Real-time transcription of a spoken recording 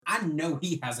I know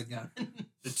he has a gun.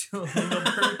 The Duolingo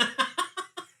bird.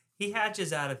 He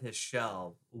hatches out of his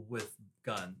shell with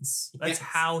guns. That's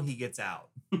how he gets out.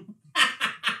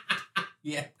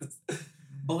 Yes.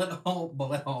 Bullet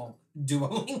hole,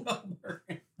 Duolingo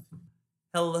bird.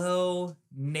 Hello,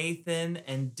 Nathan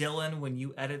and Dylan, when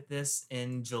you edit this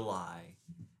in July.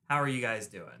 How are you guys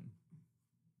doing?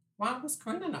 Why was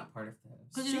Karina not part of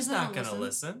this? She's not going to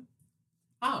listen.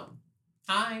 Oh,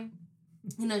 hi.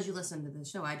 He knows you listen to the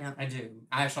show. I don't. I do.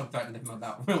 I actually threatened him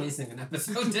about releasing an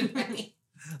episode, didn't I?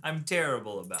 I'm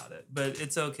terrible about it, but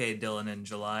it's okay, Dylan in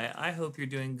July. I hope you're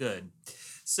doing good.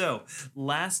 So,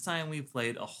 last time we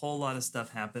played, a whole lot of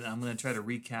stuff happened. I'm going to try to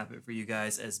recap it for you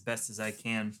guys as best as I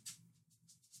can.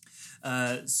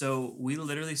 So we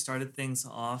literally started things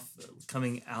off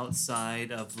coming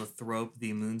outside of Lathrop,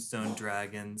 the Moonstone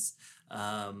Dragons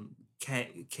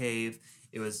cave.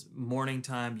 It was morning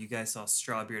time. You guys saw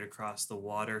Strawbeard across the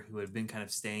water, who had been kind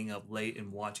of staying up late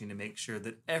and watching to make sure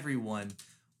that everyone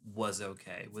was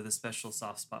okay, with a special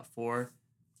soft spot for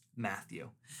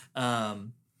Matthew.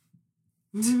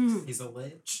 He's a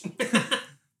lich.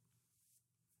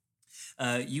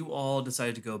 You all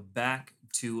decided to go back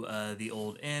to the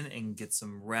old inn and get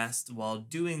some rest. While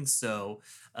doing so,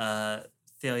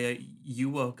 Thalia, you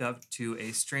woke up to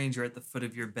a stranger at the foot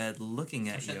of your bed looking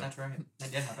at you. That's right.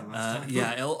 That did happen last time.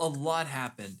 Yeah, a lot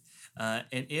happened.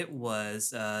 And it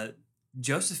was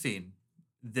Josephine,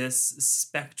 this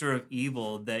specter of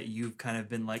evil that you've kind of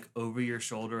been like over your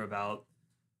shoulder about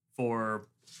for,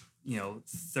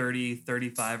 30,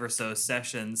 35 or so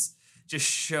sessions, just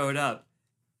showed up.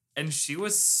 And she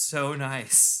was so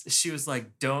nice. She was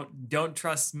like, don't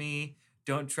trust me.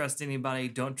 Don't trust anybody.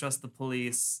 Don't trust the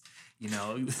police.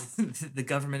 The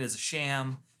government is a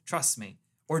sham. Trust me.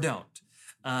 Or don't.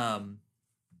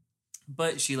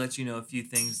 But she lets you know a few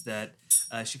things that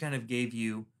she kind of gave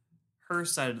you her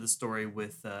side of the story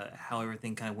with how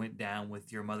everything kind of went down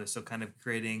with your mother. So kind of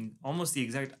creating almost the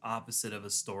exact opposite of a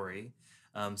story.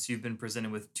 So you've been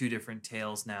presented with two different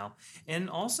tales now. And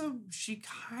also, she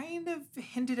kind of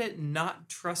hinted at not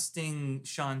trusting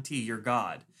Shanti, your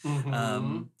god,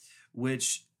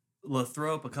 which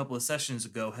Lathrop, a couple of sessions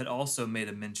ago, had also made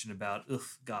a mention about,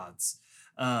 gods.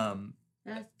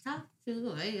 That's tough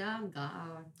to a young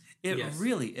god. It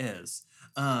really is.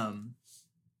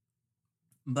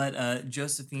 But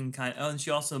Josephine and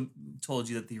she also told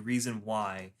you that the reason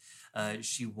why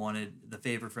she wanted the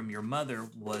favor from your mother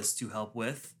was to help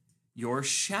with your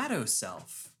shadow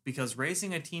self, because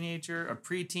raising a teenager, a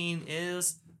preteen,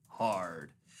 is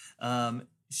hard.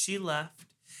 She left.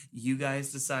 You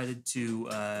guys decided to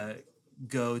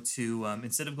go to,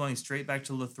 instead of going straight back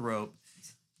to Lathrop.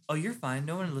 Oh, you're fine.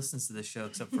 No one listens to this show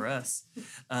except for us.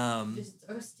 Just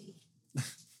thirsty.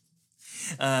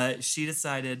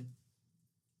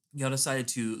 Y'all decided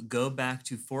to go back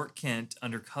to Fort Kent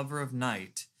under cover of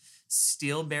night,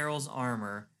 steal Barrel's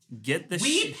armor, get the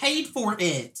We paid for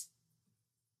it.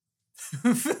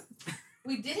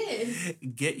 We did.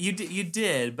 You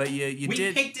did, but you we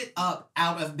did. We picked it up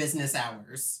out of business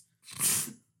hours.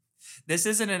 This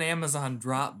isn't an Amazon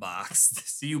Dropbox,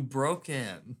 so you broke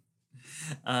in.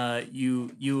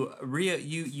 You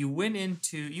went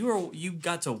into you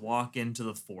got to walk into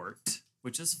the fort,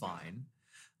 which is fine.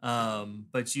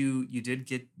 But you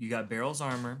got Barrel's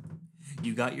armor,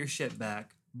 you got your shit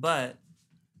back, but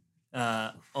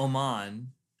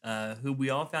Oman, who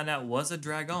we all found out was a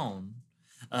dragon,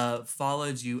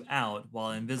 followed you out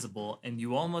while invisible, and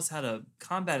you almost had a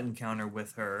combat encounter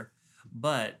with her,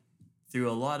 but through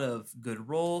a lot of good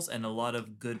rolls and a lot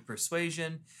of good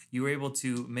persuasion, you were able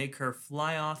to make her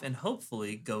fly off and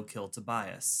hopefully go kill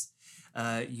Tobias.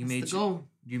 You made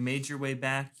your way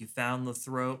back. You found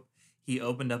Lathrop. He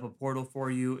opened up a portal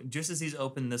for you. Just as he's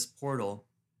opened this portal,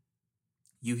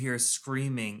 you hear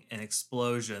screaming and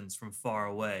explosions from far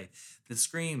away. The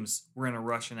screams were in a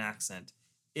Russian accent.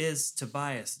 Is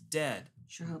Tobias dead?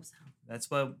 Sure hope so.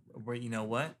 That's what you know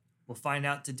what? We'll find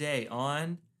out today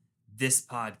on this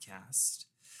podcast.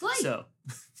 Great. So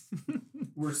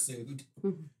we're sued.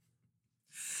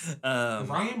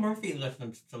 Ryan Murphy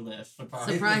listens to this.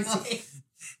 Surprisingly.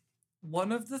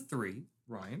 One of the three,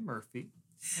 Ryan Murphy.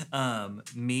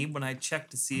 Me when I check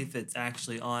to see if it's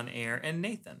actually on air, and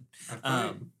Nathan.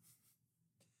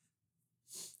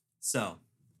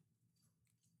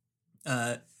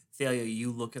 Thalia,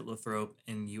 you look at Lathrop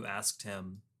and you asked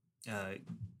him,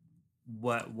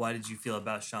 why did you feel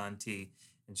about Shanti?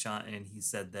 And he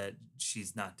said that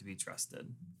she's not to be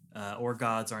trusted, or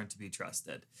gods aren't to be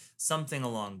trusted. Something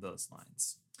along those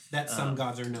lines. That some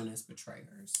gods are known as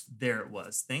betrayers. There it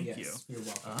was. Thank you. You're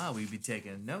welcome. We'd be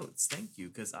taking notes. Thank you,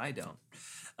 because I don't.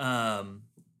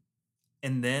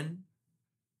 And then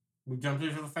We jumped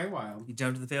into the Feywild. you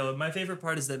jump to the Feywild. My favorite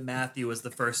part is that Matthew was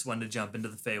the first one to jump into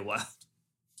the Feywild.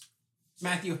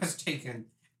 Matthew has taken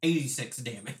 86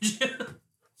 damage.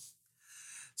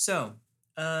 So,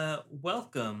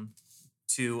 welcome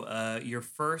to your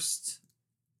first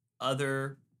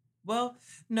other. Well,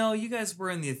 no, you guys were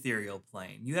in the ethereal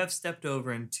plane. You have stepped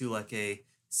over into like a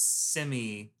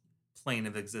semi plane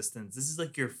of existence. This is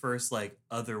like your first like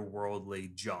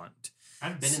otherworldly jaunt.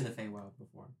 I've been in the Feywild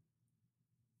before.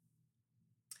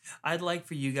 I'd like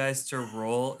for you guys to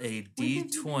roll a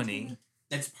d20.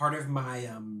 It's part of my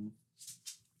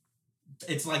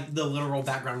it's like the literal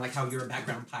background, like how you're a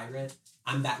background pirate.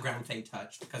 I'm background Fey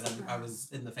touched because I was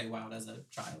in the Feywild as a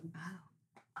child. Wow.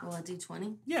 Roll a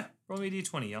d20? Yeah, roll me a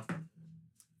d20, y'all.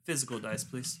 Physical dice,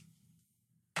 please.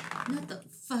 Not the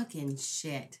fucking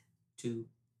shit. 2.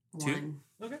 1.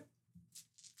 Okay.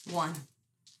 1.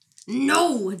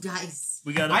 No dice.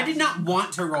 We got I did not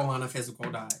want to roll on a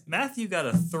physical die. Matthew got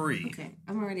a 3. Okay,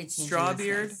 I'm already changing.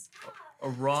 Strawbeard, a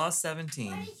raw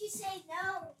 17. Why did you say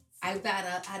no? I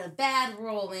had a bad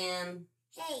roll, man.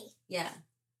 Hey. Yeah.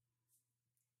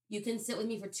 You can sit with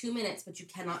me for 2 minutes, but you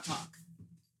cannot talk.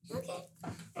 Okay.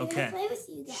 I'm Okay. gonna play with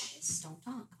you guys. Just don't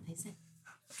talk. I said.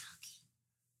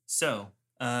 So,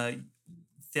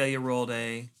 Thalia rolled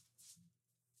a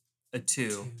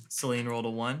 2. Celine rolled a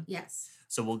 1. Yes.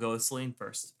 So we'll go with Celine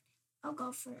first. I'll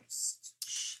go first.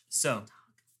 So,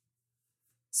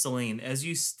 Celine, as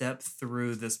you step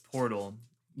through this portal,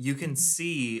 you can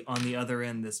see on the other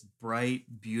end this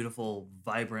bright, beautiful,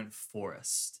 vibrant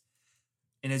forest.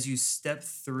 And as you step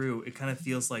through, it kind of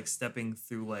feels like stepping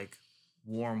through like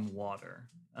warm water.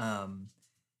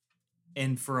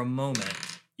 And for a moment,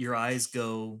 your eyes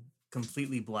go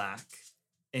completely black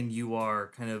and you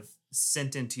are kind of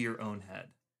sent into your own head.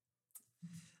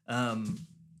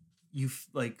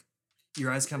 Like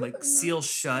your eyes kind of like seal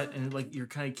shut and like you're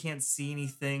kind of can't see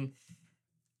anything.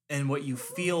 And what you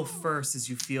feel first is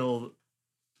you feel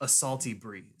a salty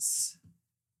breeze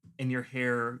and your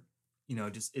hair, you know,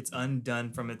 just it's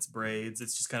undone from its braids.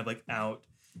 It's just kind of like out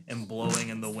and blowing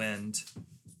in the wind.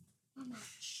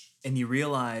 And you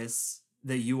realize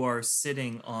that you are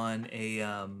sitting on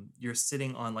you're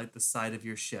sitting on like the side of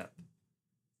your ship.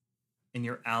 And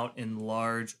you're out in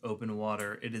large open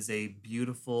water. It is a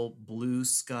beautiful blue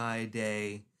sky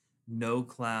day, no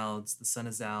clouds, the sun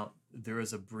is out, there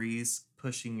is a breeze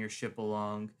pushing your ship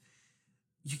along.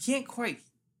 You can't quite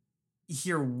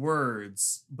hear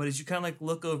words, but as you kind of like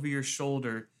look over your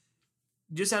shoulder,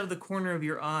 just out of the corner of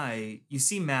your eye, you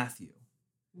see Matthew.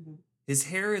 Mm-hmm. His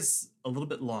hair is a little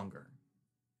bit longer.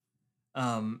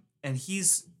 And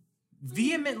he's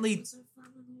vehemently...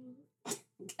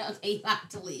 Okay, you have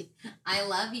to leave. I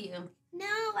love you. No,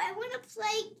 I want to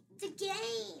play the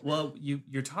game. Well,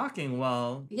 you're talking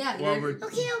while... Yeah, while you're... we're...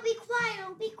 Okay, I'll be quiet.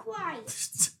 I'll be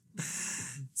quiet.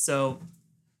 So,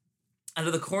 out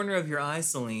of the corner of your eye,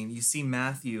 Celine, you see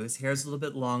Matthew. His hair's a little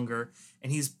bit longer,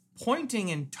 and he's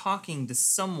pointing and talking to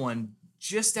someone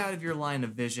just out of your line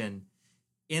of vision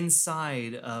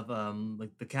inside of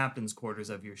like the captain's quarters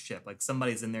of your ship. Like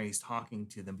somebody's in there, he's talking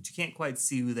to them, but you can't quite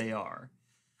see who they are.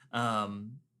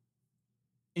 And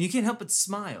you can't help but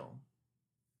smile.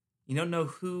 You don't know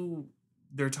who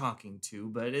they're talking to,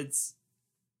 but it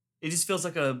just feels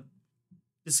like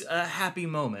just a happy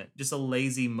moment, just a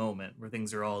lazy moment where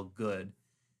things are all good.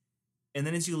 And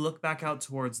then as you look back out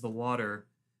towards the water,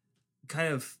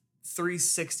 kind of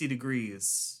 360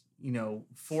 degrees,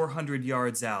 400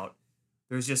 yards out,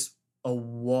 there's just a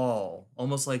wall,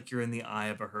 almost like you're in the eye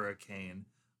of a hurricane,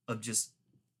 of just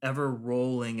ever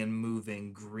rolling and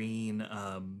moving green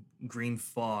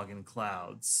fog and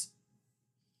clouds.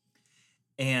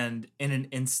 And in an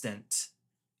instant,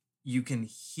 you can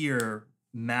hear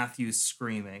Matthew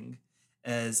screaming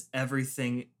as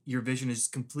your vision is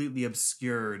completely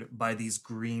obscured by these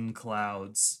green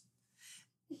clouds.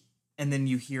 And then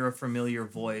you hear a familiar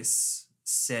voice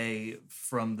say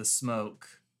from the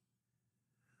smoke,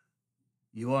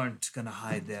 "You aren't gonna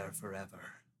hide there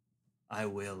forever. I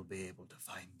will be able to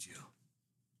find you."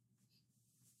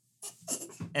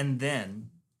 And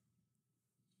then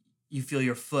you feel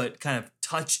your foot kind of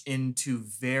touch into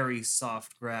very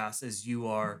soft grass as you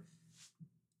are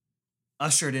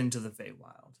ushered into the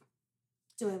Feywild.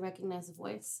 Do I recognize the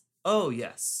voice? Oh,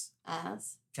 yes.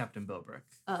 As? Captain Bobrick.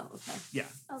 Oh, okay. Yeah.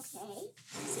 Okay.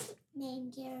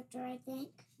 Main character, I think.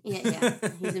 Yeah.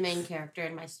 He's the main character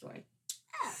in my story.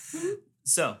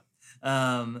 So,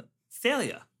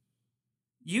 Thalia,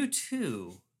 you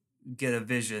too get a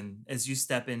vision as you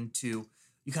step into,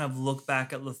 you kind of look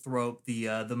back at Lathrop,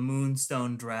 the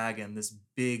Moonstone Dragon, this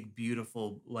big,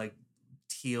 beautiful, like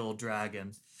teal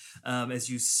dragon. As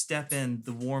you step in,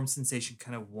 the warm sensation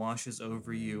kind of washes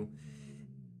over you,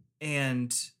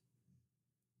 and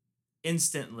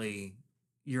instantly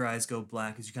your eyes go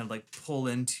black as you kind of like pull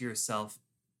into yourself,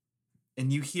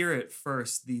 and you hear at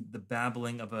first the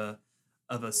babbling of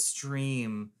a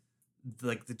stream,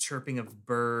 like the chirping of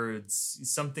birds,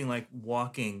 something like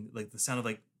walking, like the sound of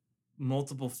like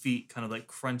multiple feet kind of like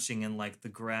crunching in like the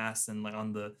grass and like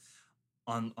on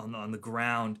the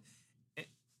ground.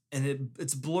 And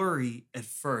it's blurry at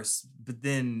first, but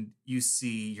then you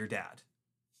see your dad.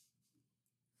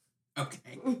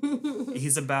 Okay.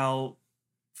 He's about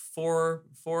 4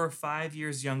 or 5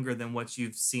 years younger than what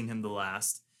you've seen him the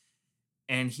last.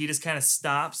 And he just kind of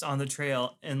stops on the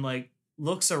trail and like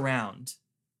looks around.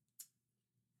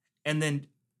 And then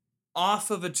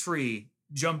off of a tree,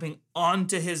 jumping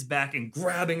onto his back and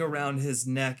grabbing around his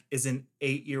neck, is an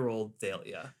 8-year-old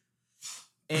Thalia.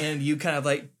 And you kind of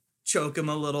like choke him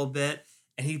a little bit,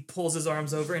 and he pulls his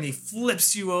arms over and he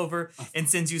flips you over and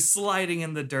sends you sliding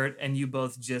in the dirt, and you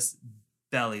both just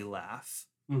belly laugh.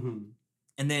 Mm-hmm.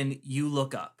 And then you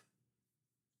look up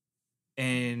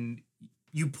and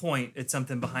you point at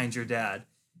something behind your dad,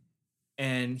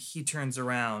 and he turns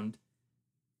around,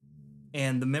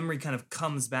 and the memory kind of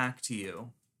comes back to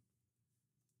you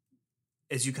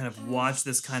as you kind of watch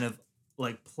this kind of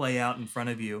like play out in front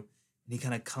of you. And he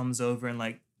kind of comes over and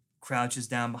like crouches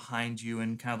down behind you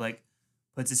and kind of like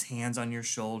puts his hands on your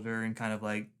shoulder and kind of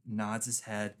like nods his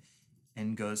head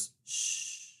and goes,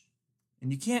 shh.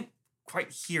 And you can't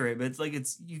quite hear it, but it's like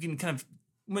you can kind of,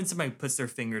 when somebody puts their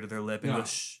finger to their lip and goes,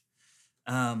 shh.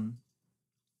 And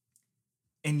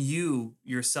you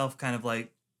yourself kind of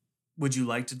like, would you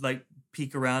like to like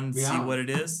peek around and see what it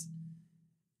is?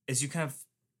 As you kind of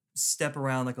step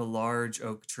around like a large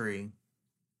oak tree,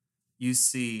 you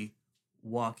see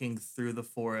walking through the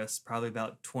forest, probably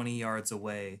about 20 yards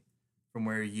away from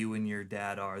where you and your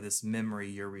dad are, this memory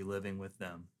you're reliving with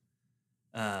them.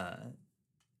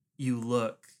 You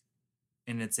look,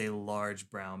 and it's a large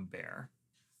brown bear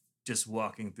just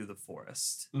walking through the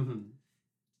forest. Mm-hmm.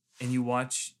 And you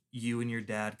watch you and your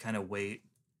dad kind of wait,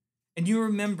 and you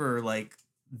remember like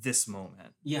this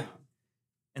moment. Yeah.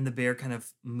 And the bear kind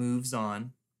of moves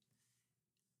on.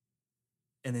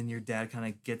 And then your dad kind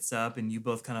of gets up, and you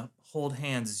both kind of hold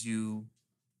hands as you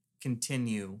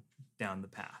continue down the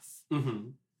path. Mm-hmm.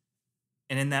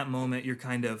 And in that moment, you're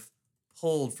kind of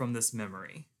pulled from this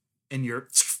memory, and you're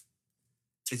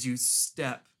as you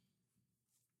step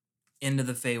into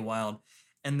the Feywild,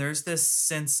 and there's this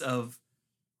sense of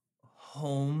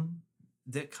home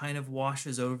that kind of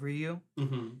washes over you.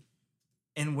 Mm-hmm.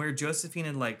 And where Josephine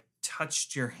had like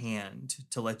touched your hand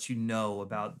to let you know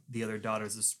about the other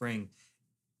daughters of spring,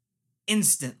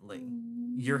 instantly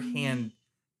your hand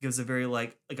gives a very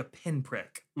like a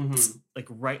pinprick, like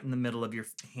right in the middle of your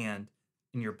hand,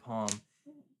 in your palm,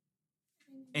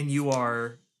 and you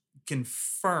are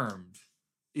confirmed.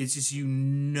 It's just, you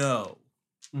know,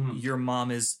 your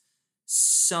mom is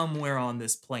somewhere on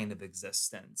this plane of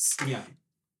existence. Yeah.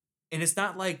 And it's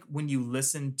not like when you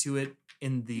listen to it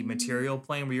in the material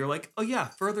plane where you're like, oh yeah,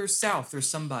 further south there's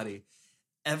somebody.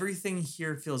 Everything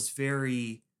here feels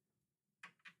very,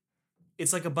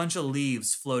 it's like a bunch of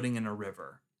leaves floating in a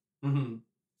river. Mm-hmm.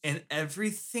 And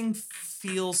everything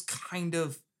feels kind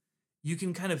of, you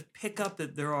can kind of pick up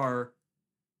that there are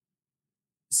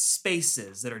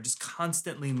spaces that are just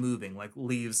constantly moving, like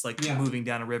leaves like moving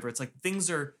down a river. It's like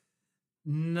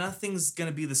nothing's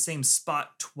gonna be the same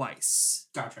spot twice.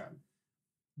 Gotcha.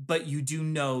 But you do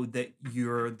know that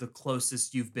you're the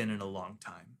closest you've been in a long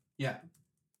time. Yeah.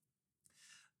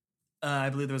 I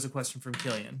believe there was a question from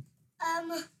Killian.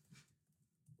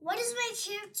 What is my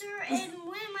character, and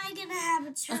when am I gonna have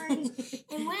a turn,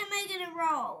 and when am I gonna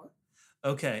roll?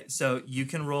 Okay, so you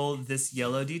can roll this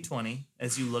yellow d20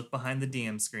 as you look behind the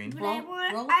DM screen. But I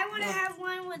want to have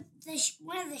one with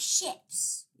one of the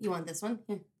ships. You want this one?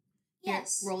 Here.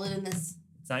 Yes. Here, roll it in this.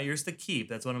 It's not yours to keep.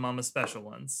 That's one of Mama's special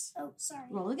ones. Oh, sorry.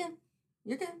 Roll again.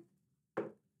 You're good.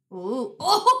 Ooh.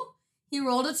 Oh! He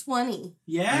rolled a 20.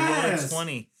 Yes. You rolled a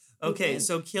 20. Okay,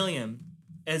 so Killian,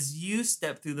 as you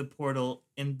step through the portal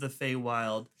into the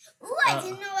Feywild. Ooh, I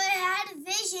didn't know I had a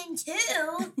vision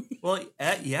too. Well,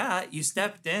 yeah, you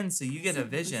stepped in, so you get a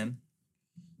vision.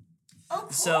 Of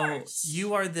course. So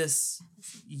you are this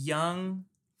young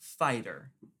fighter.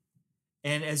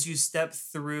 And as you step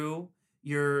through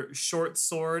your short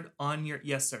sword on your...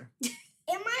 Yes, sir.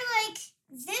 Am I like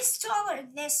this tall or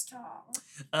this tall?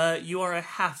 You are a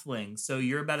halfling, so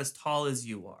you're about as tall as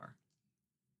you are.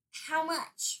 How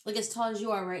much? Like as tall as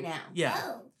you are right now. Yeah.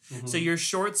 Oh. So your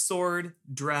short sword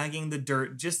dragging the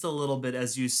dirt just a little bit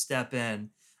as you step in.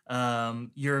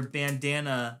 Your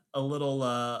bandana a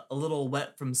little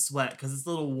wet from sweat because it's a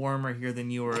little warmer here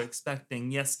than you were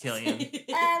expecting. Yes, Killian.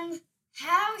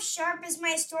 How sharp is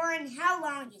my sword and how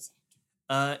long is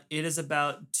it? It is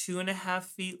about 2.5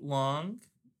 feet long.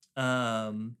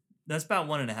 That's about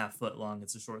 1.5 foot long.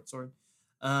 It's a short sword.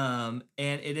 And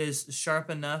it is sharp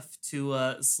enough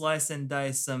to slice and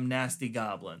dice some nasty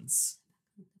goblins.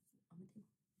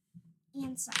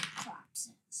 And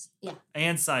cyclopses. Yeah.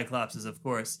 And cyclopses, of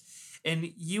course.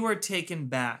 And you are taken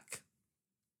back.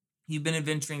 You've been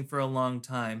adventuring for a long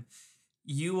time.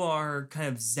 You are kind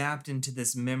of zapped into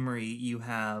this memory you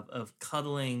have of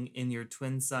cuddling in your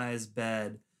twin-sized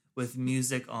bed with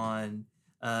music on.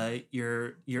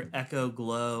 Your echo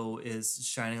glow is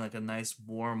shining like a nice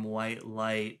warm white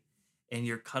light, and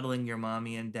you're cuddling your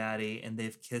mommy and daddy, and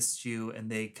they've kissed you, and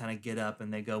they kind of get up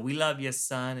and they go, "We love you,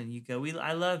 son," and you go,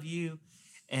 "I love you,"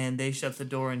 and they shut the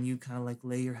door, and you kind of like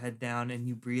lay your head down, and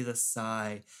you breathe a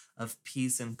sigh of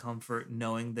peace and comfort,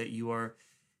 knowing that you are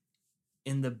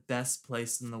in the best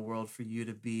place in the world for you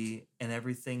to be, and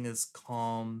everything is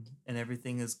calm, and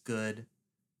everything is good,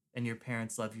 and your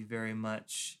parents love you very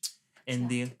much. And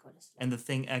the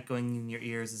thing echoing in your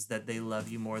ears is that they love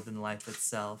you more than life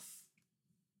itself.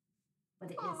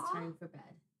 But it is time for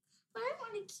bed. But I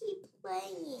want to keep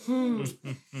playing.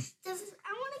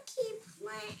 I want to keep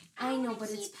playing. I know, but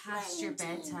it's past your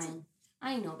bedtime.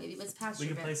 I know, baby, but it's past We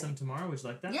your can bedtime. play some tomorrow. Would you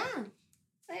like that? Yeah.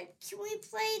 But can we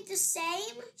play the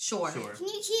same? Sure. Sure. Can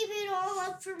you keep it all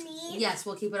up for me? Yes,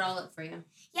 we'll keep it all up for you.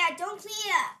 Yeah, don't clean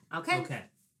it up. Okay. Okay.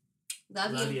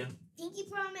 Love you. Pinky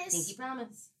promise. Pinky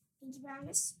promise. Pinky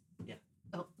promise.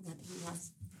 Oh, that he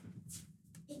was.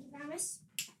 Pinky promise.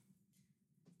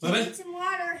 Love Need it. some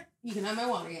water. You can have my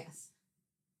water, yes.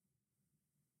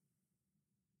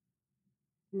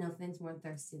 Nothing's more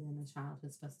thirsty than a child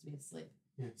who's supposed to be asleep.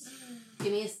 Yes.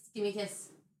 Give me a kiss.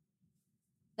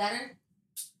 Better?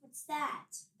 What's that?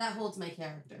 That holds my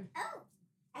character. Oh,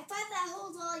 I thought that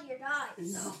holds all your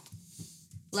dice. No.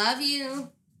 Love you.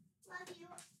 Love you.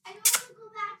 I don't want to go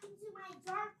back into my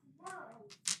dark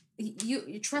world.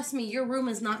 You trust me, your room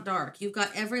is not dark. You've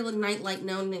got every nightlight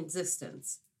known in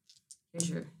existence. Here's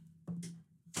your...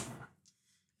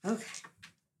 Okay.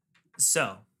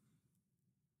 So,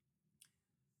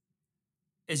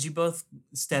 as you both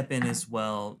step in as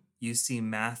well, you see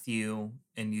Matthew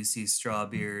and you see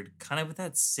Strawbeard kind of with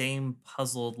that same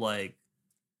puzzled, like,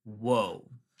 whoa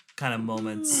kind of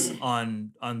moments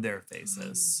on their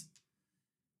faces.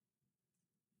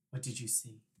 What did you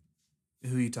see?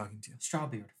 Who are you talking to?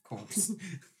 Strawbeard, of course.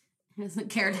 He doesn't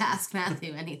care to ask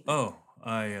Matthew anything. Oh,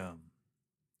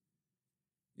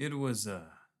 it was,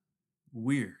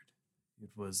 weird. It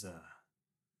was, I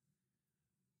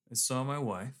saw my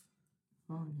wife,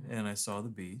 Oh, no. and I saw the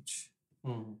beach,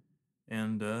 Mm.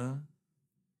 and,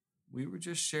 we were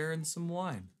just sharing some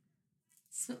wine.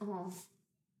 So, oh.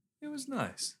 It was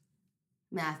nice.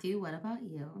 Matthew, what about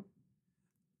you?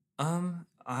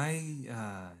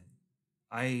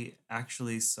 I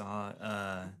actually saw,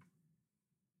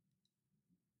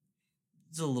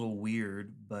 it's a little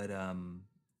weird, but,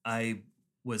 I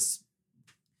was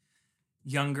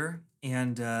younger,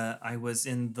 and I was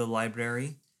in the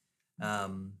library,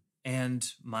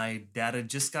 and my dad had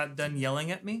just got done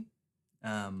yelling at me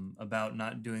about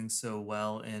not doing so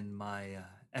well in my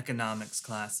economics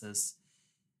classes,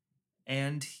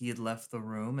 and he had left the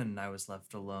room, and I was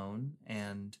left alone,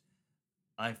 and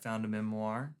I found a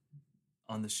memoir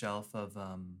on the shelf of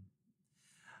an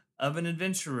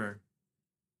adventurer.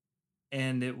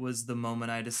 And it was the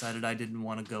moment I decided I didn't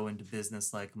want to go into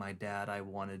business like my dad. I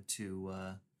wanted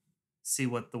to see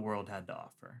what the world had to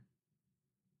offer.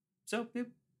 So,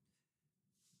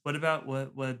 what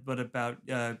about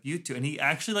you two? And he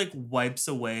actually like wipes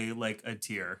away like a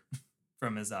tear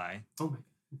from his eye. Oh my.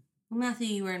 Well, Matthew,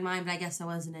 you were in mine, but I guess I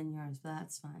wasn't in yours, but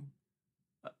that's fine.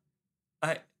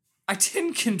 I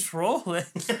didn't control it.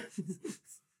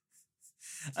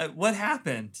 What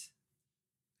happened?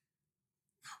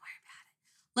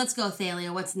 Let's go,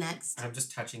 Thalia. What's next? I'm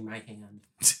just touching my hand.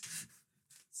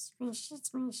 Swish it,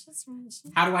 swish it, swish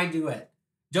it. How do I do it?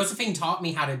 Josephine taught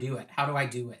me how to do it. How do I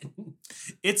do it?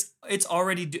 It's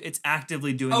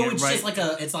actively doing Oh, it it's right.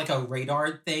 just like a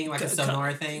radar thing, like a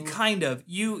sonar thing. Kind of.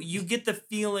 You get the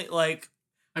feeling like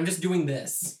I'm just doing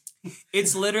this.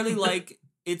 it's literally like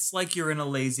it's like you're in a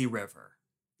lazy river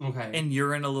Okay. and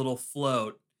you're in a little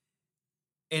float,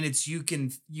 and it's you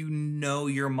know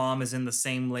your mom is in the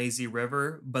same lazy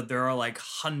river, but there are like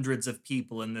hundreds of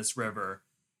people in this river,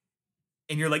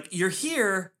 and you're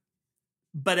here,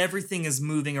 but everything is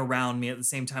moving around me at the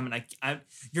same time, and I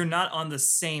you're not on the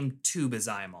same tube as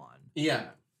I'm on. Yeah.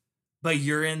 but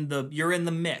you're in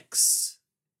the mix.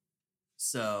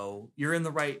 So you're in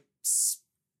the right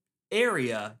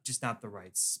area, just not the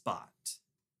right spot.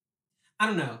 I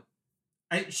don't know.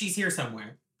 She's here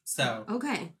somewhere. So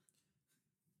Okay.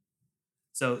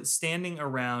 So standing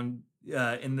around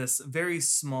in this very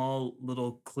small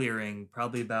little clearing,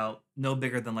 probably about no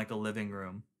bigger than like a living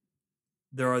room,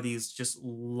 there are these just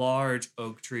large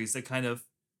oak trees that kind of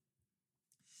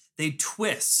they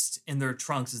twist in their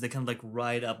trunks as they kind of like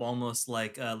ride up, almost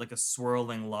like a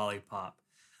swirling lollipop.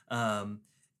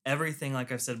 Everything,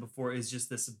 like I've said before, is just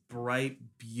this bright,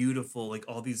 beautiful, like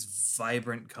all these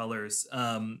vibrant colors.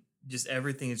 Just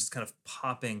everything is just kind of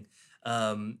popping,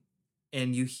 and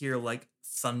you hear like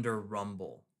thunder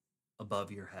rumble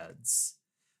above your heads.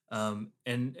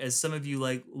 And as some of you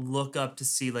like look up to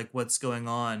see like what's going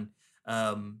on,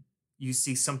 you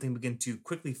see something begin to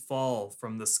quickly fall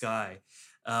from the sky.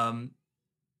 And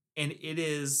it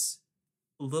is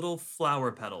little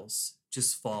flower petals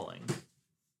just falling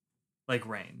like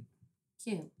rain.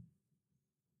 Cute.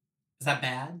 is that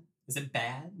bad? Is it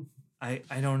bad?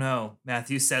 I don't know,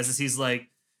 Matthew says as he's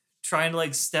like trying to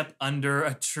like step under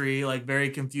a tree, like very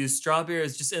confused. Strawberry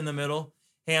is just in the middle,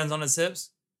 hands on his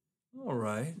hips. All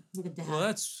right. Good to have. Well,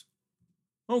 that's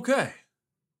okay.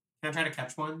 Can I try to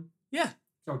catch one? Yeah.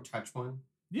 Go touch one?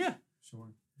 Yeah. Sure.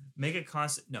 Make it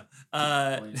constant. No.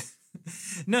 Please.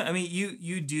 No, I mean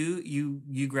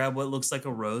you grab what looks like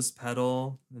a rose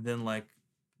petal, and then like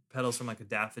petals from like a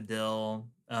daffodil,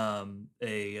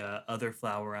 other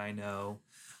flower I know.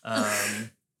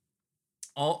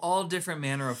 All different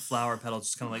manner of flower petals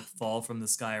just kind of like fall from the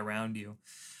sky around you.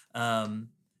 And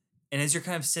as you're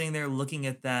kind of sitting there looking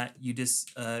at that, you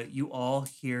just you all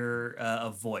hear a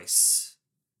voice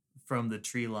from the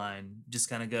tree line just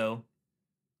kind of go,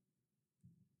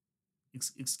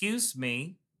 excuse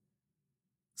me.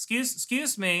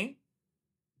 Excuse me.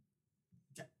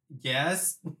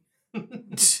 Yes.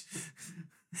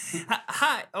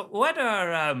 Hi. What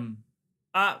are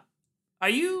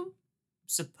you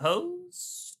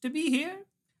supposed to be here?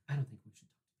 I don't think we should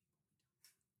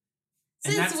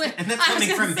Since when? and that's I was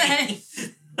coming from gonna me.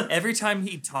 Every time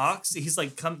he talks, he's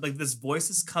like like this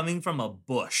voice is coming from a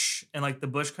bush, and like the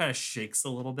bush kind of shakes a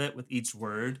little bit with each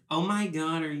word. Oh my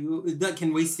god,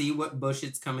 can we see what bush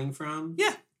it's coming from?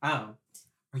 Yeah. Oh.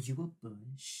 Are you a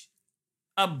bush?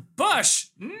 A bush?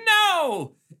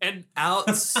 No! And out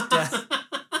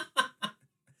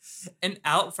and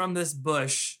out from this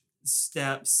bush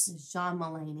steps John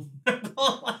Mulaney.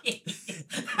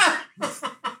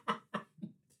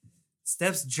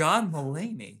 John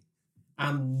Mulaney.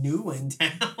 I'm new in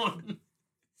town.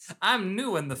 I'm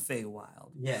new in the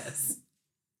Feywild. Yes.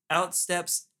 Out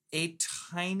steps a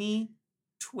tiny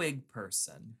twig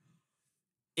person.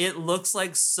 It looks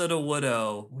like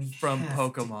Sudowoodo from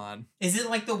Pokemon. Is it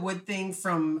like the wood thing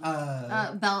from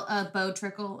Bow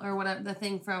Trickle or whatever, the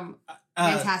thing from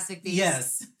Fantastic Beasts?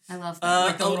 Yes. I love that.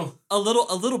 Like the a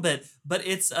little bit, but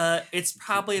it's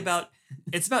probably about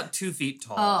 2 feet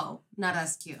tall. Oh, not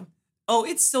as cute. Oh,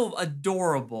 it's still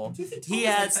adorable. He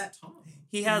has that tall.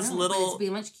 he has No, but little. it'd be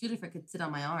much cuter if it could sit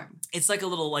on my arm. It's like a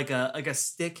little like a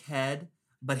stick head,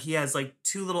 but he has like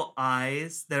 2 little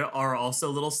eyes that are also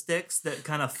little sticks that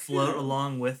kind of float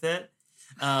along with it.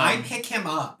 I pick him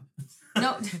up.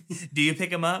 No. Do you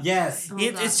pick him up? Yes. Oh,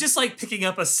 It's just like picking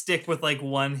up a stick with like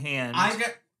one hand.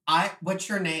 What's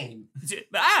your name?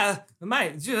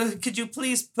 Could you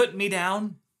please put me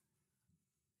down?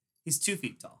 He's 2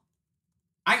 feet tall.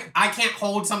 I can't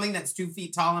hold something that's 2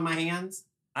 feet tall in my hands.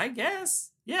 I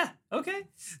guess. Yeah. Okay.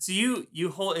 So you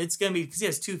hold. It's gonna be because he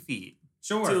has 2 feet.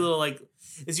 Sure. 2 little like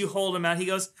as you hold him out. He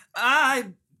goes,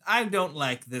 I don't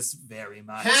like this very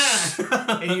much.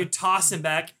 And you toss him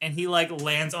back, and he like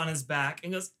lands on his back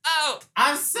and goes, "Oh,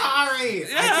 I'm sorry.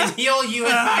 I can heal you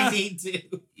if I need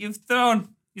to." You've thrown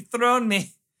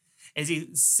me." As he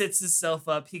sits himself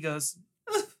up, he goes,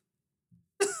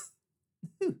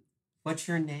 What's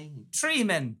your name?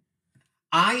 Treeman.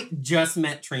 I just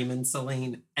met Treeman,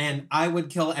 Celine, and I would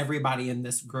kill everybody in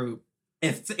this group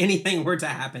if anything were to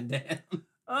happen to him.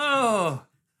 Oh.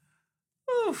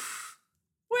 Oof.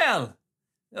 Well,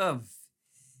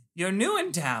 you're new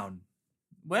in town.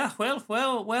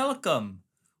 Well, welcome.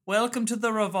 Welcome to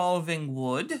the Revolving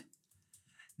Wood.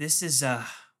 This is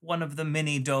one of the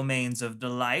many domains of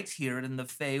delight here in the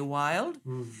Feywild.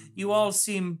 Mm. You all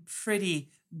seem pretty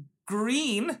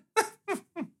green.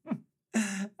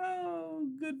 Oh,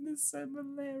 goodness, I'm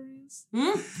hilarious.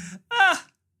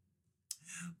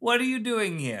 What are you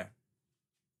doing here?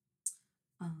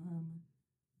 I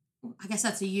guess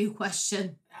that's a you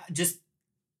question. Just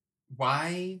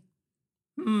why?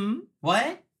 Hmm?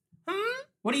 What? Hmm?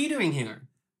 What are you doing here?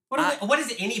 What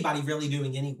is anybody really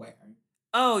doing anywhere?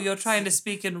 Oh, you're trying to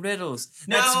speak in riddles.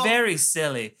 No. That's very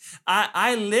silly.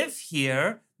 I live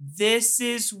here. This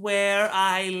is where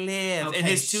I live. Okay, and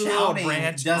his two little shouting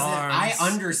branch doesn't. arms.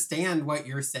 I understand what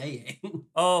you're saying.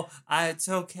 Oh, it's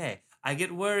okay. I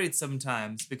get worried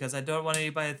sometimes because I don't want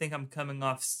anybody to think I'm coming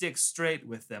off stick straight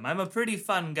with them. I'm a pretty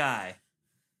fun guy.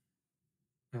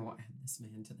 I will add this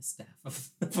man to the staff of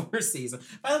the 4th season.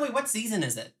 By the way, what season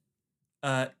is it?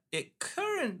 It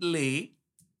currently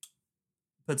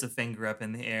puts a finger up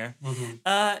in the air.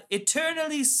 Mm-hmm.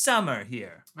 Eternally summer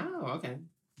here. Oh, okay.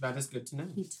 That is good to know.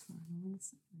 Eternally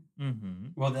summer. Mm-hmm.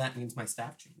 Well, that means my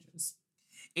staff changes.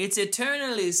 It's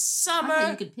eternally I summer.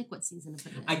 thought you could pick what season to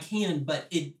put it in. I can, but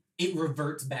it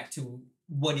reverts back to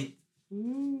what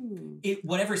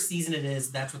whatever season it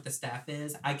is. That's what the staff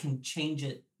is. I can change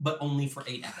it, but only for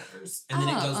 8 hours, and then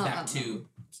it goes back to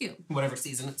cute. whatever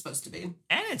season it's supposed to be.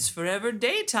 And it's forever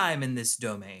daytime in this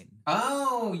domain.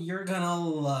 Oh, you're gonna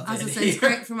love I was it. gonna say it's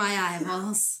great for my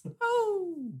eyeballs.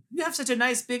 Oh, you have such a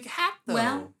nice big hat, though.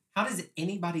 Well- How does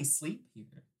anybody sleep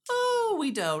here? Oh,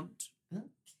 we don't.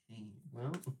 Okay,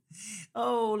 well,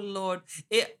 Oh Lord.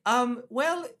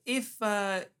 Well, if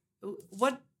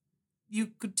what you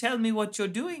could tell me what you're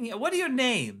doing here. What are your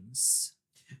names?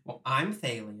 I'm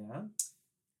Thalia.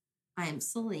 I am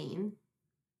Celine.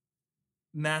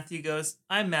 Matthew goes,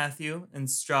 I'm Matthew, and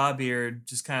Strawbeard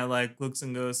just kind of like looks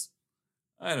and goes,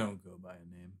 I don't go by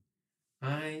a name.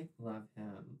 I love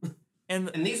him. And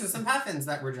And these are some puffins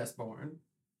that were just born.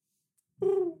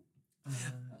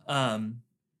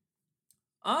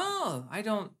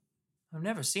 I've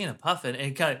never seen a puffin.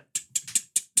 And it kind of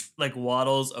like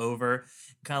waddles over,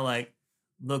 kind of like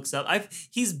looks up.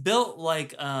 He's built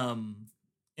like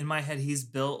in my head he's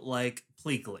built like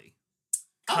Pleakley.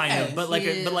 Kind Okay, of, but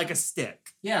like a stick.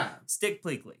 Yeah. Stick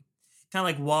Pleakley. Kind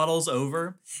of like waddles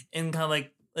over and kind of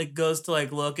like goes to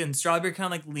like look, and Strawberry kind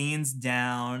of like leans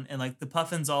down, and like the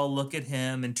puffins all look at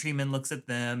him, and Treeman looks at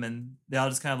them, and they all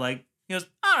just kind of like, he goes,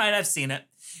 all right, I've seen it.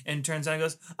 And turns around and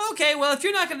goes, okay, well, if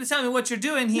you're not going to tell me what you're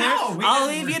doing here, I'll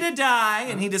leave you to die.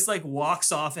 And he just like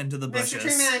walks off into the bushes. Mr.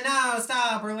 Treeman, no,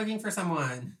 stop. We're looking for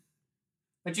someone.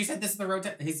 But you said this is the road.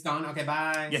 He's gone. Okay,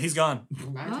 bye. Yeah, he's gone.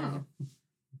 Bye, Oh. Treeman.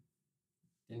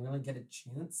 Didn't really get a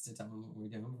chance to tell him what we're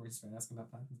doing before we started asking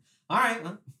about puffins. All right,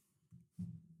 well.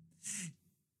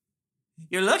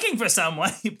 You're looking for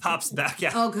someone. He pops back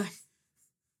out. Oh, good.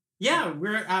 Yeah,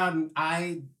 we're I'm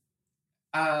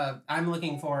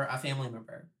looking for a family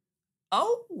member.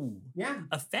 Oh, Yeah.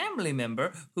 a family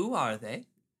member. Who are they?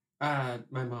 My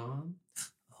mom.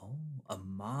 Oh, a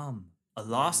mom. A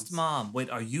lost Yes. mom. Wait,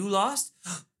 are you lost?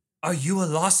 Are you a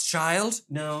lost child?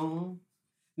 No.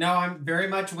 No, I'm very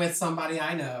much with somebody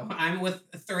I know. I'm with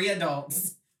 3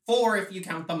 adults. 4 if you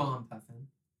count the mom puffin.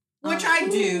 Which I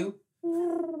do.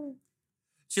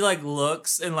 She like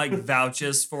looks and like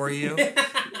vouches for you.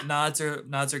 nods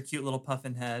her cute little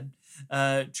puffin head.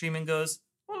 Treeman goes,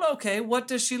 well, okay, what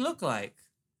does she look like?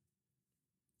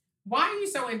 Why are you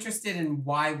so interested in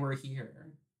why we're here?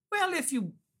 Well,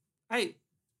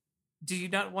 do you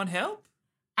not want help?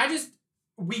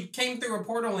 We came through a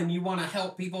portal and you want to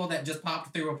help people that just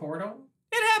popped through a portal?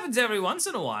 It happens every once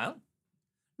in a while.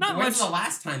 Not When's much. the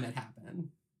last time it happened?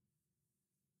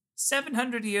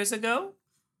 700 years ago?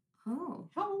 Oh.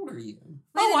 How old are you?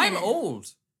 Wait a I'm minute. old.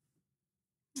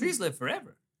 Trees live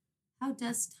forever. How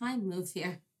does time move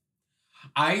here?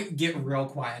 I get real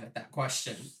quiet at that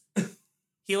question.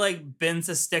 He like bends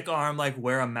a stick arm like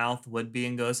where a mouth would be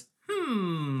and goes,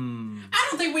 I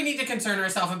don't think we need to concern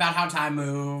ourselves about how time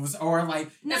moves or like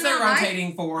No, if they're no,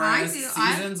 rotating for I us. do-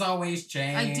 Seasons always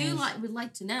change. Would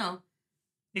like to know.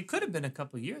 It could have been a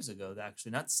couple years ago,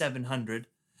 actually, not 700.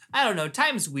 I don't know.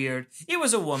 Time's weird. It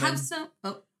was a woman. Have some.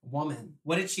 Oh, Woman.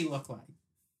 What did she look like?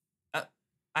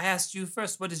 I asked you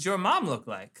first, what does your mom look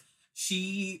like?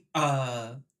 She's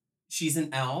an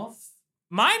elf.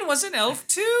 Mine was an elf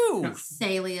too.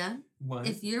 Thalia, What?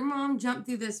 if your mom jumped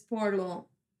through this portal,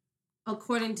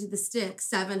 according to the stick,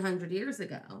 700 years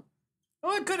ago.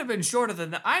 Oh, it could have been shorter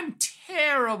than that. I'm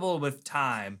terrible with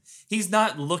time. He's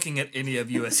not looking at any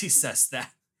of you as he says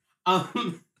that.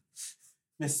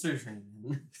 Mr.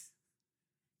 Drummond,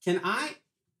 can I?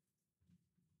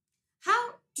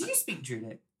 How? Do you speak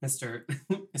Druidic, Mr.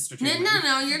 No, Drummond?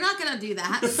 no, you're not gonna do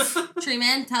that. Tree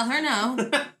man, tell her no.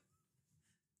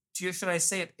 Should I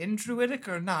say it in Druidic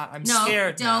or not? I'm No,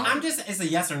 scared now. don't. It's a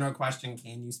yes or no question.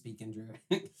 Can you speak in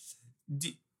Druidic?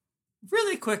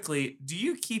 Really quickly, do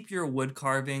you keep your wood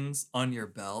carvings on your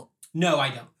belt? No, I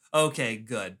don't. Okay,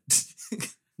 good.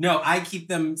 No, I keep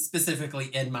them specifically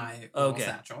in my little Okay.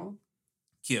 satchel.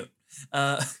 Cute.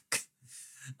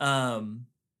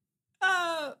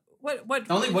 What?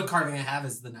 The only wood carving I have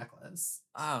is the necklace.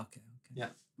 Oh, okay. Yeah.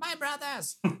 My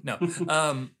brothers. No.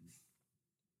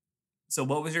 So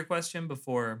what was your question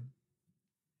before?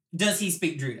 Does he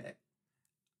speak Druidic?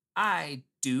 I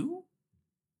do.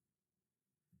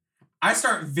 I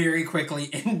start very quickly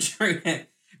in Druidic.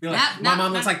 You're like, No, my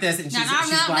mom no, looks like this, and she's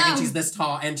black, and she's this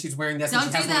tall, and she's wearing this, and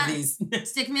Don't she has do one of that.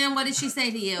 these. Stickman, what did she say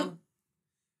to you?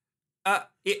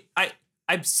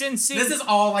 I'm sensing. This is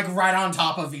all like right on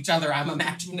top of each other, I'm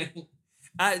imagining.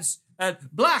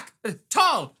 Black,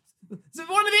 tall,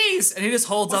 one of these, and he just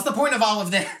holds What's up. the point of all of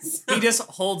this? He just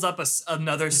holds up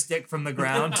another stick from the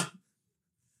ground.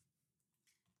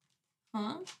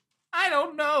 Huh? I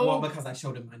don't know. Well, because I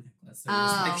showed him my necklace, so he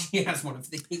was like, she has one of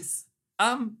these.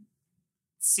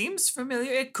 Seems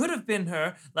familiar. It could have been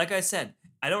her. Like I said,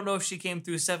 I don't know if she came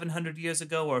through 700 years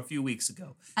ago or a few weeks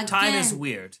ago. Time is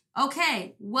weird.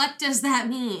 Okay, what does that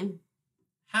mean?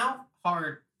 How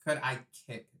hard could I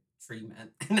kick Treeman,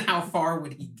 and how far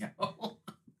would he go?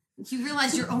 You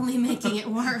realize you're only making it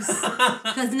worse.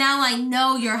 Because now I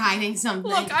know you're hiding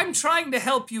something. Look, I'm trying to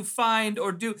help you find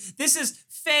or do. This is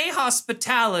Fey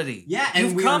hospitality. Yeah,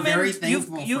 and we are very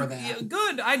thankful for that.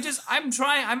 Good. I'm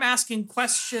trying. I'm asking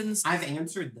questions. I've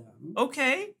answered them.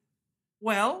 Okay.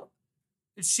 Well,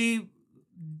 she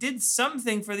did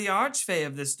something for the Archfey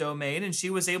of this domain, and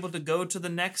she was able to go to the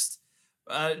next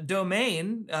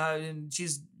domain. And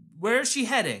where is she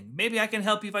heading? Maybe I can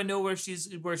help you if I know where she's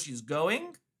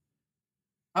going.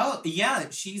 Oh, yeah,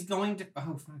 she's going to...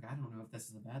 Oh, fuck, I don't know if this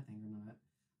is a bad thing or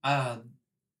not.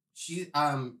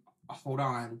 Hold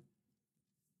on.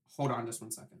 Hold on just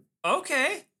 1 second.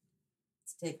 Okay.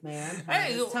 Stickman.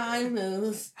 Hey, time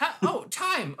moves.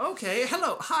 Time. Okay.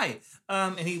 Hello. Hi.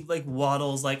 And he like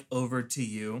waddles like over to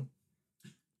you.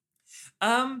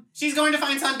 She's going to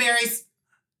find sunberries.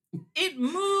 It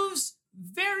moves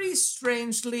very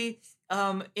strangely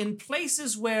in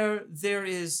places where there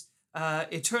is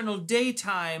eternal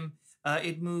daytime.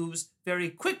 It moves very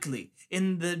quickly.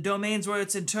 In the domains where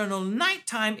it's eternal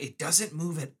nighttime, it doesn't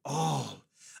move at all.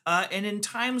 And in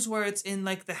times where it's in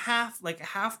like a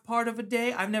half part of a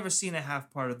day, I've never seen a half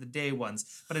part of the day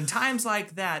once, but in times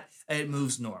like that, it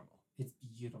moves normal. It's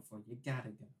beautiful. You gotta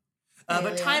go.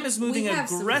 But time is moving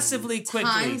aggressively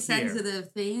quickly here.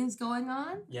 Time-sensitive things going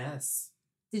on. Yes.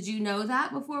 Did you know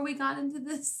that before we got into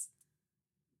this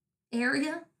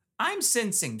area? I'm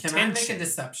sensing tension. Can I make a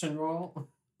deception roll?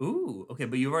 Ooh, okay,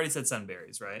 but you've already said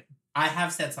sunberries, right? I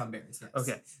have said sunberries, yes.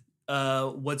 Okay.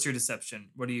 What's your deception?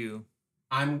 What do you...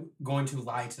 I'm going to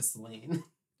lie to Celine.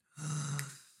 Oh,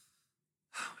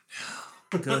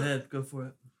 no. Go ahead. Go for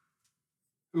it.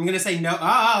 I'm going to say no.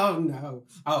 Oh, no.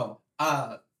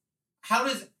 How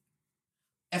does...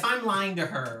 If I'm lying to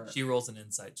her... She rolls an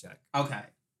insight check. Okay.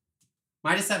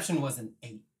 My deception was an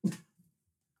 8.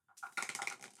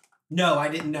 No, I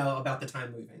didn't know about the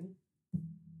time moving.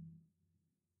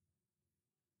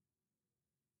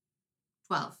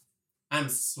 12. I'm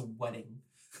sweating.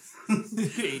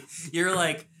 You're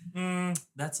like,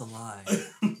 that's a lie.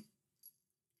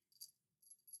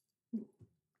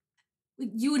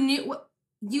 You knew what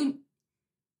you.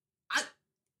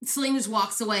 Celine just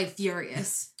walks away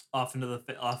furious. off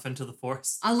into the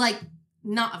forest. I like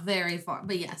not very far,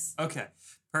 but yes. Okay,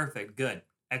 perfect, good,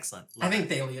 excellent. I think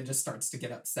Thalia just starts to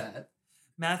get upset.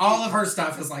 Matthew, all of her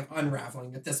stuff is like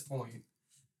unraveling at this point.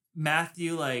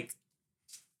 Matthew like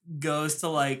goes to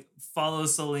like follow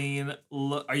Celine.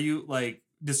 Are you like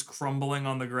just crumbling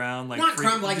on the ground? Like not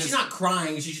crumbling. She's not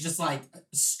crying. She's just like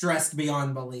stressed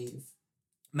beyond belief.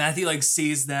 Matthew like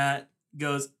sees that,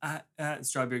 goes.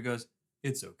 Strawberry goes.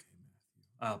 It's okay,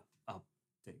 Matthew.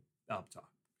 I'll talk.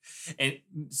 And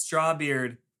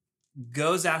Strawbeard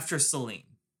goes after Celine.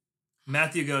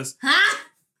 Matthew goes.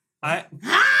 Huh?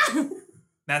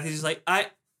 Matthew's just like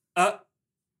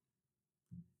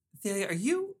Thalia, are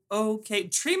you okay?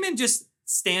 Treeman just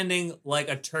standing like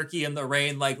a turkey in the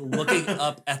rain, like looking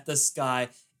up at the sky.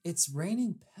 It's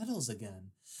raining petals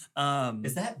again.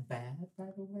 Is that bad, by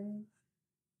the way?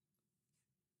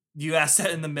 You asked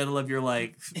that in the middle of your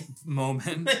like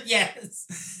moment.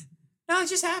 Yes. No, it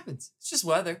just happens. It's just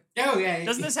weather. Oh yeah.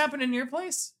 Doesn't this happen in your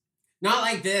place? Not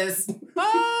like this.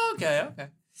 Oh, okay.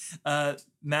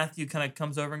 Matthew kind of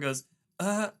comes over and goes,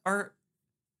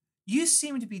 you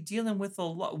seem to be dealing with a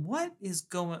lot. What is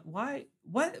going, why,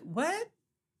 what?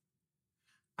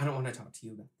 I don't want to talk to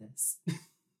you about this.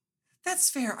 That's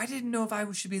fair. I didn't know if I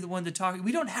should be the one to talk.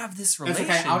 We don't have this relationship.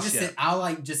 It's okay. I'll just sit.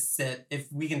 I'll just sit. If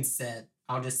we can sit,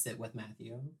 I'll just sit with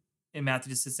Matthew. And Matthew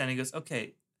just sits down and he goes,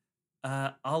 okay,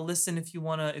 I'll listen if you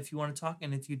wanna talk,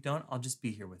 and if you don't, I'll just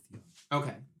be here with you.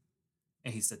 Okay.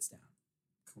 And he sits down.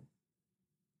 Cool.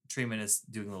 Treeman is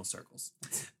doing little circles.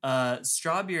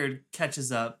 Strawbeard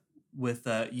catches up with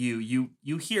you.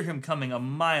 You hear him coming a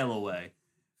mile away.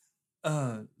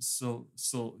 So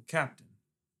Captain.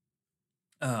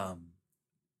 I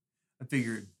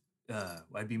figured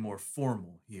I'd be more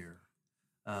formal here.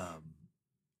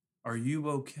 Are you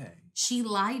okay? She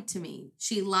lied to me.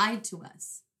 She lied to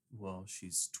us. Well,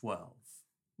 she's 12.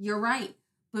 You're right.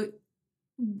 But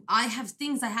I have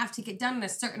things I have to get done in a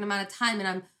certain amount of time, and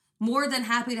I'm more than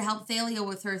happy to help Thalia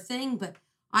with her thing, but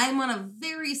I'm on a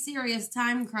very serious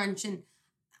time crunch, and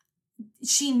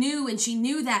she knew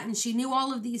that, and she knew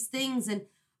all of these things, and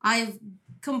I've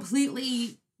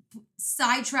completely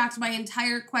sidetracked my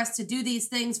entire quest to do these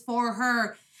things for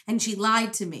her, and she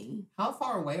lied to me. How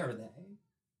far away are they?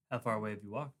 How far away have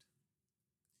you walked?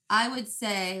 I would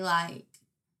say, like,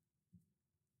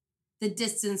 the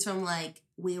distance from, like,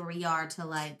 where we are to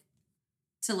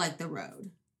the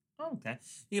road. Oh, okay.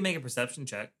 You can make a perception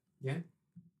check. Yeah.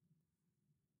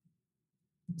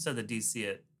 So the DC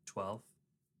at 12.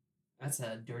 That's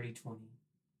a dirty 20.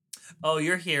 Oh,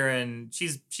 you're hearing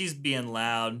she's being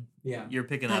loud. Yeah. You're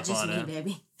picking Not up just on me, it.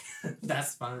 baby.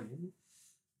 That's fine.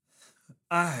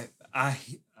 I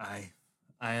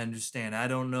understand. I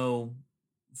don't know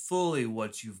fully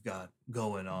what you've got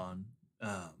going on.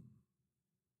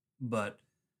 But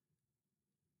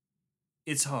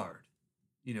it's hard.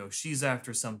 You know, she's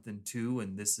after something too,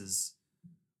 and this is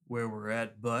where we're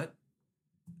at, but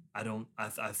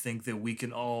I think that we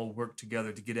can all work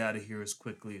together to get out of here as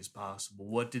quickly as possible.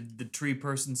 What did the tree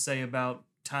person say about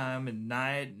time and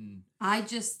night? And I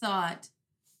just thought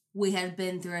we had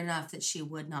been through enough that she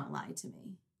would not lie to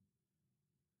me.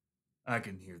 I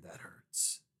can hear that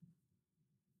hurts.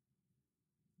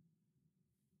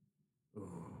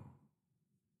 Ooh.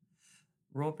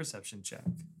 Roll a perception check.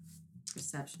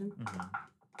 Perception. Mm-hmm.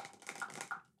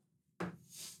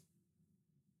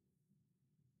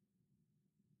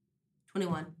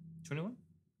 21. 21?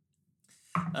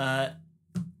 Are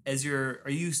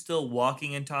you still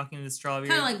walking and talking to Strawberry?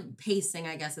 Kind of like pacing,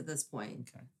 I guess, at this point.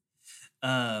 Okay.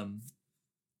 Out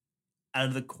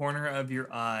of the corner of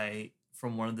your eye,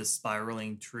 from one of the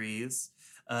spiraling trees,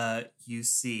 you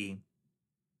see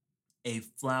a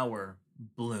flower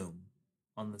bloom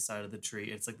on the side of the tree.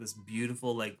 It's like this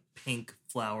beautiful, like, pink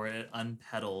flower. It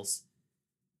unpetals,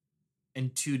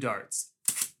 and 2 darts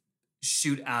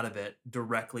shoot out of it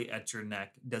directly at your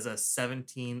neck. Does a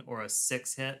 17 or a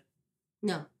 6 hit?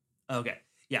 No. Okay.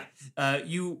 Yeah.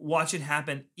 You watch it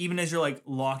happen, even as you're, like,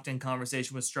 locked in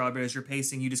conversation with Strawberry. As you're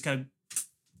pacing, you just kind of,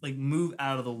 like, move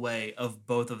out of the way of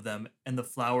both of them, and the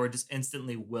flower just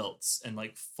instantly wilts and,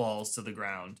 like, falls to the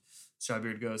ground.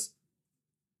 Strawbeard goes,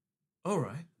 all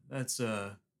right, that's,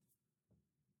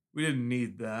 we didn't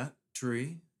need that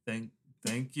tree. Thank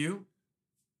you.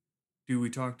 Do we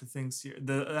talk to things here?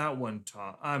 That one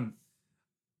talk. I'm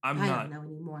I not don't know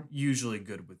anymore. usually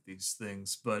good with these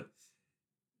things, but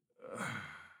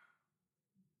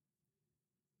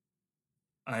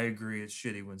I agree it's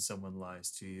shitty when someone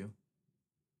lies to you.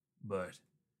 But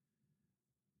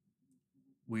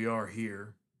we are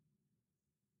here,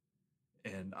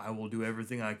 and I will do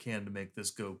everything I can to make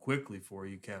this go quickly for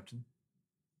you, Captain.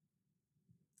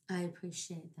 I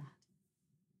appreciate that.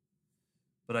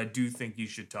 But I do think you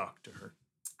should talk to her.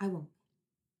 I won't.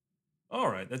 All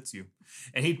right, that's you.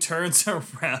 And he turns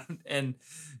around and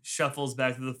shuffles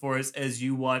back to the forest as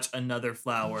you watch another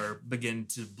flower begin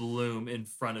to bloom in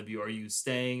front of you. Are you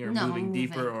staying or No, moving I'm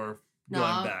deeper moving. or No,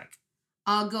 going back?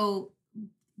 I'll go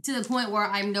to the point where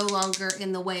I'm no longer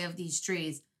in the way of these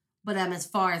trees, but I'm as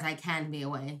far as I can be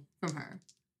away from her.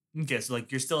 Okay, so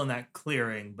like you're still in that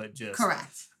clearing, but just...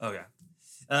 Correct. Okay.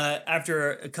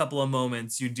 After a couple of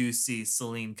moments, you do see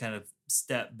Celine kind of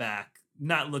step back,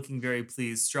 not looking very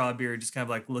pleased. Strawbeard just kind of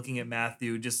like looking at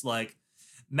Matthew, just like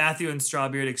Matthew and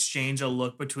Strawbeard exchange a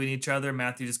look between each other.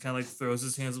 Matthew just kind of like throws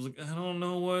his hands up, like, I don't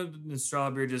know what. And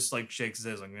Strawbeard just like shakes his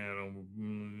head, like, I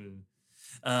don't.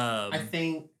 I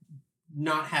think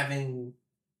not having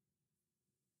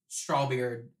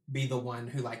Strawbeard be the one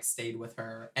who like stayed with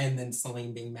her, and then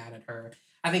Celine being mad at her,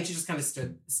 I think she just kind of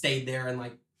stayed there, and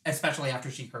like, especially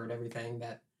after she heard everything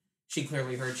that she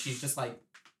clearly heard, she's just like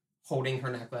holding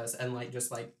her necklace and like just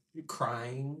like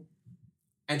crying,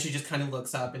 and she just kind of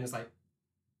looks up and is like,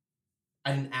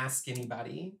 I didn't ask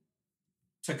anybody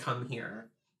to come here.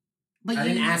 But I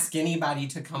didn't ask anybody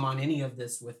to come on any of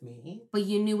this with me. But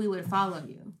you knew we would follow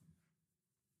you.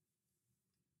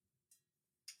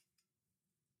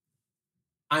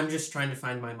 I'm just trying to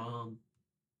find my mom.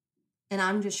 And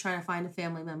I'm just trying to find a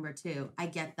family member too. I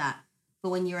get that. But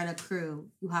when you're in a crew,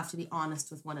 you have to be honest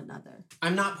with one another.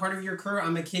 I'm not part of your crew.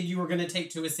 I'm a kid you were going to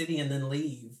take to a city and then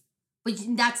leave. But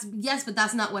but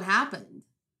that's not what happened.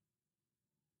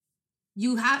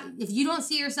 If you don't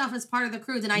see yourself as part of the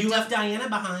crew, then you left Diana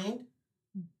behind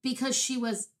because she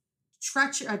was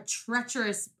a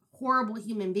treacherous, horrible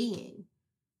human being.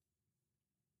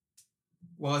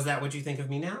 Well, is that what you think of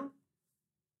me now?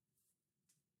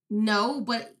 No,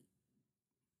 but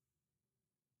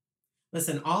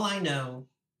listen, all I know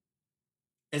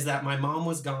is that my mom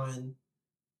was gone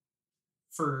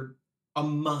for a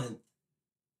month.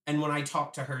 And when I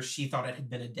talked to her, she thought it had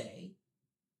been a day.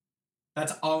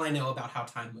 That's all I know about how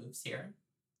time moves here.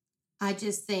 I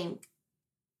just think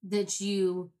that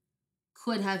you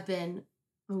could have been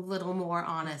a little more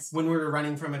honest. When we were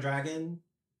running from a dragon,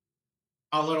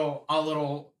 a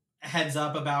little heads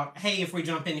up about, hey, if we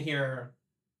jump in here,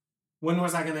 when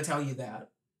was I going to tell you that?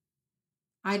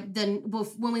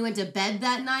 When we went to bed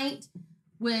that night,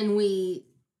 when we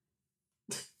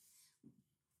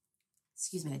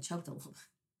excuse me, I choked a little.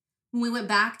 When we went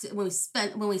back when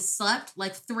we slept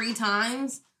like 3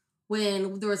 times,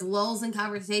 when there was lulls in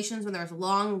conversations, when there was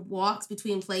long walks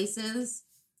between places.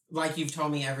 Like you've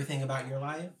told me everything about your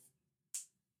life.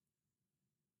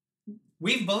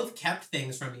 We've both kept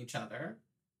things from each other.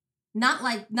 Not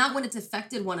when it's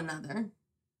affected one another.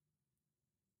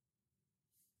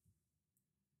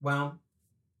 Well,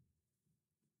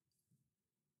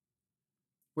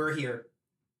 we're here.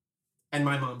 And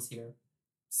my mom's here.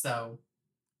 So.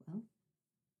 Well,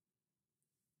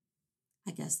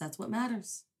 I guess that's what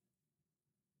matters.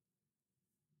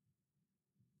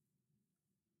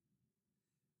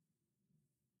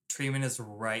 Treeman is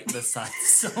right beside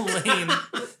Celine,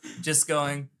 just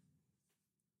going,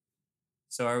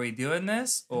 so are we doing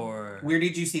this, or... Where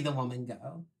did you see the woman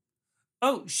go?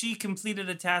 Oh, she completed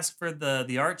a task for the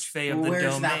Archfey of the Where's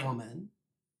domain. that woman?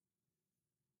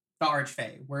 The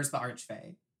Archfey. Where's the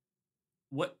Archfey?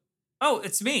 What? Oh,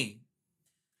 it's me.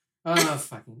 Oh,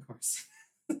 fucking course.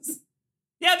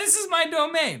 Yeah, this is my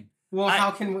domain. Well,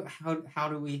 how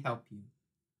do we help you?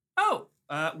 Oh,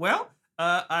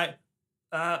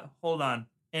 hold on.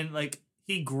 And like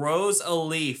he grows a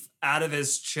leaf out of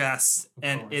his chest,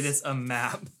 and it is a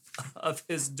map of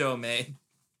his domain.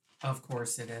 Of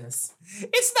course it is.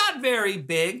 It's not very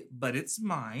big, but it's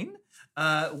mine.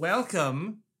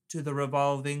 Welcome to the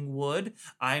Revolving Wood.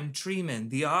 I'm Treeman,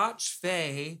 the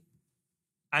Archfey.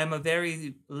 I'm a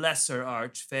very lesser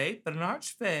Archfey, but an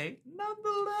Archfey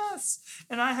nonetheless.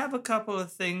 And I have a couple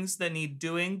of things that need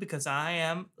doing because I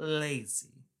am lazy.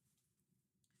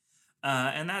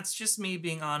 And that's just me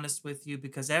being honest with you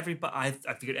because I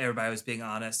figured everybody was being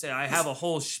honest. I have a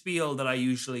whole spiel that I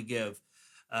usually give.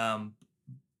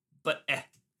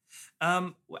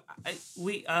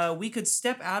 We could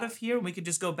step out of here and we could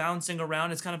just go bouncing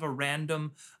around. It's kind of a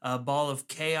random ball of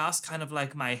chaos, kind of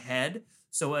like my head.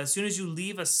 So as soon as you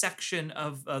leave a section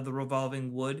of the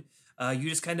Revolving Wood, you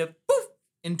just kind of poof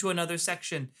into another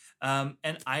section.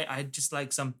 And I just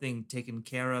like something taken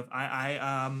care of.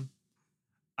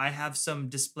 I have some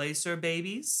displacer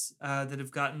babies that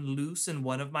have gotten loose in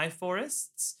one of my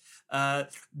forests.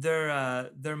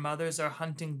 Their mothers are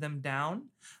hunting them down.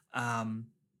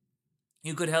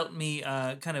 You could help me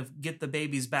kind of get the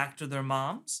babies back to their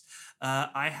moms.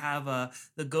 I have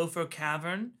the Gopher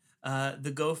Cavern.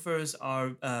 The gophers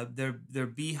are they're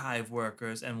beehive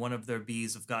workers, and one of their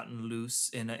bees have gotten loose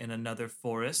in another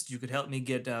forest. You could help me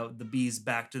get the bees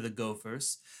back to the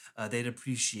gophers. They'd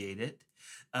appreciate it.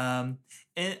 And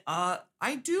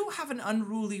I do have an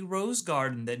unruly rose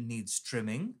garden that needs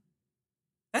trimming.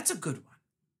 That's a good one.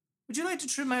 Would you like to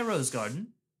trim my rose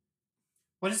garden?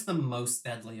 What is the most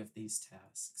deadly of these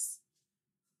tasks?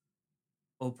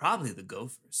 Oh, probably the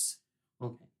gophers.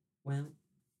 Okay. Well,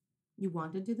 you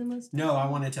want to do the most? No, I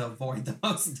wanted to avoid the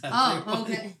most deadly. Oh,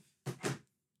 okay.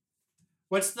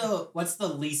 What's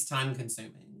the least time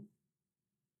consuming?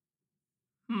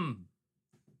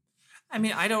 I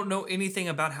mean, I don't know anything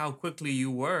about how quickly you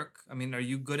work. I mean, are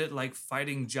you good at like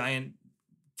fighting giant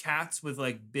cats with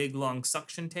like big long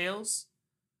suction tails?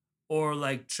 Or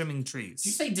like trimming trees? Did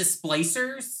you say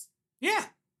displacers? Yeah.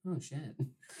 Oh shit.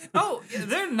 Oh,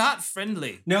 they're not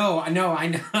friendly. No, I know.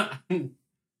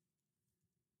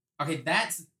 Okay,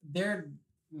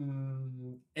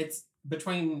 it's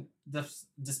between the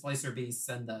displacer beasts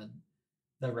and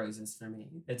the roses for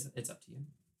me. It's up to you.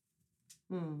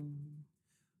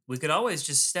 We could always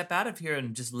just step out of here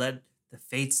and just let the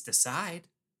fates decide.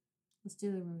 Let's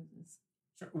do the roses.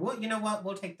 Sure. Well, you know what?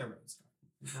 We'll take the rose.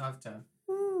 We'll have to.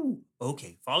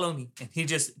 Okay, follow me. And he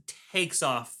just takes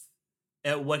off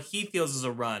at what he feels is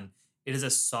a run. It is a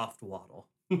soft waddle.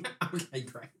 Okay,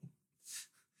 great.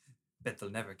 Bet they'll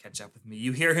never catch up with me.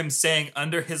 You hear him saying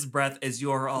under his breath as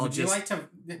you are all Would you just like to?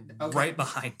 Okay. right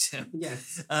behind him.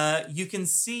 Yes. You can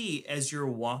see as you're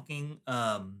walking,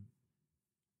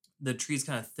 the trees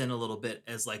kind of thin a little bit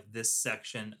as like this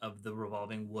section of the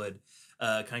revolving wood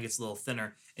kind of gets a little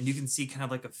thinner, and you can see kind of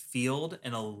like a field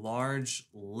and a large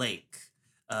lake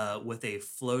with a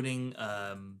floating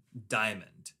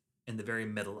diamond in the very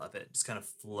middle of it, just kind of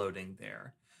floating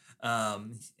there.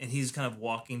 And he's kind of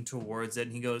walking towards it,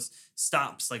 and he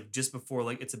stops like just before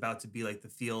like it's about to be like the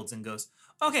fields, and goes,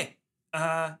 okay,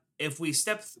 when we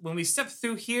step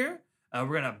through here,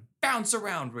 we're gonna bounce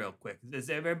around real quick.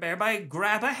 Everybody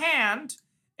grab a hand,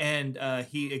 and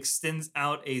he extends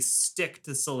out a stick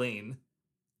to Celine.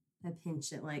 I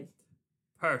pinch it like.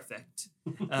 Perfect.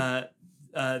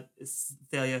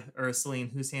 Thalia or Celine,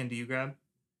 whose hand do you grab?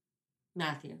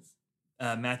 Matthews.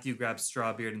 Matthew grabs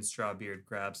Strawbeard, and Strawbeard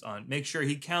grabs on. Make sure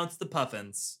he counts the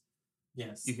puffins.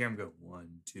 Yes. You hear him go 1,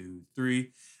 2,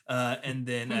 3, and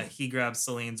then he grabs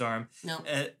Celine's arm,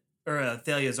 or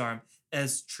Thalia's arm.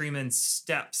 As Treeman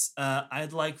steps,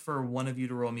 I'd like for one of you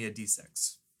to roll me a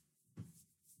d6.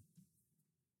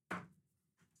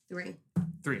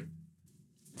 3.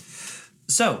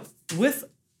 So with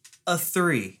a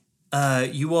 3,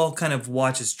 you all kind of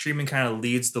watch as Treeman kind of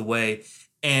leads the way,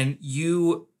 and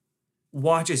you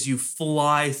watch as you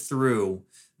fly through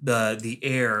the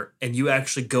air, and you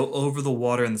actually go over the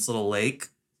water in this little lake,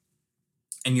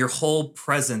 and your whole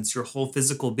presence, your whole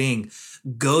physical being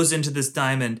goes into this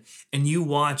diamond, and you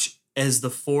watch as the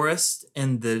forest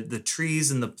and the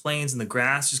trees and the plains and the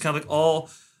grass just kind of like all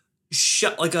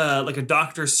shut, like a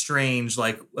Doctor Strange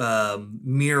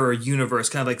mirror universe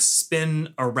kind of like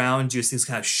spin around you as things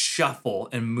kind of shuffle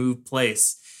and move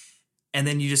place, and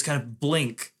then you just kind of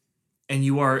blink, and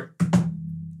you are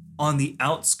on the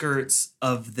outskirts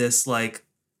of this like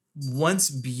once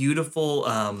beautiful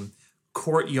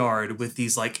courtyard with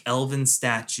these like elven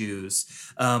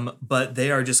statues, but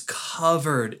they are just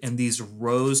covered in these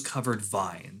rose-covered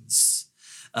vines.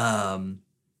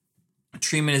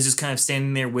 Treeman is just kind of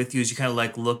standing there with you as you kind of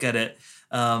like look at it.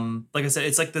 Like I said,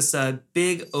 it's like this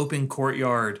big open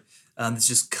courtyard that's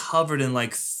just covered in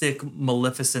like thick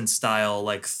Maleficent style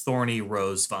like thorny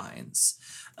rose vines.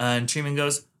 And Treeman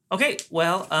goes, okay,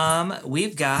 well,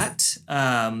 we've got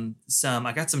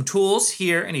I got some tools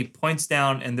here, and he points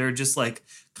down, and they're just like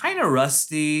kind of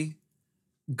rusty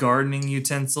gardening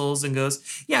utensils, and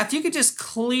goes, yeah, if you could just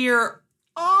clear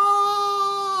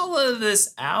all of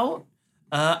this out,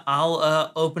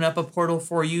 I'll open up a portal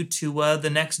for you to the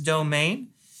next domain,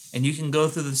 and you can go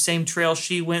through the same trail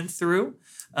she went through.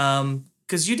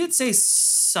 Because you did say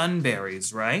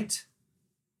sunberries, right?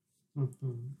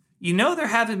 Mm-hmm. You know there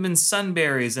haven't been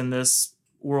sunberries in this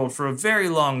world for a very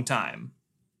long time.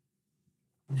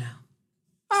 No.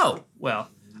 Oh,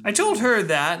 well, I told her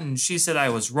that, and she said I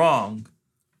was wrong.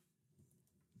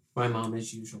 My mom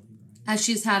is usually right. As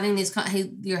she's having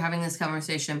you're having this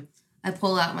conversation, I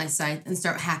pull out my scythe and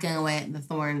start hacking away at the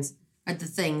thorns, at the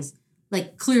things,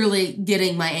 like clearly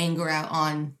getting my anger out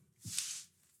on.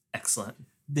 Excellent.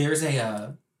 There's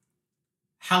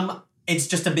it's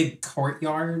just a big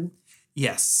courtyard.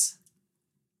 Yes.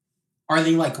 Are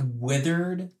they like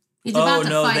withered? He's about to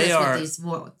fight they us are. with these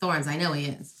thorns. I know he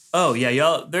is. Oh yeah,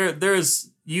 y'all. There's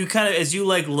you kind of as you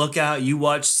like look out, you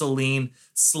watch Celine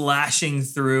slashing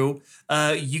through.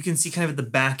 You can see kind of at the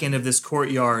back end of this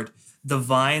courtyard, the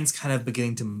vines kind of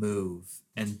beginning to move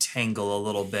and tangle a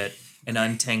little bit and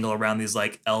untangle around these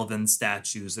like elven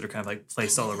statues that are kind of like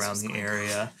placed all around the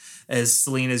area as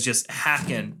Celine is just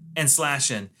hacking and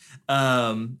slashing.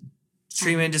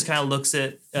 Treeman just kind of looks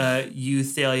at you,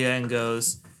 Thalia, and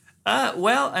goes,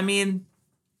 well, I mean,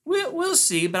 we'll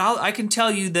see, but I can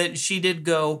tell you that she did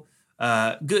go,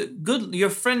 good, your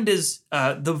friend is,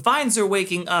 the vines are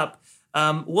waking up.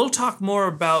 We'll talk more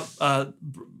about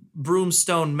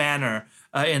Broomstone Manor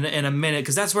in a minute,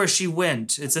 because that's where she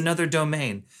went. It's another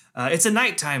domain. It's a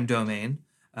nighttime domain,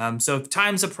 so if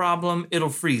time's a problem, it'll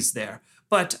freeze there.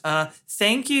 But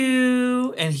thank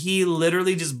you. And he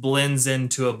literally just blends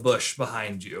into a bush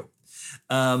behind you.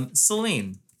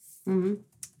 Celine,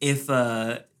 if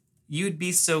you'd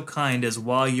be so kind as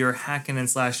while you're hacking and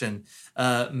slashing,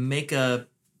 make a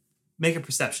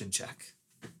perception check.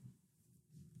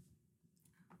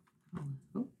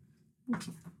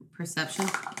 Perception?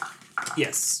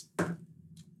 Yes.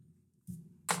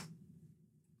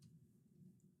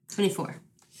 24.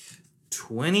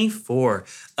 24.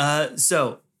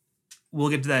 So we'll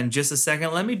get to that in just a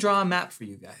second. Let me draw a map for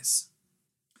you guys.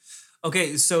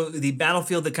 Okay, so the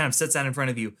battlefield that kind of sits out in front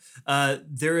of you,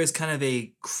 there is kind of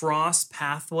a cross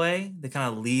pathway that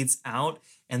kind of leads out,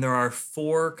 and there are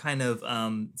 4 kind of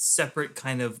separate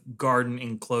kind of garden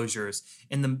enclosures.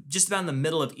 Just about in the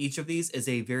middle of each of these is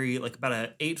a very like about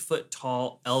a 8-foot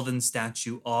tall elven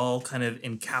statue, all kind of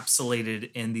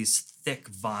encapsulated in these thick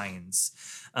vines.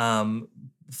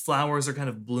 Flowers are kind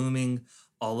of blooming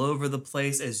all over the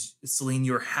place as Celine,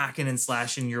 you're hacking and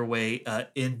slashing your way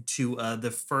into the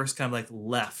first kind of like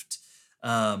left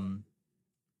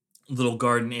little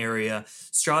garden area.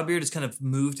 Strawbeard has kind of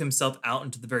moved himself out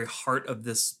into the very heart of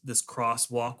this cross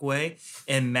walkway,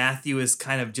 and Matthew is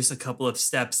kind of just a couple of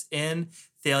steps in.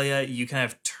 Thalia, you kind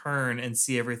of turn and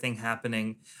see everything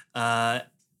happening.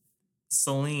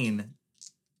 Celine.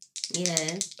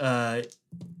 Yeah.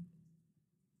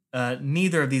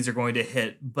 Neither of these are going to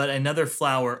hit, but another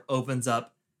flower opens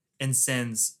up and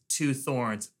sends 2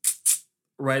 thorns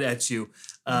right at you.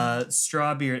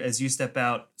 Strawbeard, as you step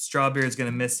out, Strawbeard's going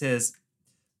to miss his.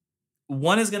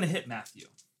 One is going to hit Matthew.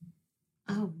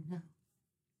 Oh, no.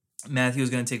 Matthew is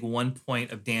going to take 1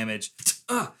 point of damage.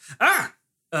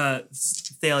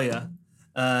 Thalia.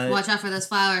 Watch out for those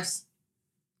flowers.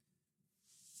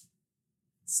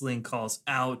 Celine calls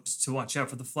out to watch out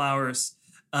for the flowers.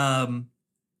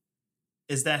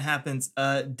 As that happens,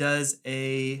 does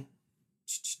a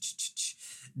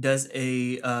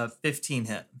 15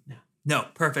 hit? No,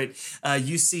 perfect.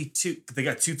 You see 2. They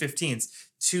got 2 15s.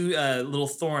 2 little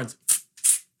thorns.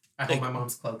 I hold my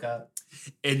mom's cloak up.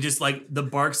 And just like the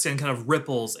bark skin kind of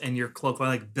ripples, and your cloak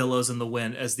like billows in the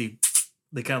wind as they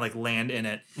kind of like land in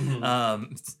it.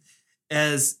 Mm-hmm.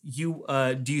 As you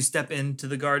do you step into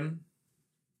the garden?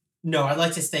 No, I'd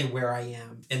like to stay where I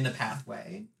am in the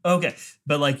pathway. Okay,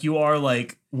 but like you are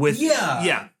like with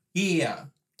yeah.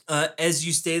 As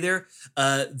you stay there,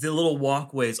 the little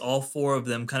walkways, all 4 of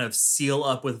them, kind of seal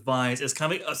up with vines. It's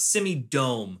kind of like a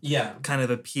semi-dome. Kind of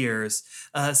appears.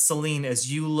 Celine,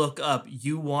 as you look up,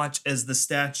 you watch as the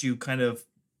statue kind of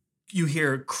you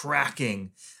hear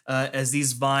cracking as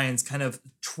these vines kind of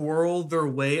twirl their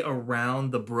way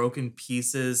around the broken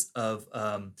pieces of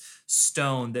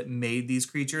stone that made these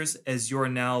creatures, as you're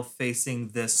now facing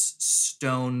this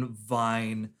stone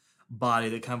vine body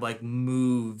that kind of like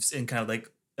moves and kind of like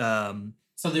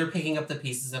so they're picking up the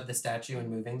pieces of the statue and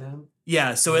moving them?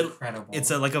 Yeah, so incredible. It's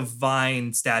like a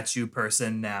vine statue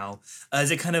person now.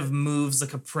 As it kind of moves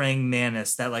like a praying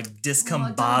mantis, that like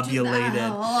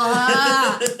discombobulated.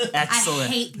 Excellent.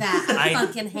 I hate that. I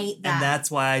fucking hate that. And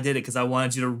that's why I did it, because I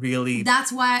wanted you to really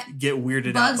that's why get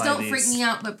weirded out bugs by don't these. freak me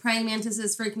out, but praying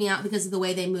mantises freak me out because of the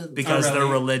way they move. Because they're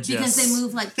religious. Because they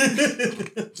move like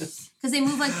because they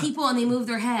move like people and they move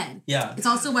their head. Yeah. It's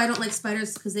also why I don't like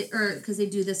spiders, because they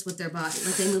do this with their body.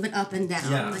 Like they move it up and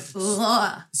down. Yeah. Like,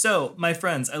 ugh. So, my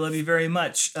friends, I love you very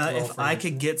much. If I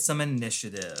could get some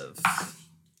initiative.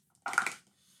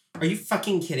 Are you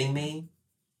fucking kidding me?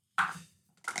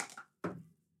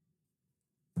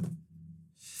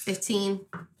 15.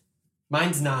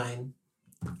 Mine's 9.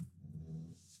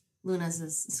 Luna's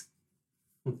is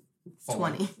 4.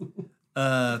 20.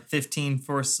 15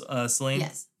 for Celine?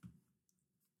 Yes.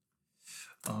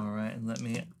 All right, and let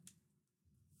me...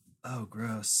 Oh,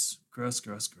 gross. Gross.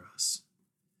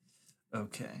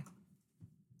 Okay.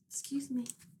 Excuse me.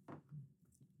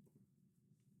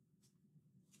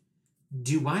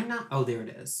 Do I not? Oh, there it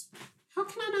is. How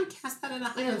can I not cast that at a I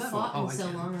higher haven't level? fought in I so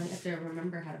can. long. I have to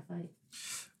remember how to fight.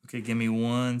 Okay, give me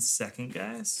 1 second,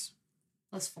 guys.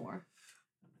 +4.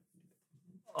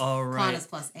 All Con right. is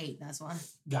 +8. That's why.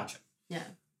 Gotcha. Yeah.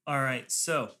 All right,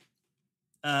 so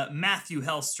Matthew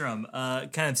Hellstrom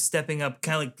kind of stepping up,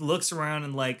 kind of like looks around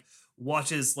and like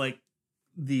watches like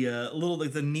the little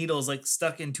like the needles like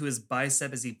stuck into his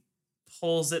bicep as he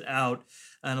pulls it out,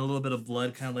 and a little bit of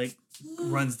blood kind of like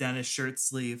runs down his shirt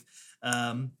sleeve.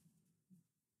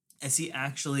 As he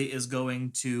actually is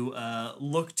going to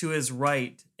look to his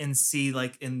right and see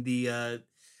like in the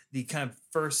kind of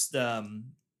first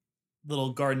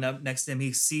little garden up next to him,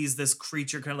 he sees this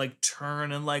creature kind of like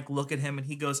turn and like look at him, and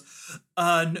he goes,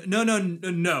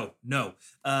 no.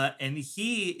 And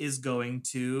he is going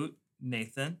to,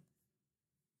 Nathan,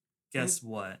 guess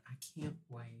what? I can't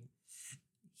wait.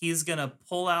 He's going to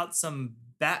pull out some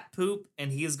bat poop,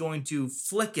 and he is going to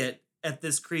flick it at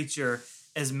this creature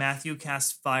as Matthew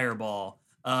casts Fireball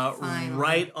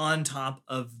right on top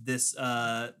of this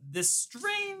this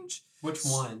strange... Which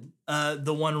one?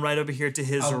 The one right over here to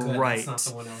his good. right. That's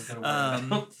not the one I was going to worry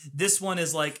about. This one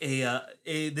is like a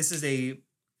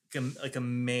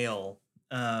male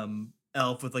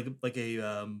elf with like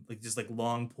just like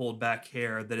long pulled back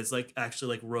hair that is like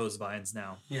actually like rose vines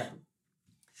now. Yeah.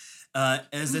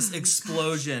 As this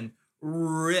explosion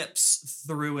rips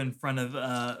through in front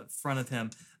of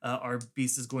him, our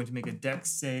beast is going to make a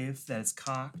dex save that is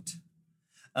cocked.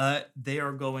 they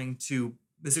are going to,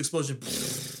 this explosion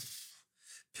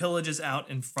pillages out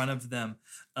in front of them.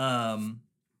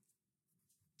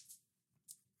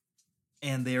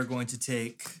 And they are going to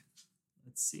take,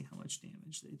 let's see how much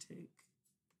damage they take.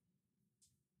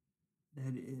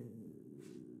 That is...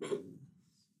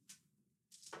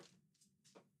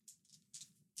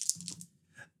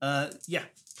 yeah,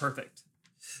 perfect.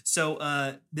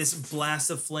 So this blast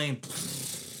of flame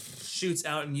shoots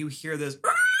out and you hear this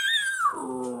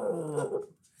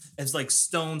as like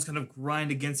stones kind of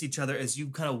grind against each other as you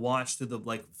kind of watch through the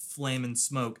like flame and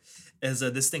smoke as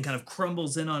this thing kind of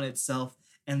crumbles in on itself.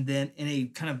 And then in a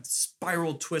kind of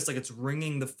spiral twist, like it's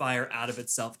wringing the fire out of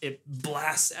itself, it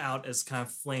blasts out as kind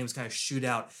of flames kind of shoot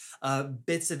out.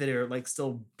 Bits of it are like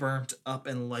still burnt up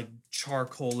and like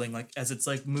charcoaling, like as it's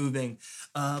like moving.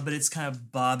 But it's kind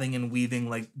of bobbing and weaving,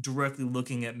 like directly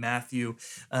looking at Matthew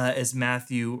as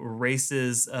Matthew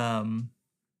races up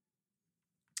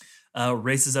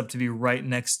to be right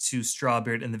next to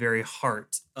Strawbeard in the very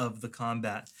heart of the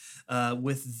combat.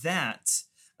 With that,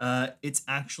 it's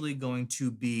actually going to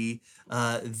be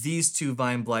these two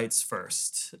Vine Blights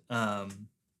first. As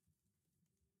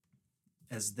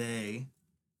they...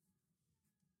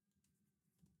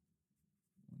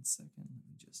 One second, let me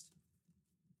just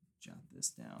jot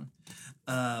this down.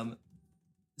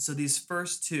 So these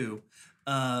first two...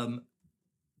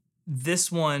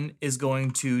 this one is going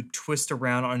to twist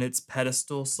around on its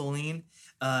pedestal, Celine,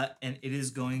 and it is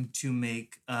going to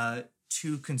make...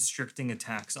 two constricting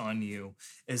attacks on you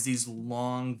as these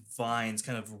long vines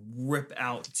kind of rip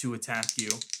out to attack you.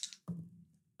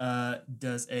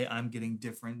 I'm getting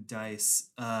different dice.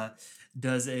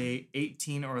 Does a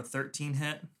 18 or a 13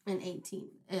 hit? An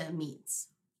 18 meets.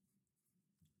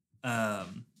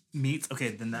 Meets?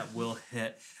 Okay, then that will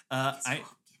hit. Your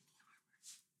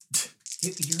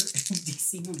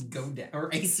DC would go down, or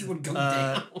AC would go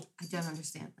down. I don't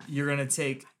understand that. You're going to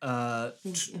take...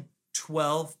 Thank you.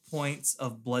 12 points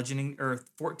of bludgeoning, or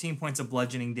 14 points of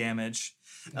bludgeoning damage.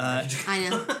 I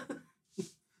know.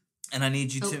 And I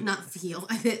need you to... not feel.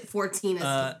 I hit 14.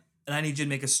 And I need you to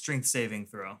make a strength saving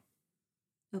throw.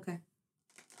 Okay.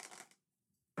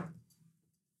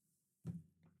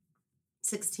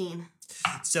 16.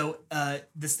 So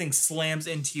this thing slams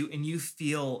into you, and you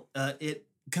feel it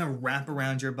kind of wrap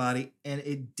around your body, and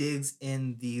it digs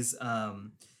in these...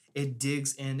 it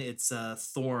digs in its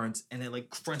thorns, and it like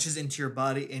crunches into your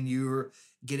body, and you're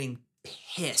getting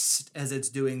pissed as it's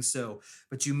doing so.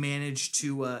 But you manage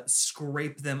to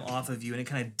scrape them off of you, and it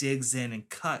kind of digs in and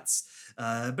cuts.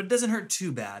 But it doesn't hurt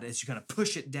too bad as you kind of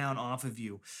push it down off of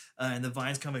you, and the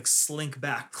vines kind of like slink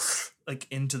back like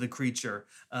into the creature.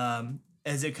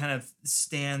 As it kind of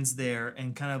stands there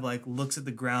and kind of like looks at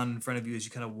the ground in front of you as you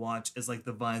kind of watch as like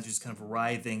the vines are just kind of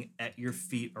writhing at your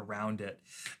feet around it.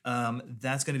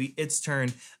 That's going to be its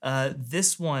turn.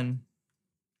 This one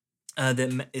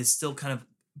that is still kind of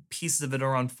pieces of it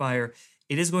are on fire.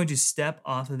 It is going to step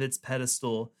off of its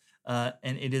pedestal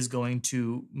and it is going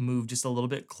to move just a little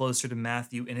bit closer to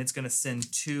Matthew, and it's going to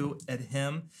send two at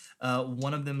him.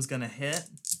 One of them is going to hit.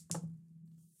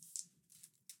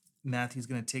 Matthew's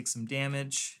going to take some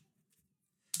damage,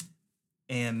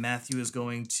 and Matthew is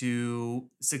going to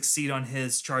succeed on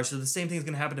his charge. So the same thing is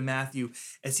going to happen to Matthew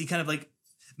as he kind of like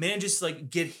manages to like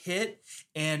get hit,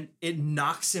 and it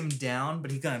knocks him down,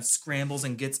 but he kind of scrambles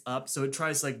and gets up. So it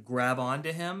tries to like grab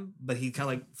onto him, but he kind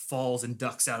of like falls and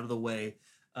ducks out of the way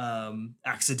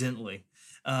accidentally.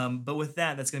 But with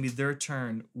that, that's going to be their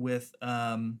turn. With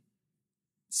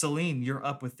Celine, you're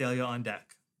up with Thalia on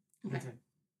deck. Okay.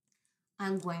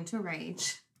 I'm going to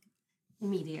rage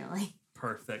immediately.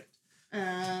 Perfect.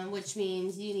 Which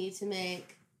means you need to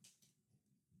make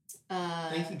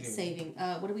Thank you, Jamie. saving.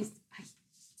 What do we? I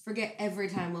forget every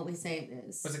time what we say it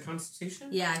is. Was it Constitution?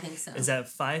 Yeah, I think so. Is that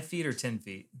 5 feet or 10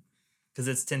 feet? Because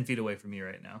it's 10 feet away from you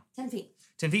right now. 10 feet.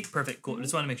 10 feet? Perfect. Cool. Mm-hmm.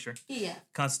 Just want to make sure. Yeah.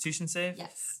 Constitution save?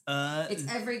 Yes. It's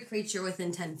It's every creature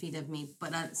within 10 feet of me,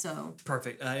 but so.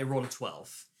 perfect. It rolled a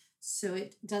 12. So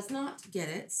it does not get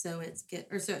it. So it gets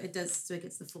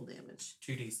the full damage.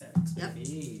 2d6. Yep.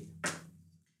 Baby.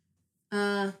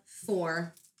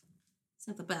 4. It's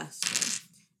not the best.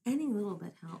 But any little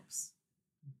bit helps.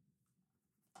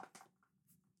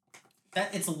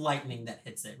 It's lightning that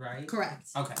hits it, right? Correct.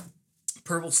 Okay.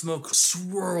 Purple smoke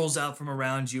swirls out from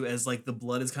around you as like the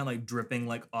blood is kind of like dripping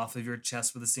like off of your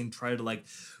chest with this thing trying to like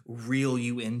reel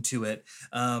you into it.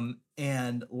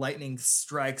 And lightning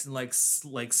strikes and like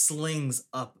slings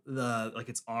up the like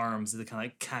its arms, and it kind of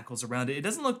like cackles around it. It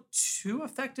doesn't look too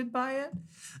affected by it,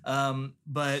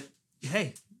 but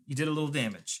hey, you did a little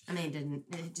damage. I mean, it didn't.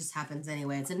 It just happens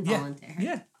anyway. It's involuntary.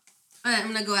 Yeah. All right,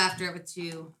 I'm gonna go after it with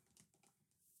 2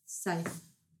 Scythe.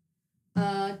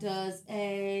 Does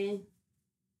a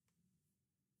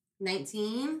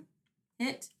 19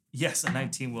 hit? Yes, a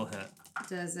 19 will hit.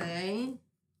 Does a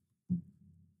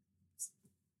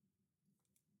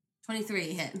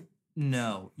 23 hit?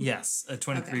 No. Yes, a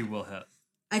 23 Okay. will hit.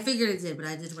 I figured it did, but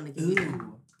I just want to give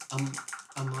you. Ooh,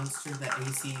 a monster that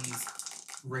AC's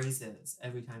raises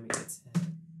every time it gets hit.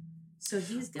 So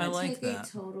he's I gonna like take that.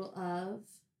 a total of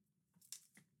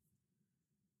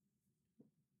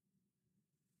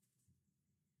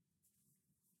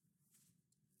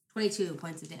 22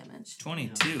 points of damage.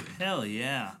 22. Hell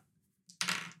yeah.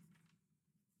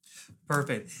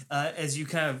 Perfect. As you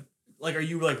kind of like, are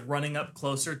you like running up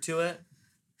closer to it?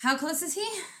 How close is he?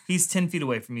 He's 10 feet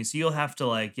away from you, so you'll have to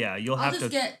like, yeah, you'll I'll have just to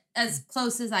get as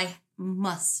close as I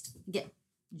must get.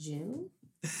 June?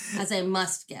 As I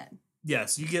must get.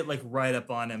 Yes, you get like right up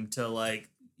on him to like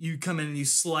you come in and you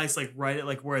slice like right at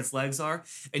like where its legs are,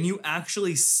 and you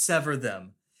actually sever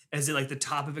them as it like the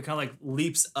top of it kind of like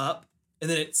leaps up, and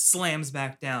then it slams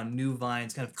back down. New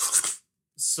vines kind of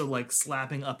so like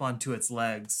slapping up onto its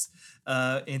legs.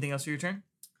 Anything else for your turn?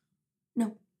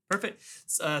 No. Perfect.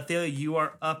 Thalia, you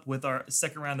are up with our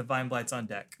second round of Vine Blights on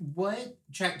deck. What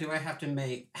check do I have to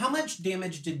make? How much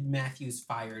damage did Matthew's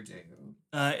fire do?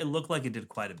 It looked like it did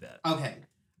quite a bit. Okay.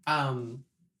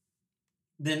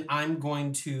 Then I'm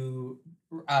going to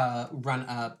run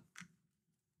up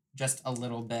just a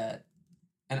little bit,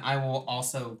 and I will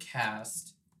also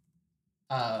cast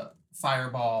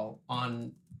Fireball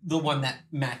on the one that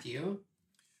Matthew.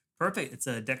 Perfect. It's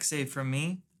a deck save from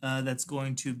me. That's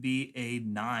going to be a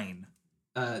 9.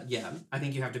 Yeah, I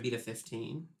think you have to beat a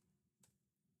 15.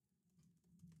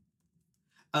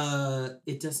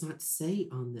 It does not say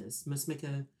on this. Must make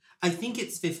a. I think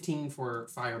it's 15 for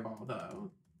Fireball though.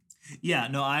 Yeah,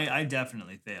 no, I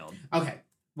definitely failed. Okay,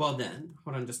 well then,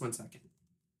 hold on just one second.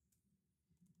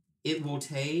 It will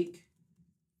take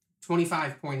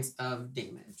 25 points of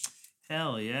damage.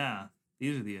 Hell yeah.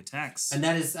 These are the attacks. And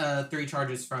that is 3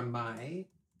 charges from my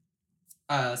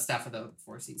Staff of the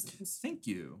Four Seasons. Thank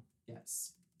you.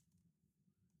 Yes.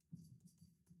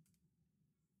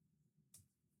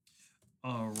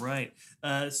 All right.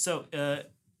 So,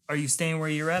 are you staying where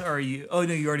you're at, or are you? Oh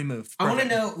no, you already moved. I want to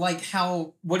Perfect. know, like,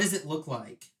 what does it look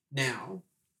like now?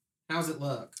 How does it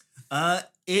look?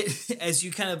 It as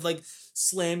you kind of like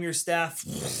slam your staff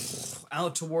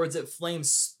out towards it, flame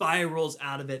spirals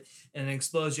out of it, and an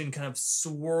explosion kind of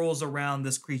swirls around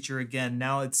this creature again.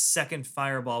 Now it's second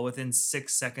fireball within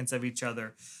 6 seconds of each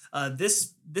other.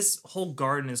 This whole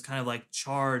garden is kind of like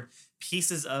charred.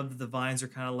 Pieces of the vines are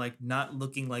kind of like not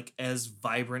looking like as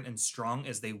vibrant and strong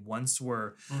as they once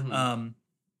were. Mm-hmm.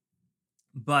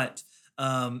 But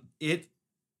it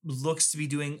looks to be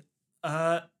doing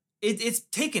it's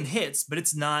taking hits, but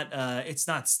it's not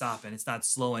stopping. It's not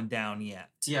slowing down yet.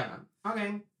 Yeah.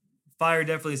 Okay. Fire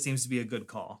definitely seems to be a good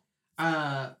call.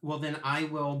 Well then I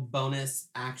will bonus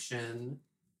action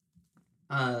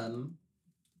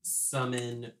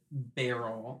summon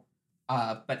Barrel.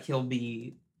 But he'll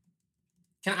be.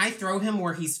 Can I throw him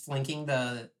where he's flanking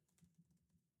the?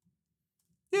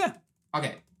 Yeah.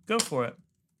 Okay. Go for it.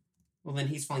 Well then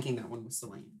he's flanking that one with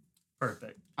Selene.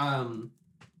 Perfect. And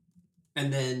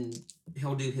then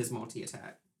he'll do his multi-attack.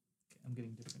 Okay, I'm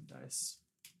getting different dice.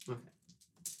 Okay.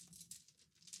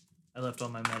 I left all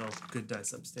my metal good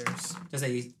dice upstairs. Does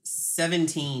a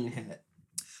 17 hit?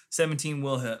 17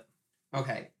 will hit.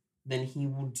 Okay. Then he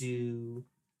will do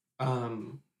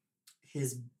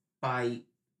his bite.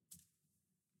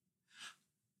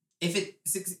 If it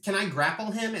can I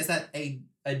grapple him? Is that a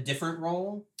different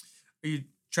roll? Are you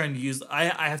trying to use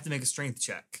I have to make a strength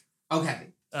check.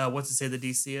 Okay. What's it say the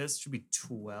DC is? Should be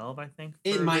 12, I think.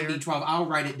 It for might there. be 12. I'll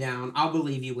write it down. I'll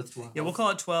believe you with 12. Yeah, we'll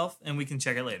call it 12 and we can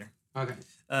check it later. Okay.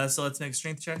 So let's make a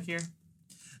strength check here.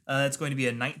 It's going to be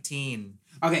a 19.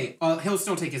 Okay. He'll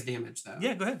still take his damage though.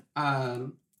 Yeah, go ahead.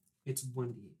 It's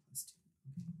 1d8 plus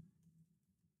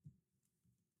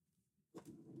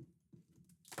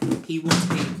 2. He will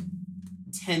take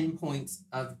 10 points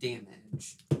of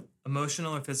damage.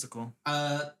 Emotional or physical?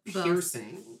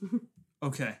 Piercing.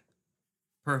 Okay.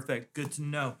 Perfect. Good to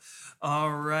know.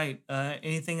 All right.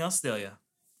 Anything else, Delia?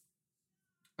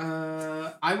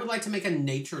 I would like to make a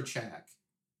nature check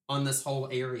on this whole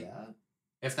area,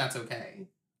 if that's okay.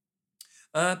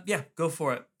 Yeah, go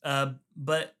for it.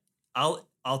 But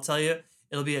I'll tell you,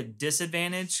 it'll be a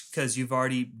disadvantage because you've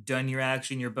already done your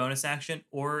action, your bonus action,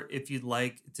 or if you'd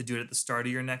like to do it at the start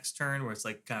of your next turn, where it's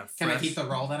like kind of fresh. Can I keep the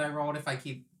roll that I rolled if I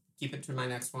keep it to my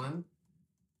next one?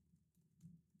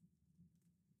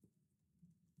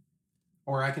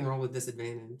 Or I can roll with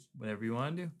disadvantage. Whatever you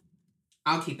want to do.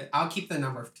 I'll keep it. I'll keep the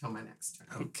number till my next turn.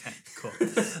 Okay, cool.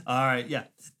 All right, yeah,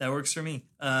 that works for me.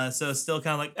 So still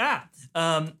kind of like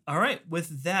all right,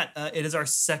 with that, it is our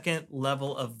second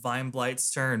level of Vine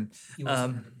Blight's turn. You also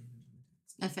Um, have advantage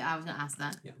on attacks. I was gonna ask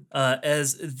that. Yeah.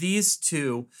 As these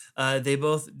two, they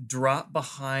both drop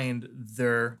behind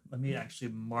their. Let me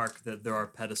actually mark that there are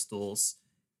pedestals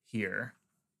here.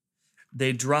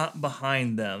 They drop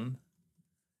behind them,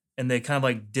 and they kind of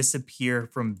like disappear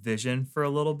from vision for a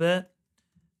little bit.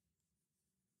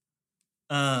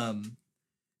 And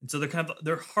so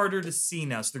they're harder to see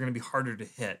now, so they're going to be harder to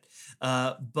hit.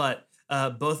 But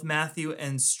both Matthew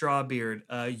and Strawbeard,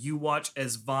 you watch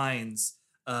as vines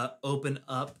open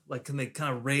up, like they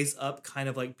kind of raise up, kind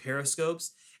of like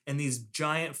periscopes, and these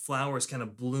giant flowers kind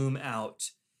of bloom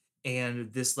out,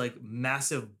 and this like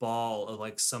massive ball of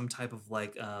like some type of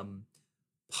like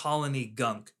polleny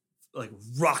gunk like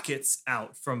rockets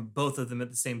out from both of them at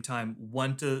the same time.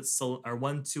 One towards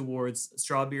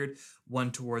Strawbeard,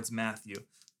 one towards Matthew.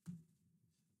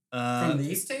 From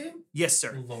these two? Yes,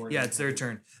 sir. Lord Yeah, it's their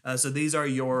turn. So these are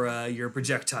your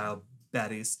projectile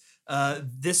baddies.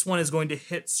 This one is going to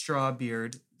hit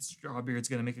Strawbeard. Strawbeard's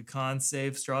going to make a con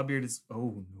save. Strawbeard is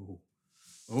oh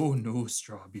no,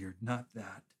 Strawbeard, not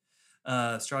that.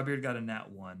 Strawbeard got a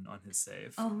nat 1 on his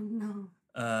save. Oh no.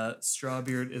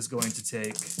 Strawbeard is going to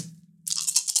take.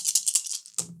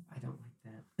 I don't like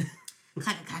that.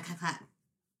 Clack.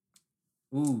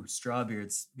 Ooh,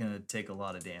 Strawbeard's gonna take a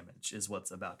lot of damage. Is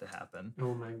what's about to happen.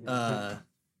 Oh my god.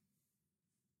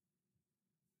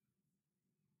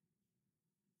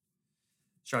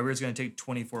 Strawbeard's gonna take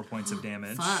 24 points of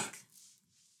damage. Fuck.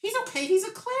 He's okay. He's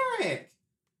a cleric.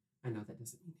 I know that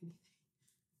doesn't mean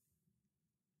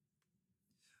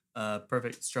anything.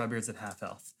 Perfect. Strawbeard's at half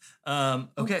health.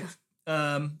 Okay.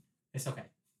 It's okay.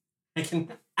 I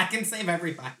can save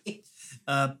everybody.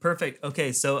 Perfect.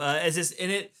 Okay, so as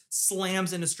it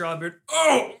slams into Strawbeard,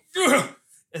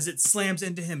 as it slams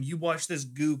into him, you watch this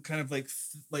goo kind of like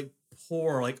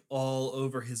pour like all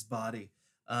over his body,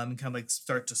 and kind of like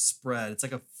start to spread. It's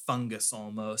like a fungus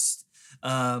almost.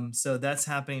 So that's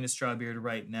happening to Strawbeard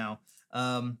right now.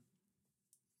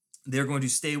 They're going to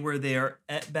stay where they are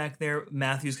at back there.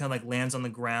 Matthews kind of like lands on the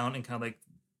ground and kind of like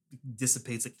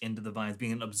dissipates like into the vines,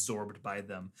 being absorbed by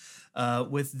them.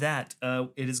 With that,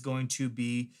 it is going to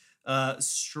be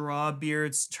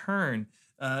Strawbeard's turn.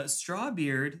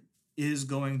 Strawbeard is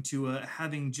going to,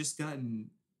 having just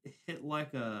gotten hit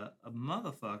like a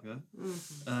motherfucker,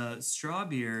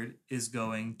 Strawbeard is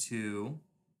going to...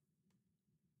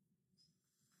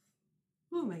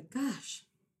 Oh my gosh.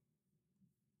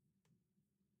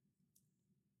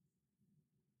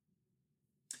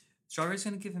 Strawbeard's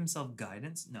going to give himself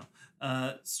guidance? No.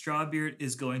 Strawbeard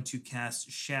is going to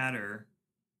cast Shatter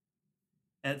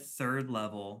at 3rd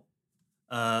level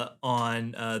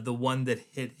on the one that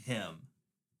hit him.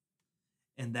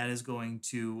 And that is going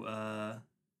to...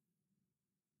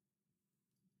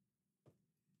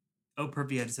 Oh,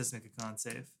 perfect. Yeah, it just make a con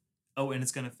save. Oh, and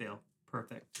it's going to fail.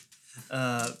 Perfect.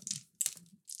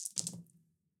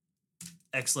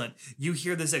 Excellent. You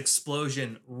hear this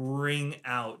explosion ring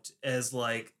out as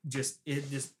like just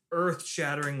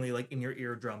earth-shatteringly like in your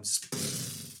eardrums.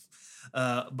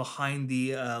 Behind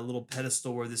the little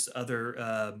pedestal where this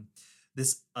other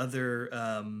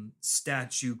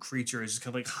statue creature is just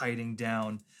kind of like hiding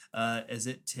down as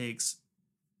it takes.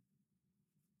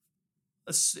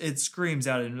 It screams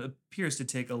out and appears to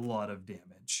take a lot of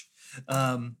damage.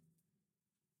 And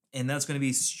that's going to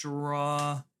be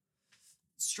Strawbeard,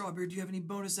 do you have any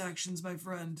bonus actions, my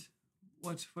friend?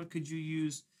 What could you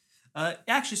use?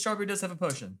 Actually, Strawbeard does have a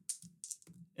potion.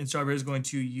 And Strawbeard is going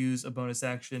to use a bonus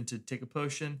action to take a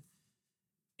potion.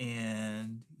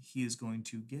 And he is going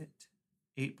to get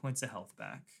 8 points of health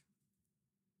back.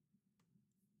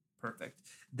 Perfect.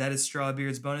 That is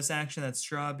Strawbeard's bonus action. That's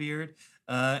Strawbeard.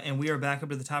 And we are back up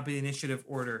to the top of the initiative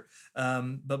order.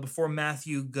 But before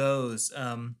Matthew goes...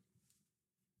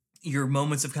 your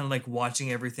moments of kind of like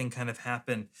watching everything kind of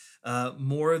happen.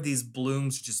 More of these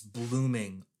blooms just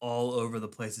blooming all over the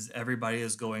place as everybody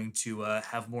is going to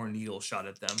have more needle shot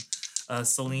at them.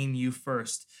 Celine, you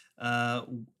first.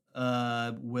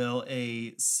 Will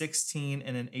a 16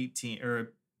 and an 18,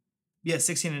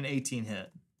 16 and 18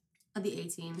 hit? The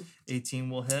 18. 18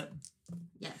 will hit.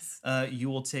 Yes. You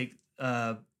will take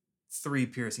 3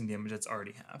 piercing damage. That's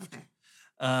already halved. Okay.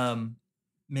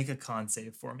 Make a con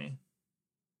save for me.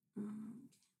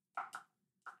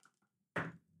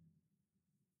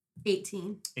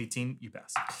 18. 18, you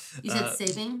pass. You said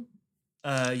saving?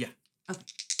 Yeah. Okay.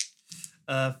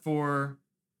 For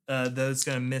those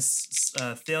gonna miss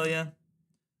Thalia,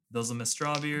 those will miss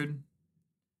Strawbeard,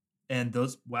 and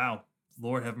those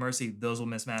Lord have mercy, those will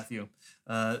miss Matthew.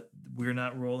 We're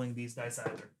not rolling these dice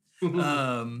either.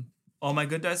 All my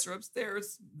good dice are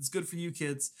upstairs. It's good for you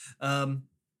kids.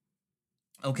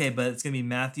 Okay, but it's going to be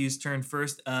Matthew's turn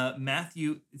first.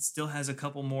 Matthew still has a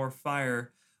couple more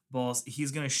fireballs.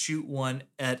 He's going to shoot one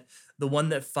at the one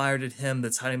that fired at him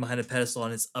that's hiding behind a pedestal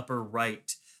on his upper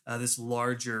right, this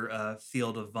larger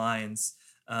field of vines.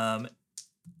 And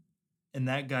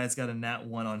that guy's got a nat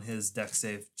 1 on his dex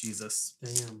save. Jesus.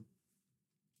 Damn. Let me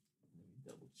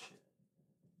double check.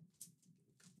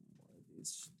 More of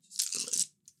these just for like...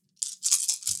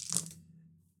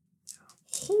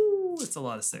 it's a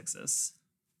lot of 6s.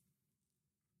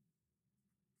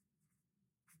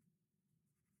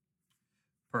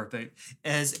 Perfect.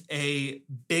 As a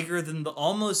bigger than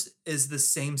almost is the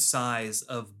same size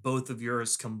of both of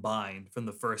yours combined from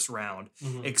the first round,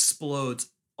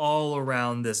 explodes all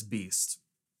around this beast.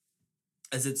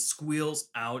 As it squeals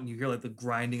out and you hear like the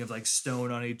grinding of like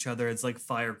stone on each other, it's like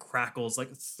fire crackles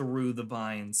like through the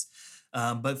vines.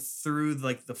 But through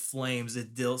like the flames, it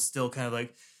still kind of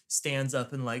like stands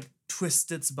up and like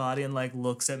twists its body and like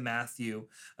looks at Matthew.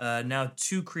 Now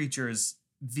 2 creatures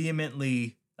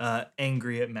vehemently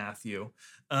angry at Matthew.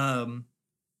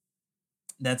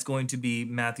 That's going to be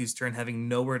Matthew's turn, having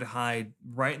nowhere to hide,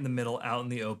 right in the middle, out in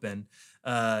the open.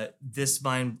 This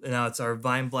vine, now it's our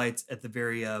vine blights at the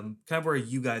very kind of where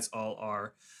you guys all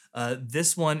are.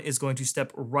 This one is going to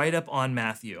step right up on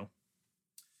Matthew,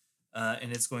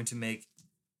 and it's going to make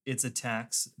its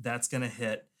attacks. That's going to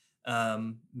hit.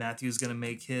 Matthew's going to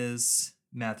make his.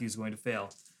 Matthew's going to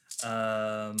fail.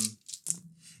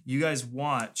 You guys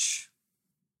watch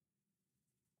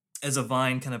as a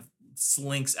vine kind of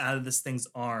slinks out of this thing's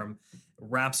arm,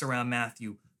 wraps around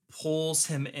Matthew, pulls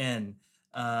him in,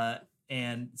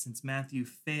 and since Matthew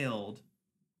failed,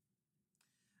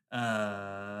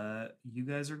 you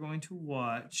guys are going to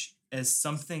watch as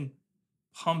something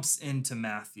pumps into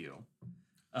Matthew.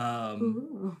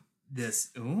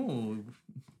 This Feywild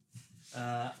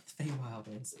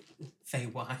is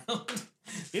Feywild.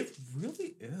 It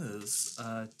really is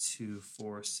 2,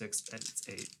 4, 6, it's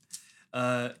 8.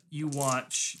 You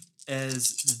watch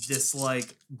as this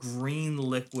like green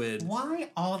liquid. Why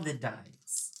all the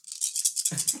dice?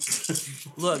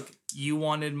 Look, you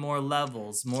wanted more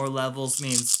levels. More levels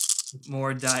means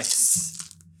more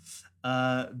dice.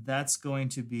 That's going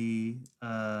to be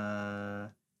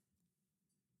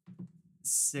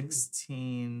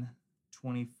 16,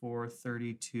 24,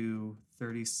 32,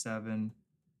 37,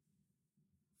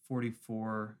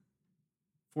 44,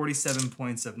 47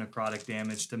 points of necrotic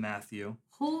damage to Matthew.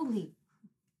 Holy.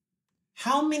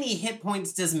 How many hit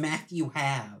points does Matthew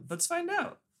have? Let's find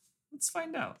out.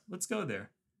 Let's go there.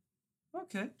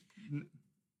 Okay.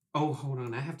 Oh, hold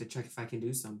on. I have to check if I can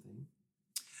do something.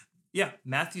 Yeah,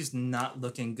 Matthew's not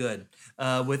looking good.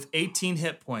 With 18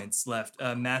 hit points left,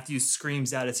 Matthew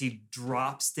screams out as he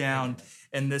drops down,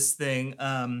 and this thing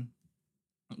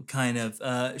kind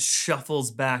of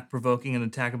shuffles back, provoking an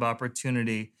attack of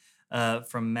opportunity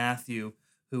from Matthew,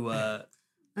 who...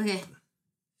 Okay.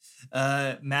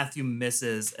 Matthew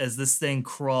misses as this thing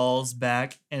crawls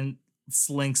back and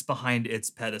slinks behind its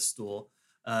pedestal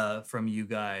from you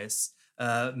guys.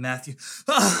 Matthew...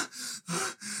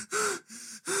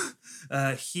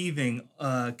 heaving,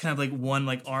 kind of like one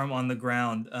like arm on the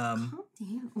ground. Calm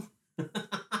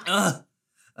down.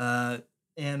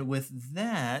 And with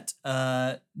that,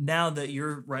 now that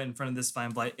you're right in front of this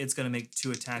Fine Blight, it's going to make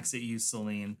 2 attacks at you,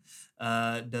 Celine.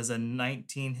 Does a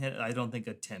 19 hit? I don't think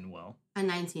a 10 will. A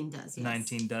 19 does, yes.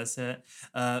 19 does hit.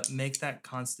 Make that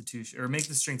Constitution, or make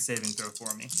the Strength saving throw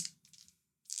for me.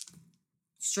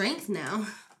 Strength now.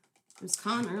 It was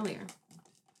con earlier.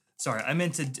 Sorry, I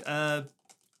meant to...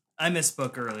 I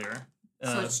misspoke earlier.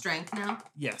 So it's strength now?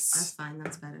 Yes. That's fine.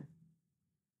 That's better.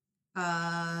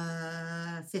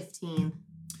 15.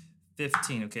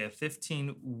 15. Okay, a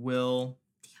 15 will...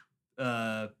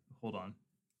 hold on.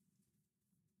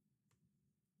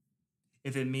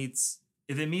 If it meets,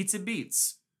 it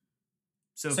beats.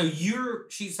 So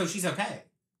she's okay.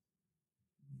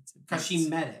 Because she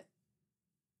met it.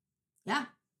 Yeah.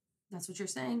 That's what you're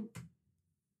saying.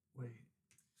 Wait.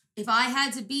 If I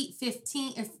had to beat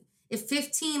 15... If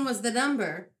 15 was the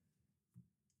number,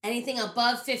 anything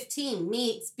above 15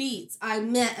 beats. I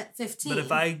met at 15. But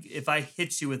if I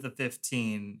hit you with a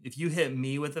 15, if you hit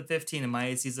me with a 15 and my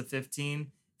AC is a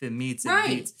 15, if it meets, it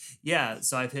beats. Yeah,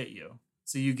 so I've hit you.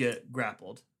 So you get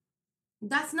grappled.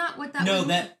 That's not what that No,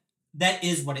 would that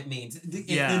is what it means. If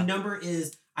the number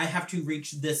is, I have to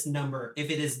reach this number. If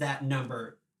it is that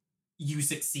number, you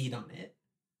succeed on it.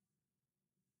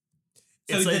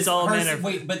 So it's all manner.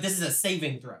 Wait, but this is a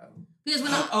saving throw. Because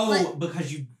when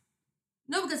because you.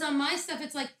 No, because on my stuff,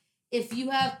 it's like, if you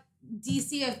have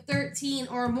DC of 13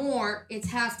 or more, it's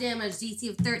half damage. DC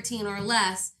of 13 or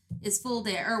less is full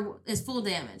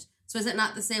damage. So is it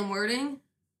not the same wording?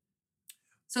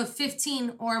 So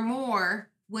 15 or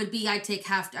more would be I take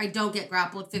half. I don't get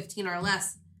grappled. 15 or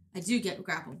less, I do get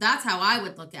grappled. That's how I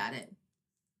would look at it.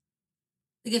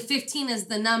 Like if 15 is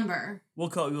the number,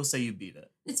 We'll say you beat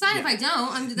it. it's fine if I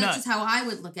don't. That's just how I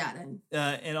would look at it.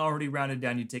 And already rounded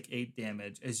down, you take 8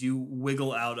 damage as you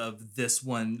wiggle out of this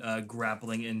one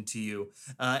grappling into you.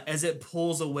 As it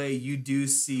pulls away, you do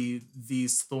see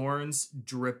these thorns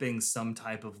dripping some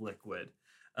type of liquid.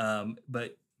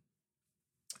 But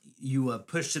you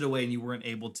pushed it away and you weren't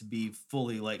able to be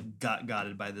fully like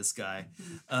gotted by this guy.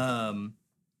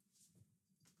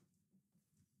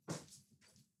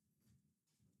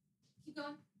 Keep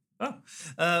going.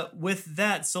 With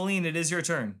that, Celine, it is your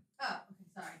turn. Oh,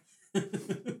 okay,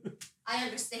 sorry. I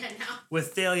understand now.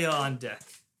 With Thalia on deck.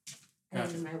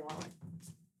 And in my wallet.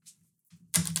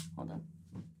 Hold on.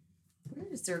 Where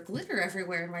is there glitter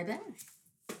everywhere in my bag?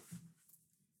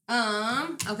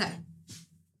 Okay.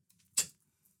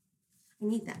 I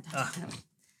need that.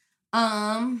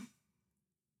 I'm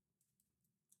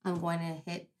going to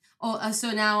hit.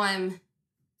 So now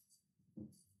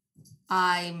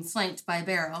I'm flanked by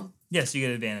Barrow. Yes, you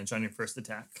get advantage on your first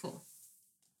attack. Cool.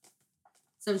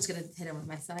 So I'm just gonna hit him with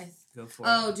my scythe. Go for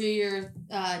it. Do your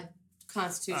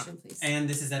Constitution, please. And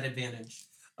this is at advantage.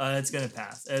 It's gonna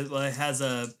pass. It has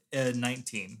a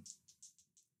 19.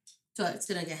 So it's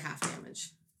gonna get half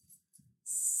damage.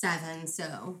 7,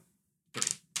 so.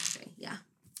 Okay, yeah.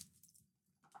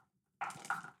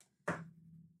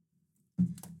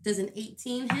 Does an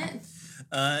 18 hit?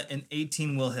 An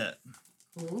 18 will hit.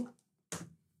 Cool.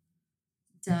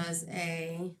 Does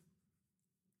a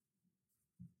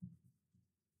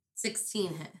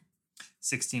 16 hit?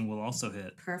 16 will also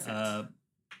hit. Perfect.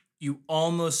 You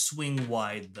almost swing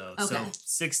wide, though. Okay. So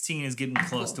 16 is getting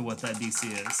close to what that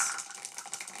DC is.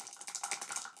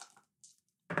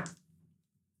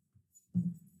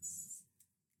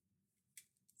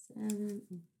 Seven,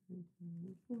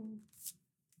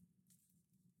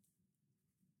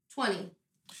 20.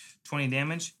 20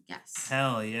 damage? Yes.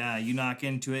 Hell yeah, you knock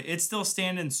into it. It's still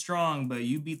standing strong, but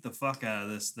you beat the fuck out of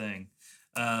this thing.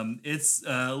 It's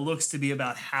looks to be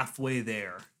about halfway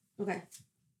there. Okay.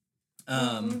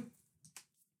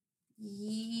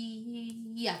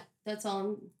 Yeah, that's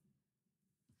all.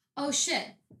 Oh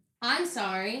shit. I'm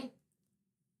sorry.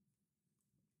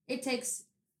 It takes.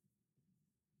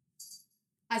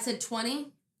 I said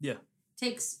 20? Yeah.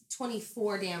 Takes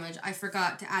 24 damage. I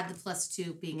forgot to add the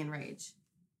 +2 being enraged.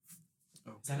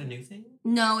 Okay. Is that a new thing?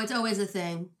 No, it's always a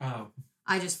thing. Oh.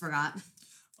 I just forgot.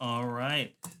 All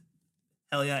right.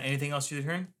 Hell yeah. Anything else for your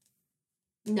turn?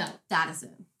 No, that is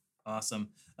it. Awesome.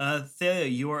 Thalia,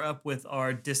 you are up with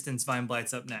our Distance Vine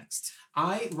Blights up next.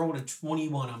 I rolled a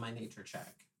 21 on my nature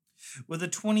check. With a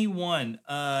 21,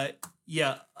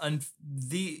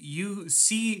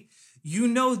 you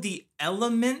know the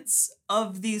elements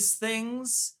of these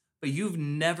things, but you've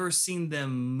never seen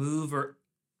them move or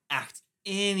act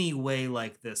any way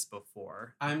like this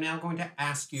before. I'm now going to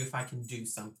ask you if I can do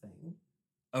something.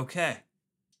 Okay.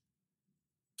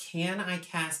 Can I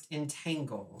cast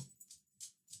Entangle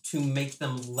to make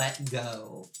them let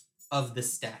go of the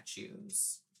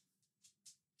statues?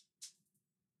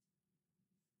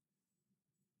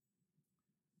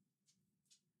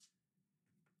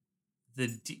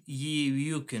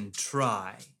 You can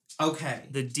try. Okay.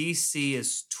 The DC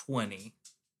is 20.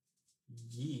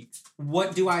 Yeet.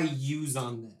 What do I use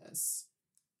on this?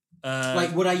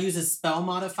 Would I use a spell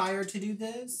modifier to do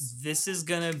this? This is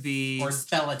gonna be Or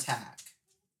spell attack?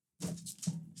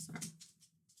 Sorry.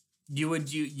 You would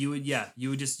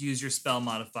just use your spell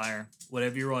modifier.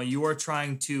 Whatever you roll. You are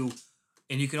trying to,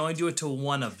 and you can only do it to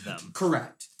one of them.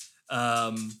 Correct.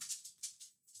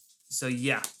 So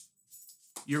yeah.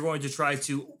 You're going to try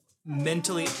to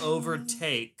mentally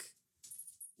overtake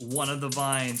one of the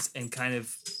vines and kind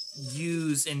of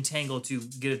use Entangle to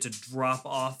get it to drop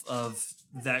off of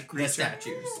that creature. The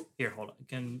statues. Here, hold on.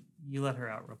 Can you let her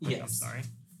out real quick? Yes. I'm sorry.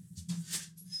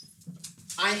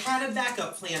 I had a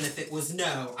backup plan if it was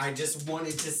no. I just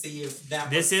wanted to see if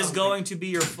that This was is something. going to be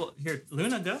your full... Here,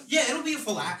 Luna, go. Yeah, it'll be a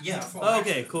full act. Yeah, full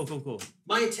Okay, action. cool.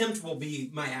 My attempt will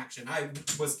be my action. I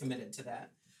was committed to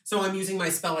that. So I'm using my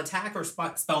spell attack or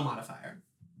spell modifier?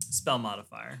 Spell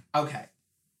modifier. Okay.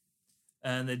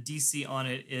 And the DC on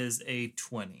it is a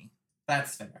 20.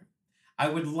 That's fair. I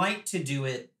would like to do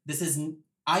it.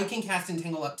 I can cast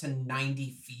Entangle up to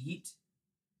 90 feet.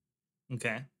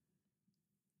 Okay.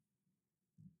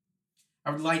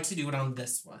 I would like to do it on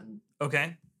this one.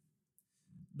 Okay.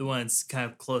 The one that's kind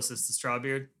of closest to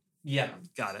Strawbeard? Yeah.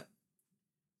 Got it.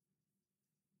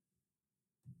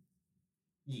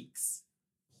 Yeeks.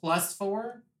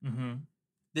 +4. Mm-hmm.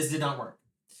 This did not work.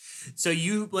 So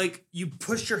you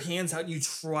push your hands out and you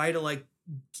try to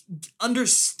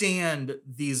understand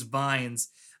these vines,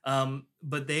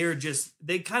 but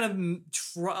they kind of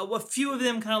a few of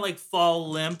them kind of fall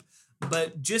limp,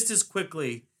 but just as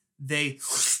quickly they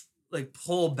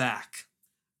pull back.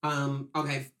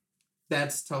 Okay,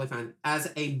 that's totally fine.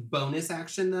 As a bonus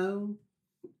action, though,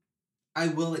 I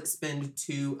will expend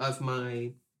 2 of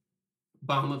my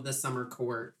Bomb of the Summer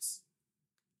Courts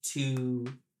to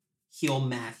heal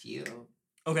Matthew.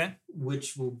 Okay.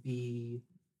 Which will be...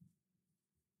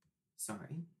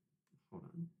 Sorry. Hold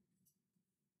on.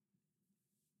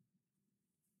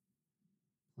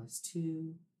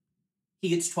 +2. He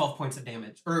gets 12 points of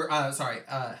damage. Or, health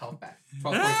back.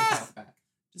 12 points of health back.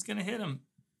 Just gonna hit him.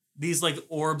 These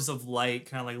orbs of light,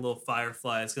 kind of like little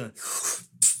fireflies, and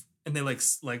they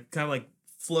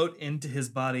float into his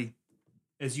body.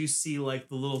 As you see, the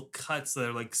little cuts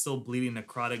that are still bleeding,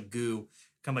 necrotic goo,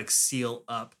 kind of seal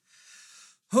up.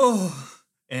 Oh,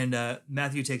 and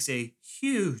Matthew takes a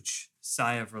huge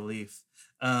sigh of relief.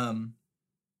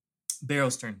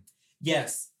 Barrel's turn.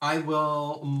 Yes, I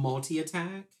will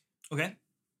multi-attack. Okay.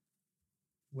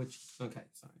 Okay,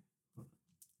 sorry.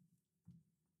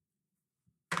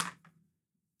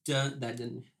 That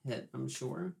didn't hit, I'm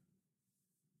sure.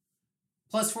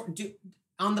 +4.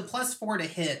 On the +4 to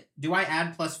hit, do I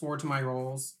add +4 to my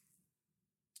rolls?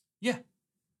 Yeah.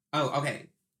 Oh,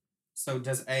 okay. So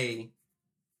does a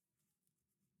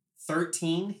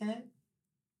 13 hit?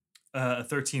 A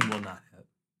 13 will not hit.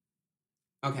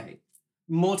 Okay.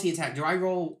 Multi-attack. Do I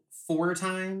roll 4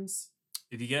 times?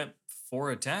 If you get 4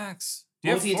 attacks.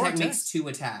 Multi-attack makes 2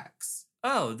 attacks.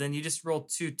 Oh, then you just roll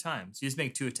 2 times. You just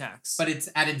make 2 attacks. But it's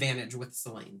at advantage with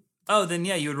Celine. Oh, then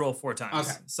yeah, you would roll 4 times.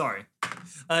 Okay. Sorry.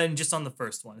 And just on the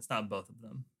first one. It's not both of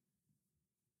them.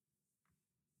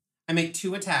 I make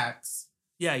 2 attacks.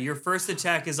 Yeah, your first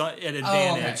attack is at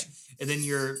advantage. And then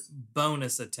your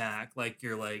bonus attack,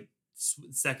 your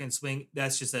second swing,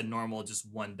 that's just a normal, just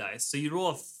 1 dice. So you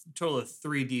roll a total of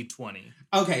 3d20.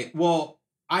 Okay, well,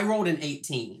 I rolled an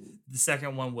 18. The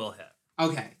second one will hit.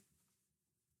 Okay.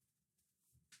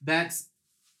 That's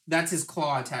his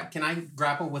claw attack. Can I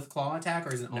grapple with claw attack,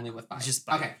 or is it only with bite? Just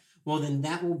bite. Okay. Well, then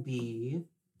that will be...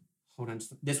 Hold on.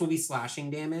 This will be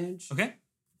slashing damage. Okay.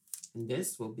 And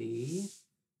this will be...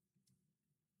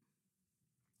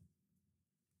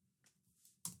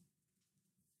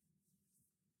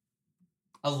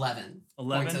 11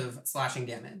 points of slashing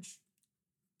damage.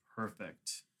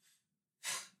 Perfect.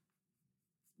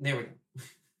 There we go.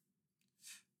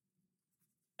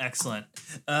 Excellent.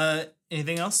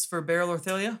 Anything else for Beryl or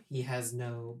Thalia? He has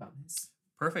no bonus.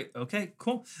 Perfect. Okay,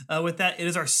 cool. With that, it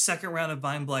is our second round of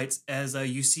Vine Blights as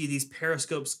you see these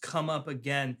periscopes come up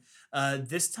again.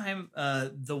 This time,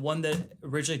 the one that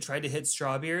originally tried to hit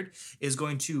Strawbeard is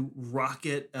going to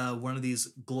rocket one of these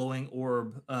glowing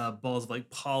orb balls of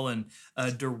pollen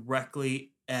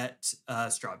directly at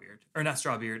Strawbeard. Or not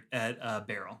Strawbeard, at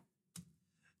Beryl.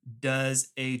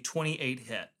 Does a 28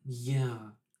 hit? Yeah.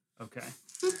 Okay.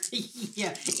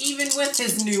 Yeah, even with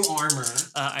his new armor.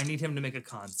 I need him to make a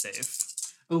con save.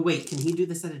 Oh, wait, can he do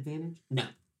this at advantage? No.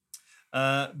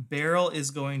 Beryl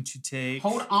is going to take...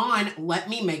 Hold on, let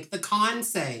me make the con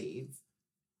save.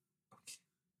 Okay.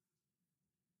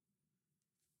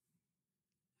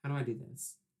 How do I do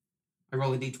this? I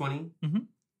roll a d20? Mm-hmm.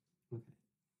 Okay.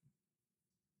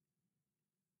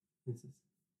 This is...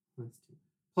 Let's do...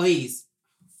 Please.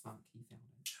 Oh, fuck, he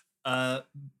failed it.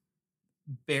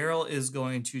 Beryl is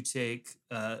going to take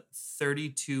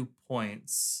 32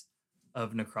 points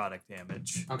of necrotic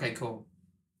damage. Okay, cool.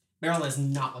 Beryl is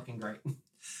not looking great.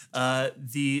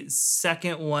 The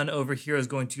second one over here is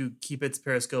going to keep its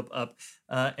periscope up,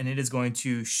 and it is going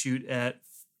to shoot at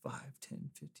 5,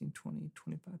 10, 15, 20,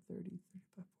 25, 30, 35,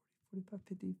 40, 45,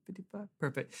 50, 55.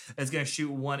 Perfect. It's going to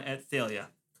shoot one at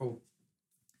Thalia. Cool.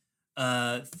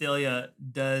 Thalia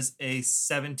does a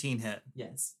 17 hit.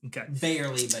 Yes. Okay.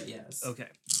 Barely, but yes. Okay.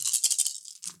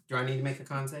 Do I need to make a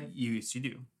con save? Yes, you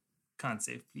do. Con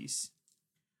save, please.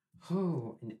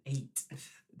 Oh, an 8.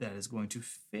 That is going to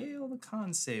fail the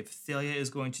con save. Thalia is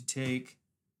going to take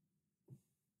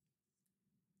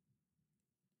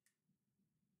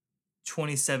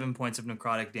 27 points of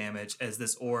necrotic damage as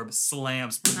this orb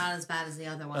slams Not as bad as the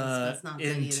other ones, but it's not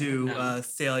good into either.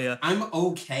 Thalia. I'm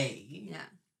okay. Yeah.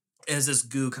 As this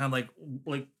goo kind of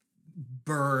like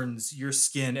burns your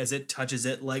skin as it touches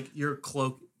it, like your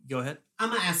cloak. Go ahead. I'm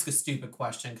gonna ask a stupid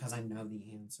question because I know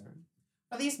the answer.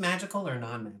 Are these magical or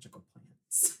non-magical plants?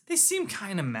 They seem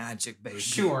kind of magic, baby.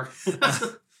 Sure.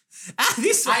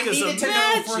 These I suckers needed are to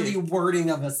know for magic. the wording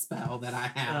of a spell that I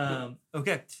have.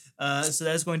 Okay. So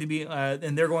that's going to be,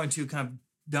 and they're going to kind of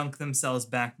dunk themselves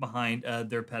back behind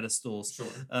their pedestals. Sure.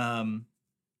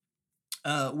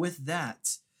 With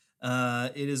that,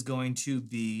 it is going to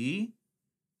be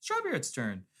Strawbeard's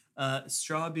turn.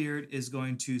 Strawbeard is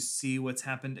going to see what's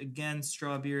happened again.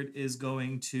 Strawbeard's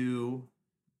going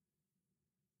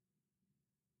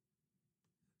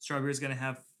to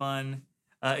have fun.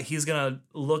 He's going to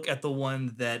look at the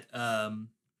one that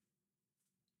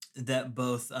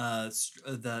both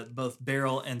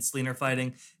Beryl and Selene are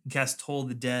fighting and cast Toll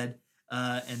the Dead,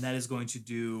 and that is going to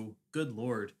do, good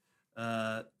lord,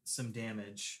 some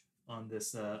damage on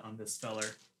this feller.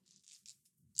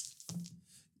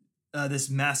 This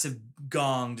massive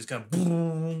gong just kind of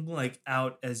boom, like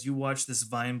out as you watch this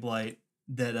Vine Blight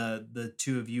that the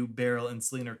two of you, Beryl and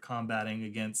Selene, are combating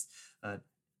against.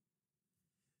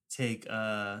 Take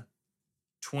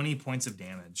 20 points of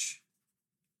damage.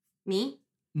 Me?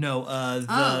 No,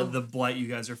 the blight you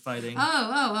guys are fighting.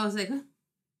 I was like,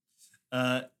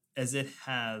 As it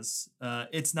has,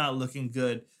 it's not looking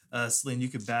good. Selene, you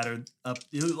could batter up.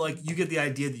 You get the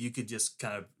idea that you could just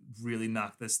kind of really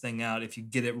knock this thing out if you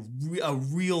get it a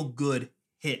real good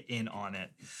hit in on it.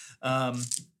 And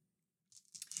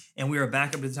we are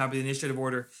back up to the top of the initiative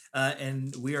order,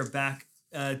 and we are back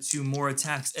to more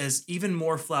attacks as even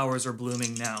more flowers are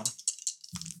blooming now.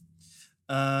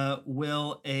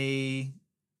 Will a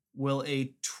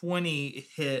 20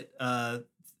 hit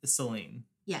Selene?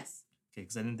 yes. Okay,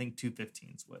 because I didn't think 2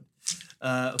 15s would.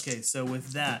 Okay, so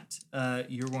with that,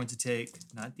 you're going to take,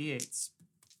 not d8s,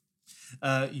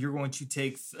 you're going to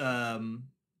take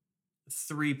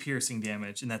 3 piercing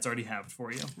damage, and that's already halved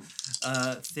for you.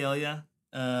 Thalia,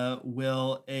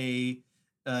 will a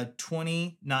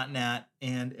 20, not nat,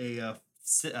 and a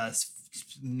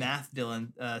math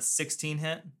Dylan, 16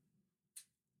 hit?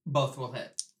 Both will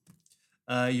hit.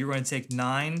 You're going to take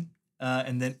 9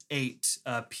 and then 8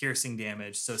 piercing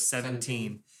damage, so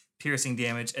 17 piercing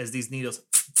damage as these needles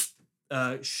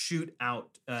shoot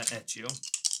out at you.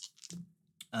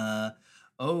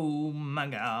 Oh my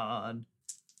god.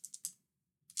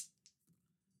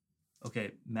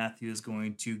 Okay, Matthew is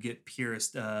going to get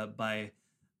pierced by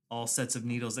all sets of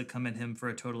needles that come at him for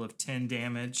a total of 10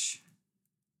 damage.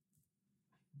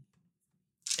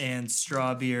 And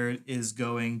Strawbeard is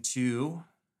going to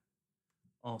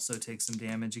also take some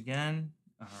damage again.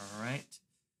 All right.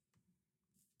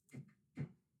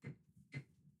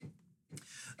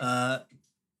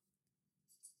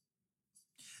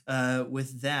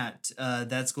 With that,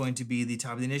 that's going to be the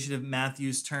top of the initiative.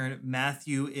 Matthew's turn.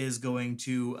 Matthew is going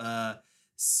to,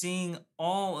 seeing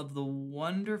all of the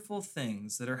wonderful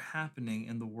things that are happening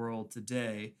in the world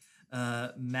today,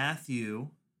 Matthew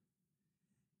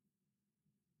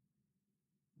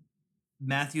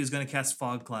is going to cast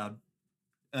Fog Cloud.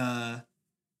 It's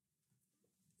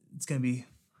going to be...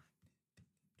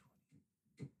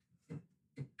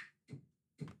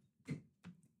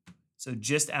 So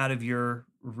just out of your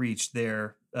reach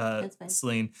there,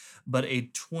 Selene. But a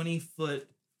 20-foot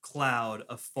cloud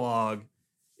of fog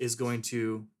is going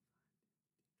to...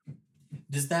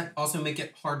 Does that also make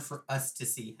it hard for us to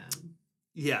see him?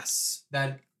 Yes.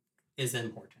 That is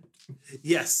important.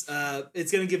 Yes.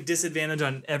 It's going to give disadvantage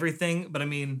on everything, but I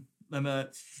mean...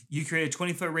 you create a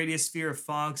 20-foot radius sphere of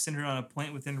fog centered on a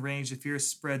point within range. The sphere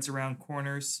spreads around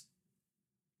corners.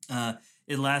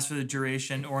 It lasts for the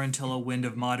duration or until a wind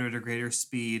of moderate or greater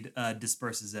speed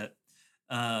disperses it.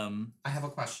 I have a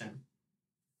question.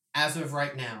 As of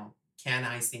right now, can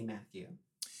I see Matthew?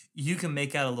 You can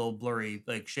make out a little blurry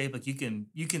shape.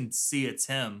 You can see it's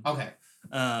him. Okay.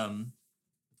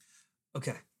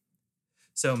 Okay.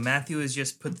 So Matthew has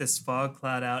just put this fog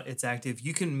cloud out. It's active.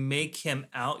 You can make him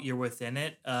out. You're within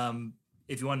it.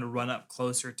 If you want to run up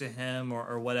closer to him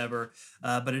or whatever.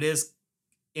 But it is,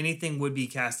 anything would be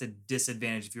cast at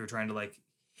disadvantage if you were trying to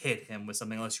hit him with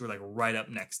something, unless you were right up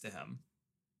next to him.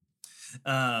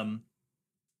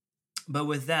 But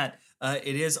with that,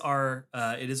 it is our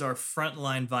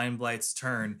frontline Vine Blight's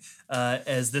turn,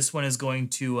 as this one is going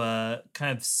to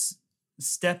kind of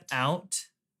step out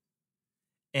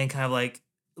and kind of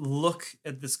look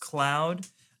at this cloud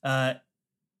as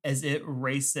it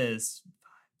races 5,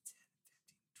 10, 15,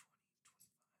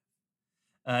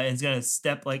 20, 25. And it's gonna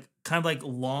step kind of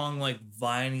long,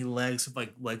 viney legs of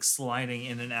sliding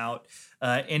in and out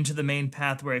into the main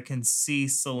path where it can see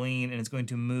Selene, and it's going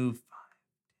to move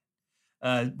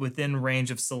within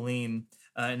range of Selene.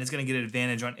 and it's going to get an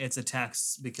advantage on its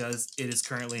attacks because it is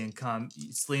currently in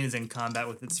Celine is in combat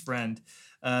with its friend.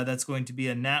 That's going to be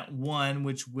a nat 1,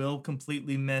 which will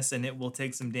completely miss, and it will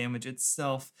take some damage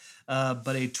itself,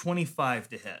 but a 25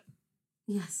 to hit.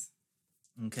 Yes.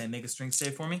 Okay, make a strength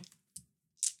save for me.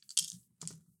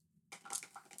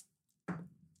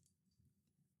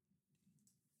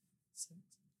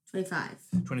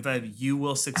 25. You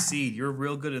will succeed. You're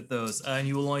real good at those. And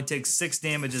you will only take 6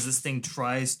 damage as this thing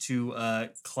tries to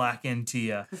clack into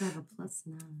you. Because I have a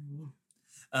 +9.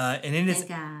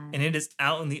 And it is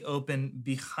out in the open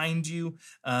behind you.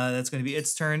 That's going to be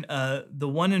its turn. The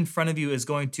one in front of you is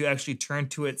going to actually turn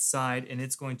to its side, and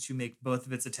it's going to make both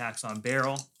of its attacks on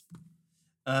Beryl.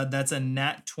 That's a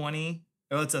nat 20.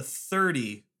 Oh, it's a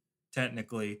 30,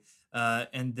 technically.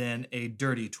 And then a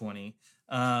dirty 20.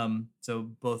 So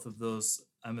both of those,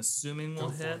 I'm assuming,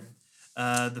 will hit.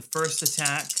 The first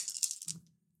attack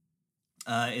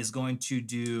is going to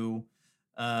do,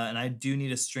 and I do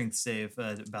need a strength save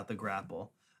about the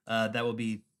grapple. That will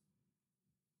be,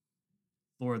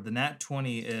 Lord, the nat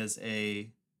 20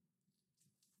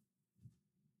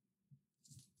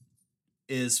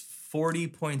 is 40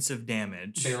 points of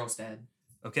damage. Beryl's dead.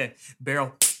 Okay,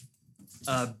 Beryl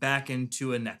back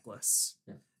into a necklace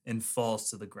and falls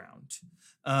to the ground.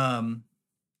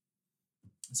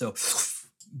 So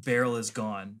Beryl is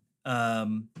gone.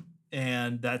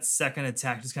 And that second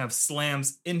attack just kind of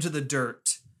slams into the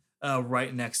dirt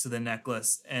right next to the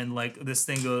necklace. And like this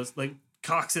thing goes, like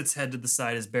cocks its head to the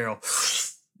side as Beryl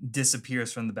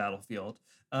disappears from the battlefield.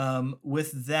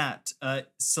 With that,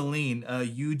 Celine,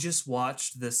 you just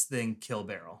watched this thing kill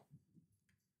Beryl.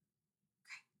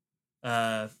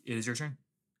 It is your turn.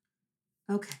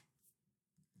 Okay.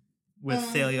 With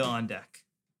Thalia on deck.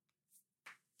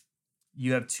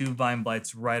 You have 2 vine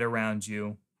blights right around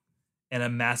you and a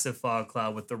massive fog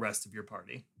cloud with the rest of your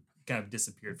party. Kind of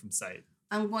disappeared from sight.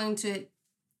 I'm going to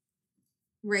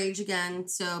rage again,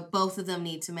 so both of them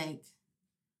need to make...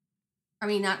 I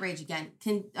mean, not rage again.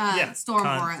 Storm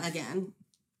Aura again.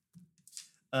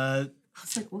 I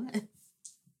was like, what?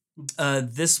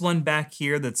 This one back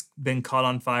here that's been caught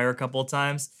on fire a couple of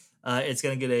times, it's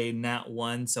going to get a nat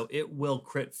 1, so it will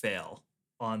crit fail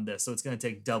on this. So it's going to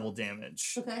take double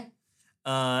damage. Okay.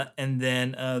 And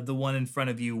then the one in front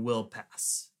of you will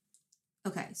pass.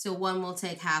 Okay, so one will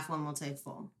take half, one will take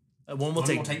full. One will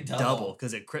take double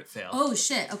because it crit failed. Oh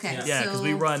shit! Okay. Yeah, because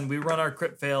we run our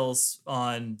crit fails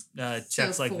on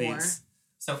checks like 4. these.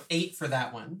 So 8 for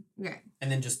that one. Okay.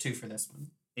 And then just 2 for this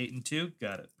one. 8 and 2,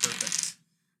 got it. Perfect.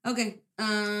 Okay.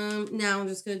 Now I'm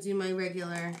just gonna do my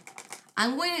regular.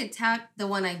 I'm going to attack the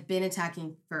one I've been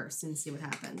attacking first and see what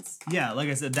happens. Yeah, like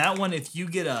I said, that one, if you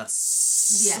get a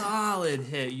solid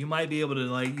hit, you might be able to,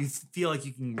 like, you feel like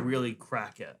you can really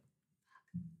crack it.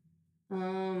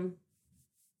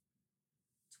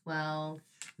 12.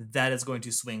 That is going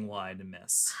to swing wide and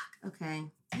miss. Okay.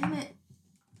 Damn it.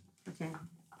 Okay.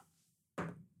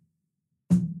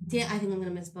 Damn, I think I'm going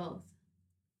to miss both.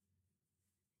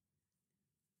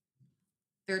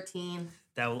 13.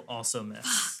 That will also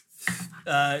miss.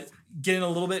 Getting a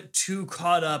little bit too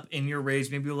caught up in your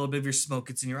rage, maybe a little bit of your smoke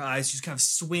gets in your eyes. You just kind of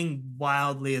swing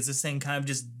wildly as this thing kind of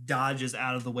just dodges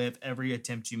out of the way of every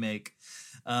attempt you make.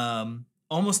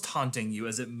 Almost taunting you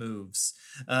as it moves.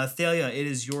 Thalia, it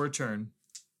is your turn.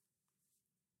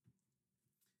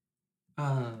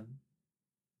 I'm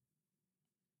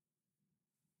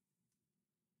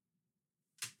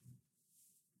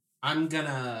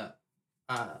gonna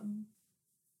I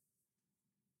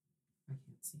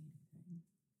can't see anything.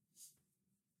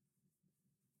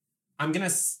 I'm gonna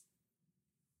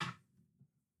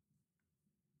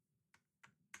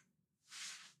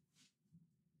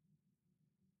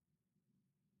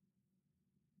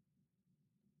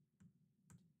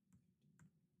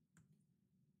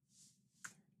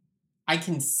I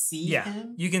can see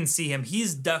him. You can see him.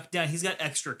 He's ducked down. He's got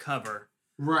extra cover.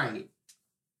 Right.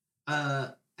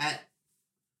 I'm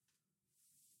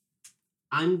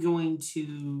going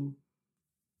to...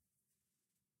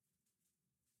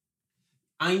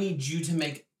 I need you to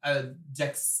make a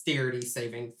dexterity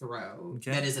saving throw.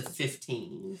 Okay. That is a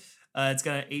 15. It's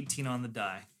got an 18 on the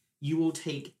die. You will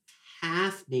take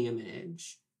half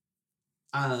damage.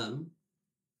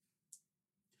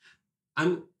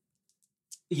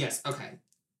 Yes, okay.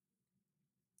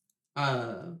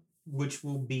 Which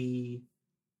will be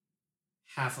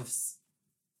half of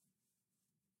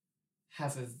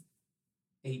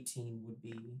 18 would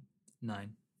be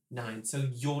 9. 9. So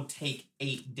you'll take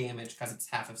 8 damage because it's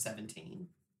half of 17.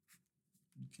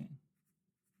 Okay.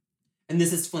 And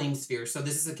this is Flame Sphere, so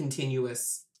this is a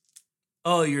continuous...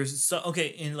 Oh, you're so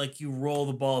okay, and like you roll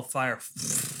the ball of fire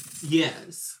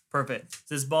Yes. Perfect.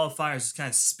 So this ball of fire is just kind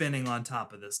of spinning on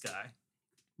top of this guy.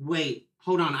 Wait,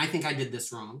 hold on. I think I did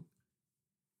this wrong.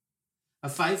 A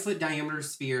 5-foot diameter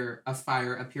sphere of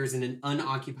fire appears in an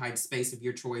unoccupied space of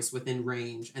your choice within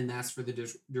range and lasts for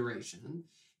the duration.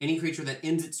 Any creature that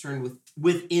ends its turn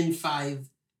within 5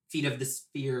 feet of the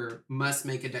sphere must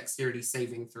make a dexterity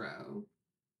saving throw.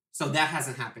 So that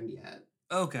hasn't happened yet.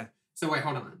 Okay. So wait,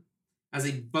 hold on. As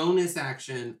a bonus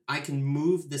action, I can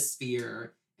move the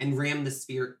sphere and ram the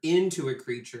sphere into a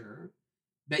creature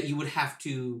that you would have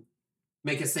to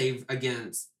make a save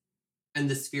against, and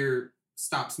the sphere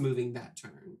stops moving that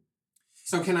turn.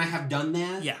 So can I have done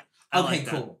that? Yeah. Okay, like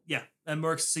that. cool. Yeah, that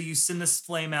works. So you send this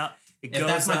flame out. It If goes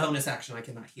that's my out. bonus action, I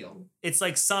cannot heal. It's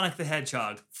like Sonic the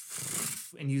Hedgehog.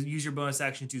 And you use your bonus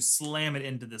action to slam it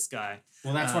into this guy.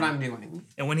 Well, that's what I'm doing.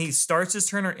 And when he starts his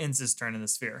turn or ends his turn in the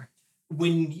sphere?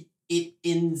 When it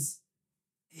ends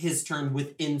his turn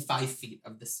within 5 feet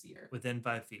of the sphere. Within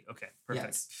 5 feet. Okay, perfect.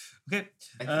 Yes. Okay.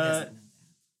 But he doesn't know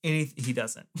that. He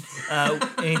doesn't.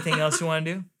 Anything else you want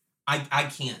to do? I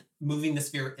can't. Moving the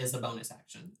sphere is a bonus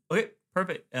action. Okay,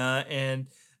 perfect. And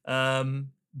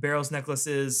Barrel's necklace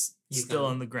is He's still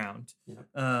gone. on the ground.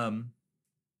 Yep.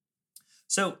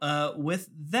 So with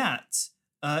that,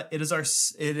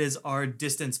 it is our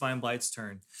distance Vine Blight's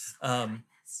turn.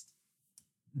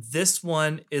 This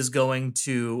one is going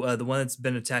to the one that's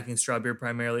been attacking Strawberry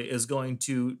primarily is going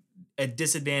to at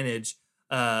disadvantage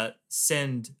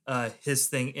send his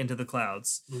thing into the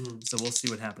clouds. Mm-hmm. So we'll see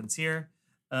what happens here.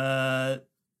 Good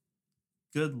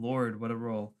Lord, what a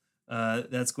roll.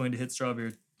 That's going to hit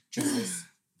Strawberry. Jesus.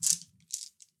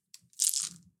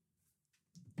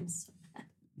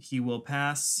 He will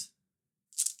pass.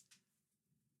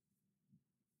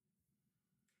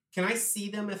 Can I see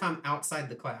them if I'm outside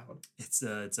the cloud? It's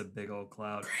a big old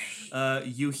cloud.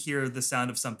 You hear the sound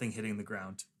of something hitting the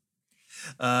ground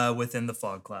within the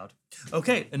fog cloud.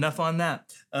 Okay, enough on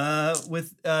that.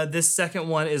 With this second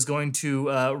one is going to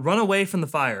run away from the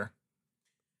fire.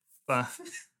 I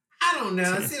don't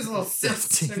know. It seems a little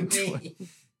simple to me.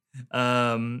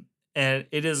 And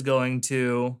it is going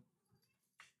to.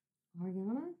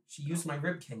 Ariana? She used my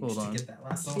rib cage Hold on. to get that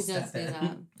last She little does step do in.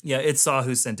 that. Yeah, it saw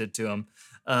who sent it to him.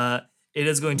 It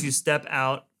is going to step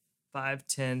out 5,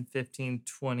 10, 15,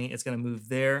 20. It's going to move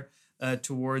there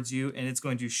towards you, and it's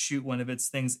going to shoot one of its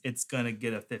things. It's going to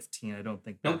get a 15. I don't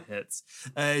think that Nope. hits.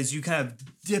 As you kind of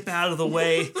dip out of the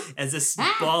way as this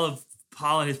ball of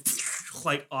pollen is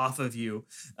like off of you.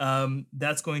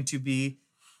 That's going to be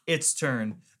its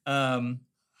turn. And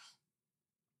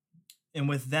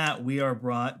with that, we are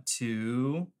brought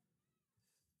to...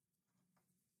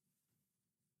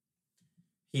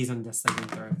 He's on death saving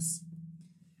throws.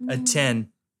 a 10.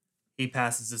 He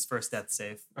passes his first death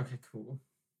save. Okay, cool.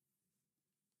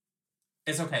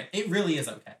 It's okay. It really is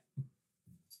okay.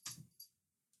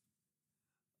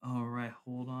 All right,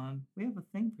 hold on. We have a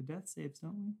thing for death saves,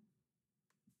 don't we?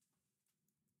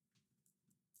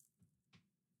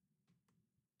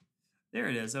 There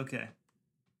it is. Okay.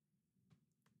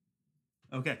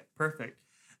 Okay, perfect.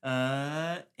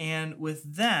 And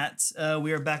with that,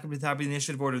 we are back up to the top of the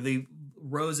initiative order. The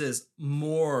roses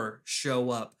more show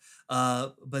up,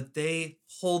 but they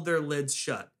hold their lids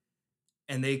shut,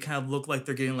 and they kind of look like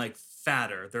they're getting like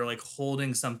fatter. They're like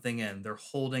holding something in. They're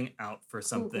holding out for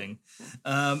something.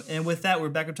 And with that, we're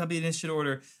back up top of the initiative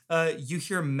order. You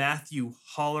hear Matthew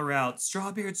holler out,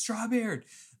 "Strawbeard, Strawbeard!"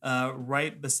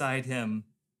 Right beside him,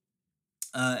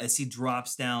 as he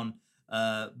drops down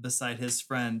beside his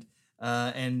friend.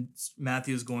 And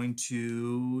Matthew is going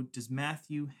to... Does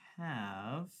Matthew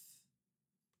have...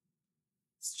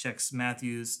 Let's check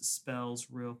Matthew's spells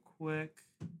real quick.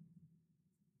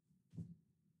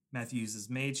 Matthew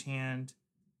uses Mage Hand.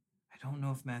 I don't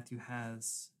know if Matthew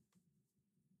has...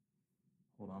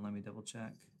 Hold on, let me double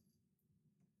check.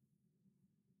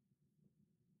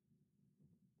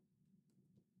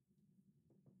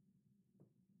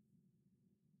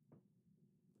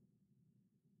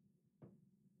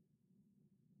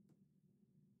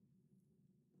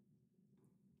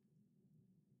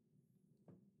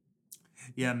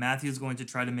 Yeah, Matthew's going to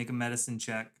try to make a medicine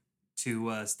check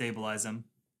to stabilize him.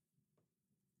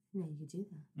 No, you could do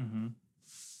that. Mm-hmm.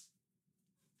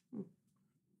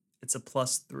 It's a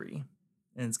 +3,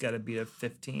 and it's got to be a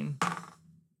 15.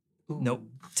 Ooh. Nope,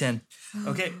 10.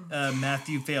 Okay,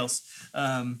 Matthew fails.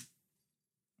 And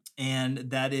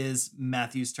that is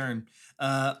Matthew's turn.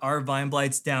 Our Vine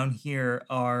Blights down here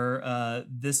are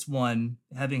this one,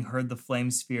 having heard the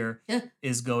flame sphere, Yeah.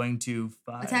 is going to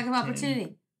 5, Attack of 10.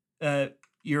 opportunity.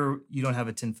 You don't have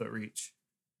a 10-foot reach.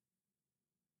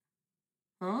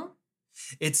 Huh?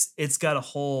 It's got a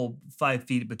whole 5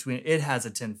 feet between. It has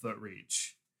a 10-foot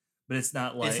reach, but it's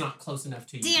not like It's not close enough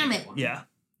to you. Damn to it. get one. yeah.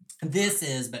 This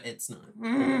is, but it's not.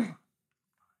 Mm.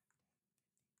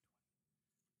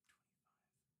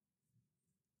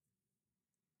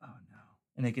 Oh no!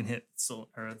 And it can hit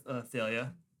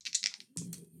Thalia.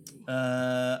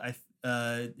 A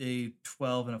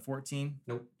 12 and a 14.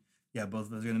 Nope. Yeah, both of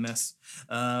those are gonna miss.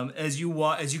 As you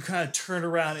kind of turn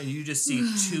around and you just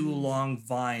see 2 long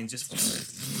vines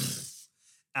just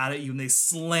out at you, and they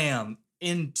slam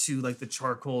into like the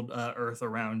charcoal earth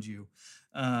around you.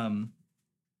 And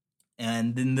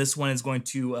then this one is going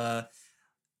to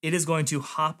it is going to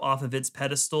hop off of its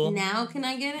pedestal. Now can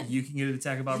I get it? You can get an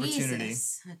attack of opportunity.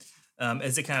 Jesus.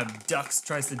 As it kind of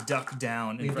tries to duck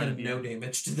down in We've front done of you. no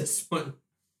damage to this one.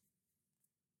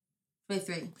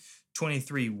 23.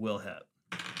 23 will hit,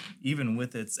 even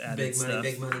with its added Big money, stuff.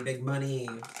 big money, big money.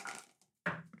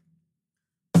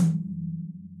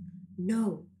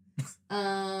 No.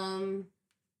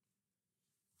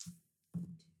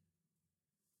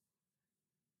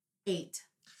 8.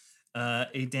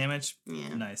 8 damage.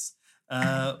 Yeah. Nice.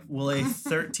 Will a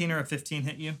 13 or a 15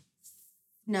 hit you?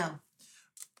 No.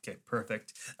 Okay,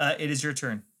 perfect. It is your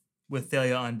turn with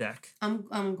Thalia on deck.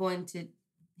 I'm going to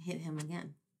hit him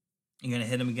again. You're gonna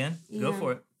hit him again? Go Yeah.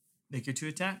 for it. Make your 2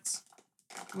 attacks.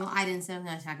 Well, I didn't say I'm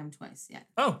going to attack him twice yet.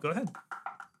 Oh, go ahead.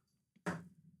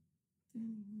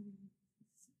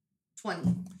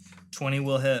 20. 20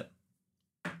 will hit.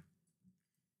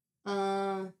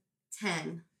 10.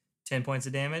 10 points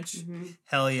of damage. Mm-hmm.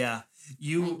 Hell yeah. Thank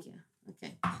you.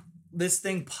 Okay. This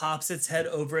thing pops its head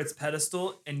over its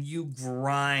pedestal, and you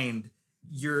grind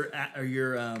your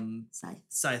Scythe.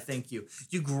 scythe. Thank you.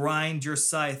 You grind your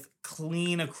scythe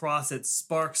clean across it,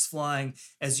 sparks flying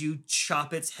as you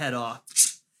chop its head off,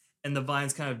 and the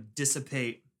vines kind of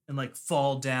dissipate and like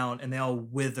fall down, and they all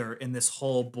wither in this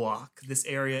whole block. This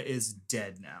area is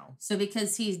dead now. So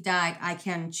because he's died, I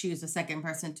can choose a second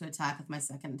person to attack with my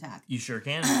second attack. You sure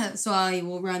can. So I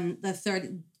will run the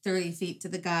 30 feet to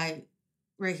the guy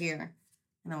right here,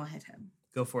 and I will hit him.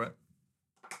 Go for it.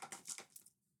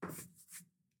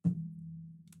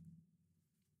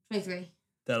 23.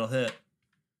 That'll hit.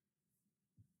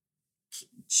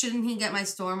 Shouldn't he get my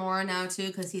Storm Aura now too?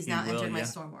 Because he's He now will, entered my yeah.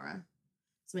 Storm Aura.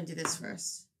 So I'm going to do this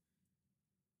first.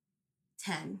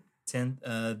 10. 10.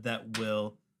 That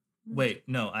will. Wait,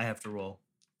 no, I have to roll.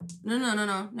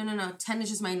 No. 10 is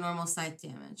just my normal scythe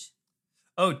damage.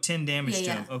 Oh, 10 damage to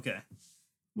Yeah. him. Okay.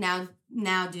 Now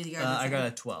do the other I thing. got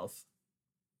a 12.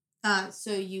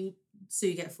 So you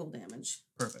get full damage.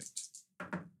 Perfect.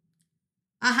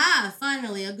 Aha!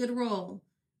 Finally, a good roll.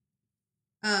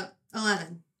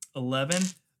 11. 11.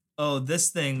 Oh, this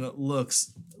thing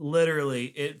looks literally,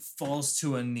 it falls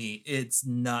to a knee. It's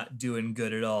not doing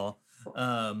good at all.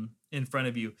 In front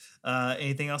of you.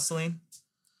 Anything else, Celine?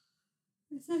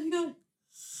 There's nothing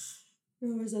else.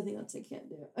 No, there's nothing else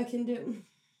I can do.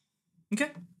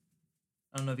 Okay.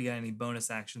 I don't know if you got any bonus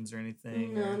actions or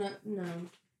anything. No.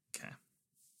 Okay.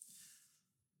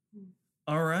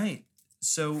 All right.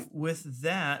 So with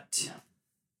that,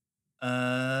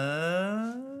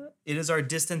 it is our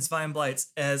distance vine blights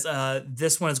as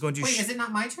this one is going to. Wait, is it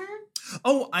not my turn?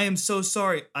 Oh, I am so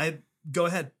sorry. Go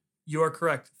ahead. You are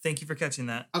correct. Thank you for catching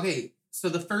that. Okay, so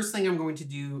the first thing I'm going to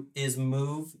do is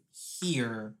move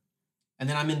here, and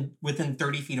then I'm within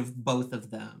 30 feet of both of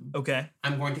them. Okay.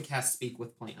 I'm going to cast Speak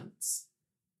with Plants.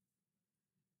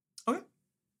 Okay.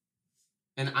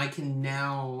 And I can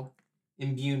now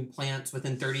imbue plants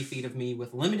within 30 feet of me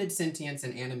with limited sentience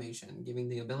and animation, giving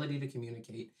the ability to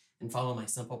communicate and follow my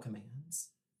simple commands.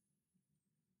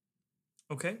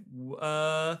 Okay.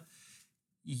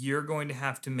 You're going to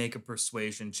have to make a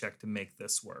persuasion check to make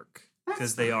this work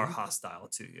because they are hostile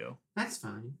to you. That's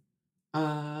fine.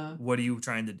 What are you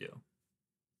trying to do?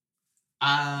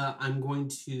 I'm going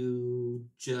to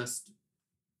just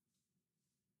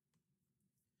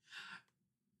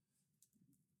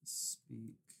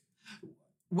Speak.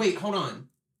 wait. Hold on.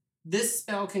 This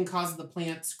spell can cause the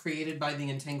plants created by the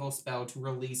entangle spell to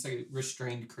release a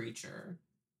restrained creature.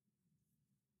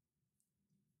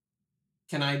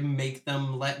 Can I make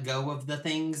them let go of the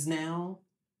things now?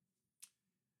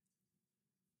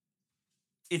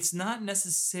 It's not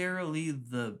necessarily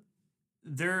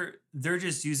they're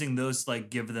just using those to like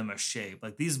give them a shape.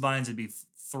 Like these vines would be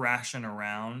thrashing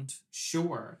around.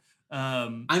 Sure.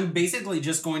 Um, I'm basically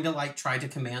just going to like try to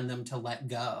command them to let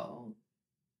go.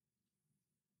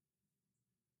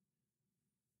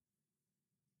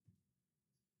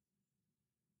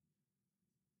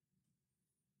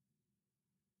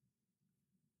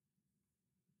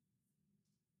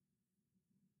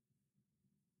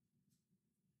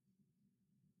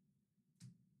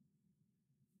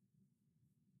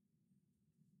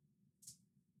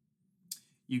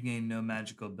 You gain no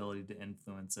magical ability to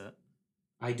influence it.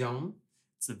 I don't?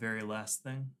 It's the very last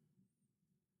thing.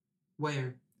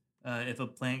 Where? If a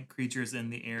plant creature is in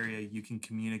the area, you can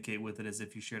communicate with it as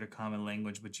if you shared a common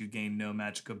language, but you gain no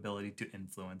magical ability to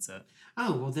influence it.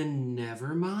 Oh, well then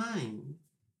never mind.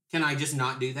 Can I just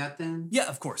not do that then? Yeah,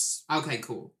 of course. Okay,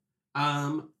 cool.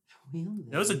 Well,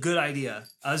 That was a good idea.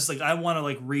 I was like, I want to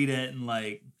like read it and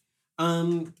like.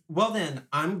 Well then,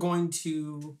 I'm going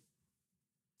to,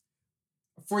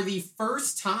 for the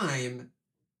first time,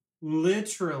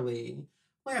 literally,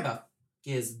 where the f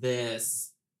is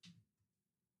this?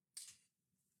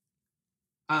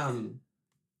 I'm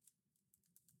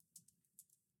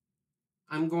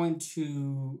going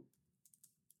to.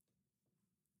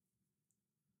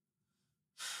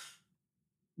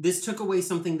 This took away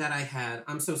something that I had.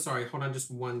 I'm so sorry. Hold on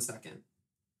just 1 second.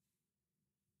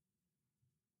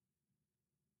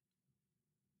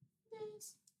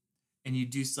 And you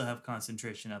do still have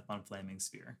concentration up on Flaming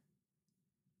Sphere.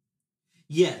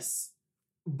 Yes,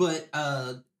 but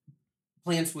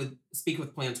Speak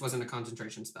with Plants wasn't a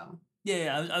concentration spell.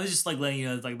 Yeah, I was just like letting you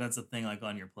know like that's a thing like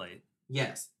on your plate.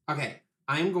 Yes. Okay.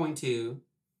 I'm going to.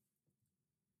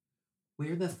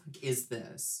 Where the fuck is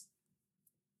this?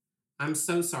 I'm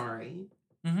so sorry.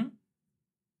 Mm-hmm.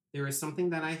 There is something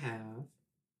that I have.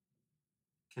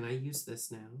 Can I use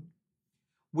this now?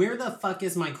 Where the fuck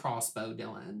is my crossbow,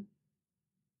 Dylan?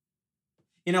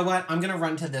 You know what? I'm going to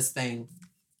run to this thing.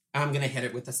 I'm going to hit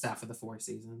it with the Staff of the Four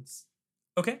Seasons.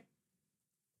 Okay.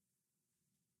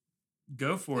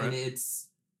 Go for And it. it's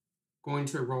going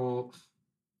to roll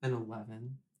an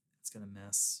 11. It's going to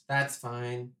miss. That's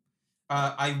fine.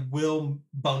 I will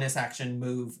bonus action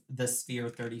move the sphere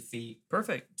 30 feet.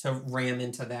 Perfect. To ram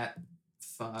into that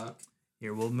fuck.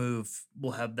 Here, we'll move.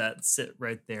 We'll have that sit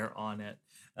right there on it.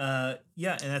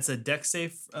 Yeah, and that's a deck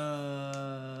save.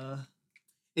 It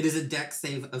is a deck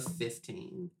save of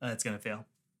 15. It's going to fail.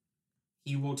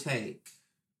 He will take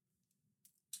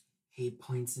 8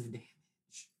 points of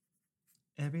damage.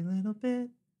 Every little bit.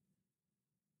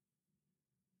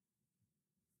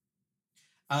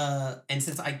 And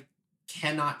since I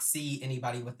cannot see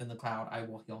anybody within the cloud, I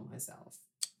will heal myself.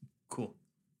 Cool.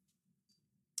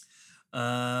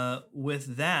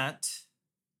 With that,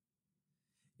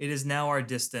 it is now our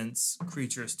distance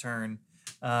creature's turn.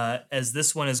 As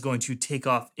this one is going to take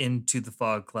off into the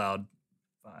fog cloud.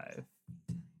 5.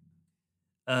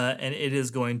 And it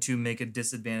is going to make a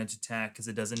disadvantage attack because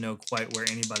it doesn't know quite where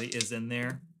anybody is in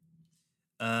there.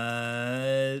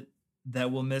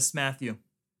 That will miss Matthew.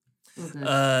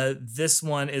 Okay. This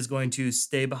one is going to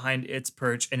stay behind its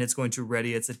perch and it's going to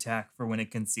ready its attack for when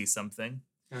it can see something.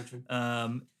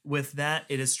 Gotcha. With that,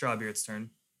 it is Strawbeard's turn.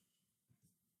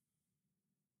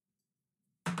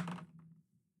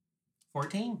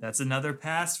 14. That's another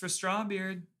pass for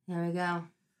Strawbeard. There we go.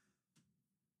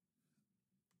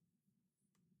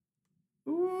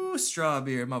 Ooh,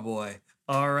 Strawbeard, my boy.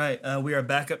 All right, we are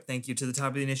back up, thank you, to the top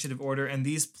of the initiative order. And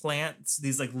these plants,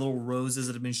 these like little roses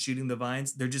that have been shooting the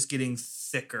vines, they're just getting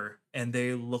thicker and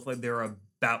they look like they're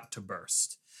about to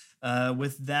burst.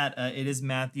 With that, it is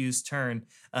Matthew's turn.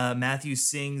 Matthew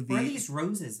seeing the... Where are these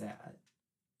roses at?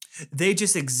 They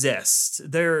just exist.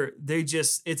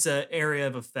 It's an area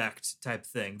of effect type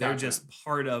thing. They're Gotcha. just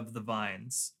part of the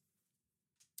vines.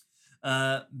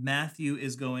 Matthew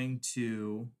is going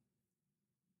to...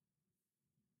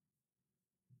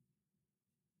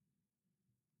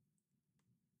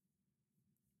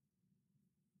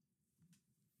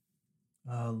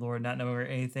 Oh, Lord, not knowing where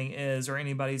anything is or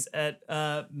anybody's at.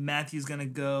 Matthew's going to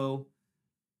go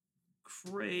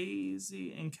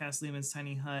crazy and cast Lehman's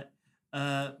Tiny Hut.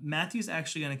 Matthew's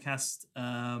actually going to cast...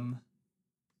 so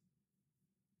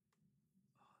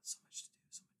much to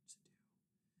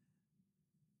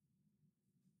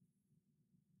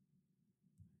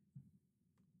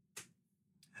do.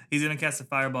 He's going to cast a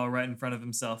fireball right in front of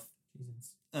himself.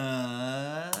 Jesus.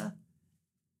 And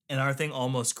our thing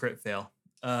almost crit fail.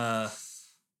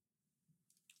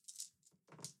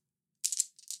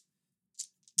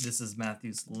 This is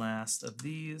Matthew's last of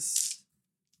these.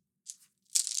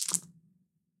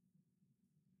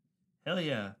 Hell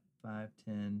yeah. 5,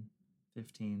 10,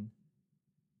 15,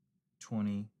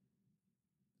 20,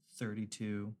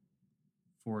 32,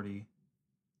 40,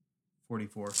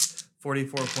 44.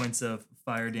 44 points of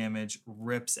fire damage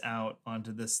rips out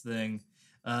onto this thing.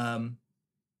 Oh,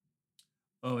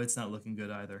 it's not looking good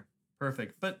either.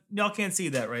 Perfect. But y'all can't see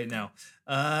that right now.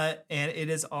 And it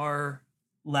is our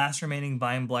last remaining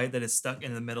Vine Blight that is stuck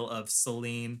in the middle of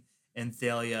Celine and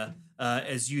Thalia.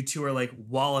 As you two are like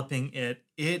walloping it,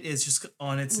 it is just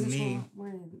on its knee.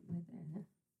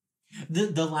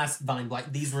 The last vine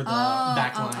blight. These were the Oh,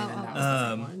 back oh, line, oh, and that oh. was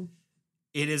the front one.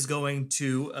 It is going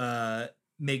to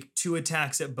make 2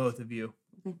 attacks at both of you.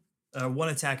 Okay. 1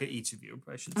 attack at each of you,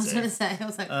 I should I was say. gonna say. I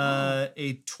was like,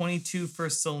 A 22 for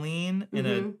Celine and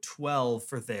a 12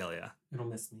 for Thalia. It'll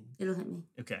miss me. it'll hit me.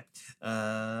 Okay.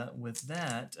 With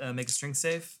that, make a strength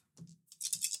save.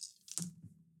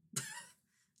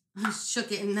 I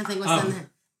shook it and nothing was done there.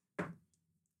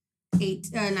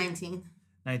 19.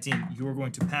 19. You are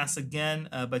going to pass again,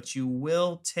 but you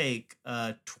will take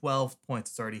 12 points.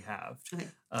 It's already halved Okay.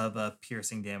 of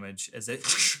piercing damage as it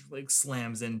like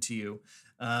slams into you.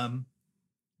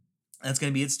 That's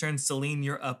going to be its turn. Celine,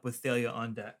 you're up with Thalia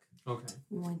on deck. Okay.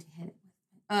 I'm going to hit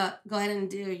it. Go ahead and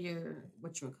do your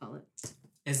whatchamacallit.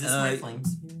 Is this my flame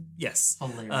spear? Yes.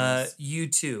 Hilarious. You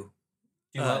too.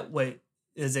 Do what? Wait,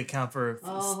 does it count for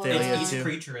Oh, Thalia It's each too?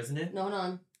 creature, isn't it? No, hold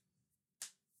on.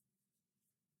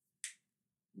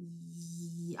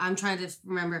 I'm trying to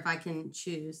remember if I can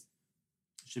choose.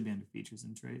 Should be under features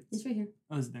and traits. It's right here.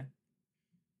 Oh, is it there?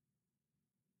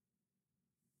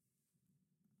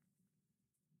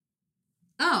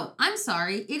 Oh, I'm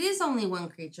sorry. It is only one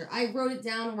creature. I wrote it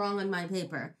down wrong on my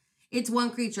paper. It's one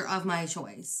creature of my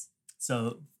choice.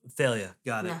 So Thalia,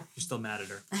 got it. Yeah. You're still mad at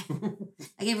her.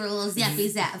 I gave her a little zappy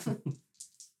zap.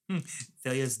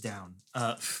 Thalia's down.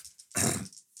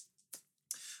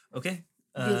 Okay.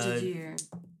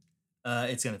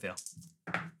 It's gonna fail.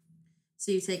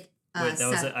 So you take Wait, that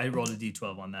was seven. I rolled a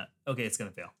d12 on that. Okay, it's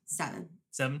gonna fail. 7.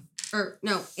 7, Or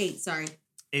no, 8. Sorry.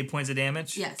 8 points of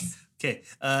damage. Yes. Okay.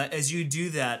 As you do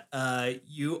that,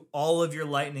 all of your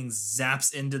lightning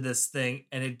zaps into this thing,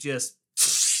 and it just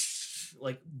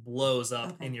like blows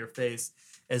up in your face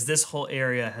as this whole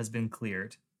area has been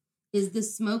cleared. Is the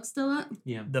smoke still up?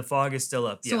 Yeah. The fog is still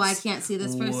up. Yes. So I can't see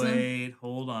this person. Wait,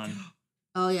 hold on.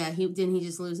 Oh yeah, didn't he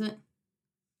just lose it?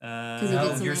 he did No,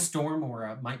 something. your storm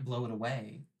aura might blow it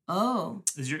away. Oh.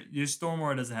 Is your storm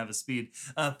aura doesn't have a speed.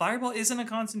 Fireball isn't a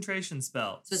concentration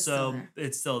spell, So it's still so there.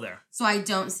 it's still there. So I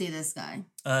don't see this guy.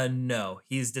 No,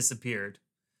 he's disappeared.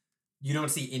 You don't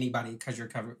see anybody because you're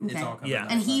covered. It's Okay. all covered. Yeah.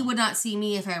 by And the he fog. would not see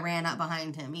me if I ran up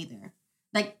behind him either.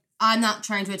 Like, I'm not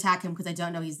trying to attack him because I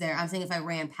don't know he's there. I'm saying if I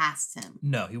ran past him.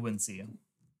 No, he wouldn't see you.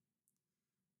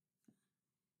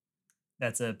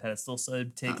 That's a pedestal, so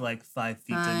it'd take like 5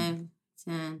 feet. 5,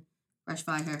 10, brush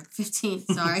fire. 15,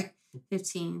 sorry.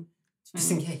 15, 20,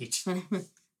 Disengage. 20,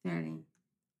 30,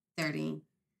 30. Do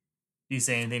you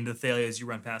say anything to Thalia as you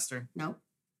run past her? Nope.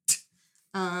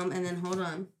 And then hold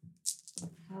on.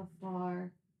 How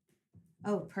far?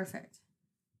 Oh, perfect.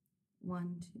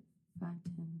 1, 2, 5,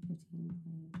 10, 15,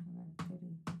 20,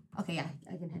 30. Okay, yeah,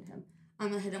 I can hit him. I'm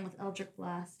gonna hit him with Eldritch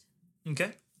Blast.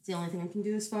 Okay. It's the only thing I can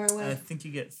do as far away. I think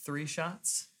you get 3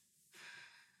 shots.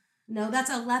 No, that's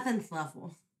 11th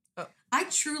level. Oh. I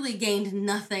truly gained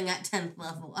nothing at 10th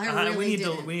level. I really we need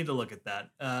didn't. we need to look at that.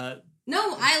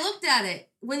 No, I looked at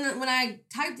it when I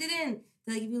typed it in.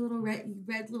 They give you a little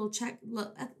red little check.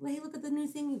 Look, hey, look at the new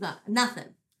thing you got.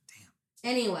 Nothing.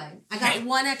 Damn. Anyway, I got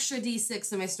 1 extra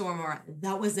D6 in my storm aura.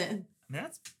 That was it. I mean,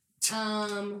 that's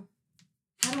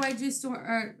How do I do storm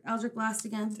or Eldritch Blast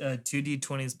again?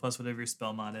 2d20s plus whatever your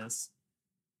spell mod is,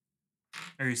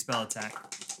 or your spell attack.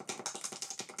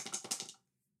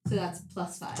 So that's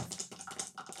plus 5.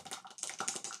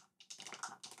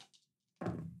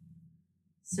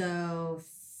 So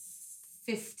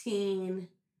 15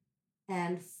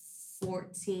 and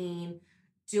 14.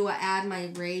 Do I add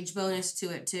my rage bonus to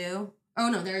it too? Oh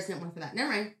no, there isn't one for that. Never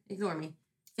mind. Ignore me.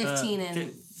 15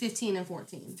 and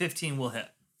 14. 15 will hit.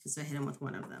 Because I hit him with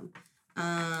one of them.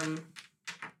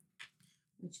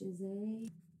 Which is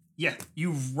a... Yeah,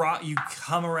 you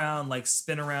come around, like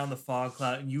spin around the fog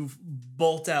cloud, and you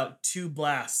bolt out 2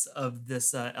 blasts of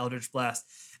this Eldritch Blast.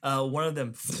 One of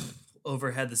them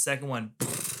overhead, the second one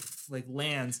like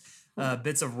lands.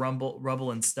 Bits of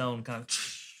rubble and stone kind of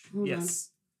Hold on.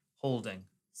 holding.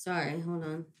 Sorry, hold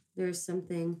on. There's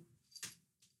something...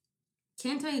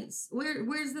 Can't I...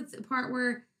 Where's the part where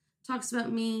it talks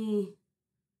about me...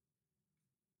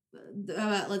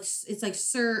 like it's like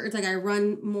it's like I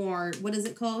run more. What is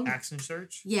it called? Action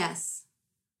search. Yes.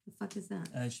 The fuck is that?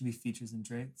 It should be features and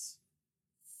traits.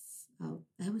 Oh,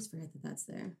 I always forget that that's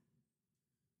there.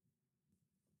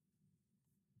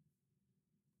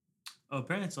 Oh,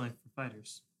 apparently it's only for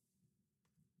fighters.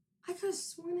 I could have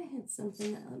sworn I had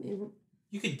something that let me.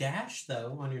 You could dash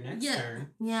though on your next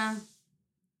turn. Yeah.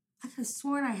 I could have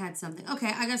sworn I had something.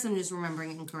 Okay, I guess I'm just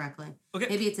remembering it incorrectly. Okay.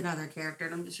 Maybe it's another character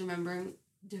and I'm just remembering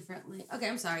differently. Okay,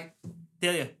 I'm sorry.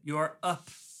 Thalia, you are up.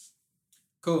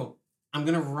 Cool. I'm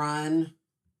gonna run.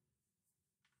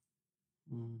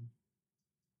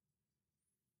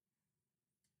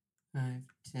 5,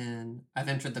 10. I've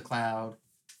entered the cloud.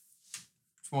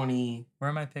 20. Where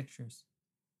are my pictures?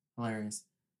 Hilarious.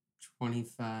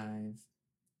 25.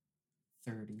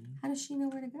 30. How does she know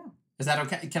where to go? Is that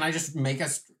okay? Can I just make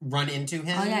us run into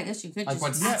him? Oh yeah, I guess you could Like, just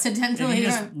what's- And accidentally. you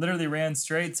just run. literally ran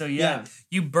straight. So Yeah.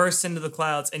 you burst into the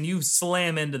clouds and you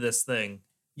slam into this thing.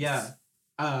 Yeah.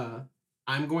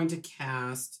 I'm going to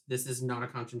cast. This is not a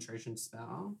concentration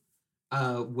spell.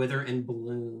 Wither and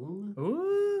Bloom.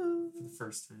 Ooh. For the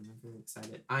first time. I'm very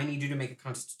excited. I need you to make a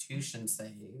Constitution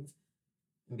save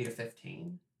and beat a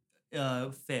 15.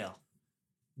 Fail.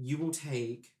 You will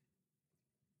take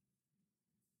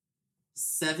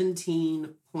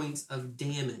 17 points of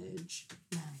damage.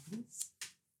 Nice.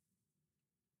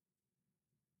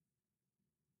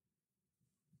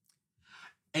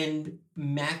 And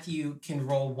Matthew can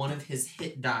roll one of his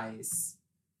hit dice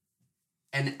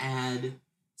and add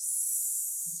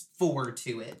 4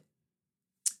 to it.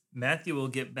 Matthew will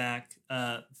get back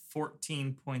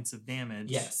 14 points of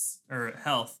damage. Yes. Or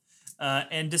health.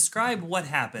 And describe what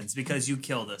happens because you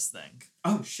kill this thing.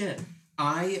 Oh shit.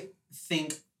 I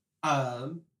think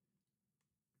my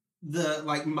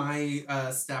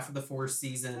staff of the 4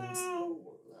 seasons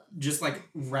just like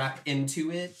wrap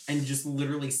into it and just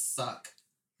literally suck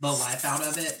the life out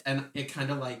of it, and it kind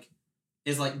of like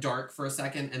is like dark for a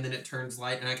second and then it turns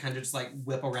light, and I kind of just like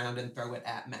whip around and throw it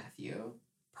at Matthew.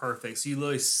 Perfect. So you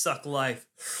literally suck life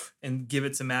and give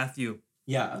it to Matthew.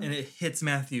 Yeah. And it hits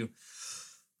Matthew.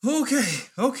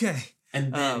 Okay.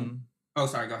 And then oh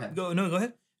sorry, go ahead. Go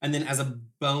ahead. And then as a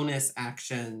bonus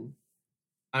action,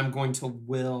 I'm going to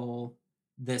will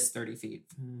this 30 feet.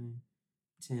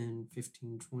 10,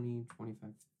 15, 20,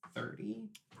 25, 30.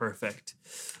 Perfect.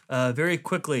 Very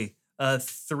quickly,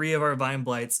 3 of our vine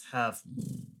blights have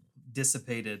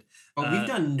dissipated. But we've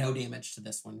done no damage to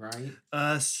this one, right?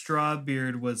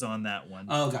 Strawbeard was on that one.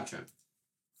 Oh, gotcha.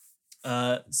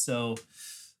 So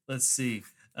let's see.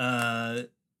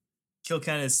 Kill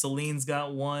count is Celine's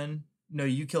got 1. No,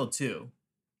 you killed 2.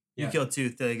 You Yeah. killed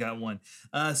 2. Thalia got 1.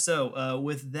 So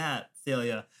with that,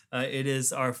 Thalia, it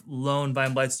is our lone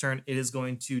Vine Blight's turn. It is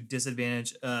going to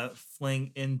disadvantage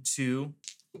fling into.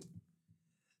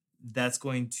 That's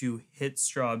going to hit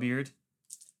Strawbeard.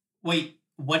 Wait,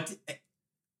 what?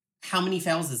 How many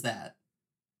fails is that?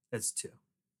 That's 2.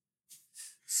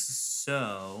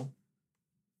 So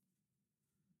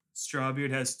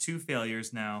Strawbeard has 2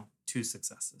 failures now, 2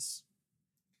 successes.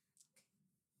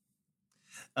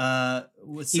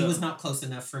 He was not close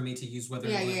enough for me to use Wither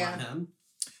and Bloom on him.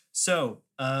 So,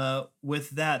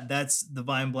 with that, that's the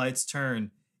Vine Blight's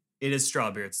turn. It is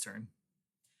Strawbeard's turn.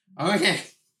 Okay.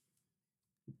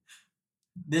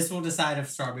 This will decide if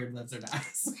Strawbeard lives or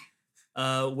dies.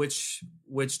 Which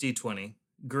D20?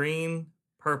 Green,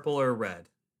 purple, or red?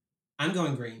 I'm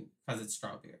going green because it's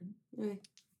Strawbeard. Okay.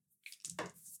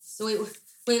 So wait,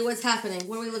 what's happening?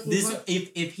 What are we looking for?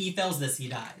 If he fails this, he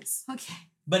dies. Okay.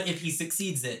 But if he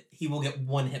succeeds it, he will get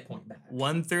 1 hit point back.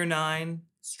 1 through 9,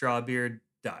 Strawbeard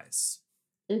dies.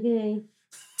 Okay.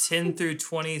 10 through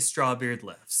 20, Strawbeard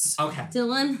lives. Okay.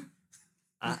 Dylan.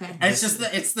 Okay. It's just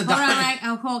it's the Hold die.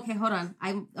 on. Okay. Hold on.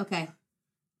 I'm okay.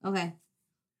 Okay.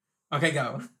 Okay,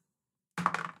 go.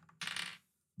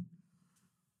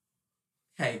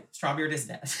 Okay, Strawbeard is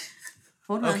dead.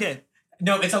 Hold on. Okay.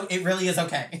 No, it really is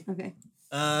okay. Okay.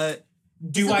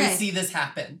 Do It's I okay. see this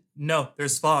happen? No,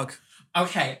 there's fog.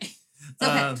 Okay. It's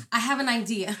okay. I have an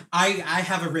idea. I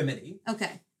have a remedy.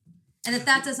 Okay. And if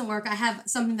that doesn't work, I have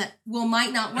something that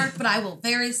might not work, but I will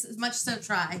very much so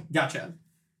try. Gotcha.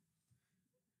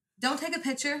 Don't take a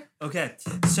picture. Okay,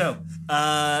 so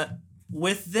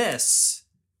with this,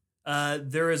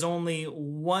 there is only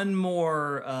one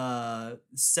more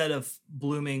set of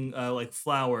blooming like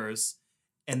flowers,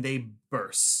 and they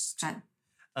burst. Okay.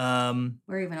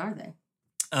 Where even are they?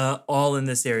 All in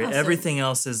this area. Oh, so- Everything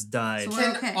else has died. So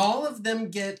Can okay. all of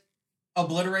them get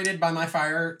obliterated by my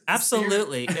fire?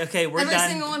 Absolutely. Okay, we're Every done.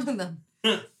 single one of them.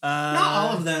 Not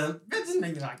all of them. That doesn't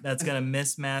make me like That's gonna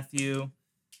miss Matthew.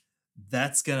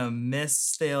 That's gonna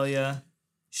miss Thalia.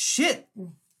 Shit.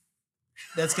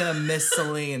 That's gonna miss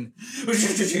Celine.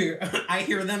 I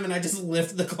hear them and I just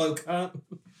lift the cloak up.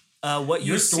 What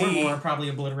you Your see, Stormlord probably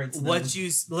obliterates them. what you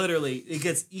literally, it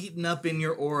gets eaten up in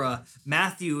your aura.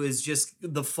 Matthew is just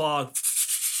the fog,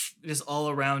 just all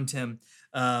around him.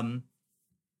 We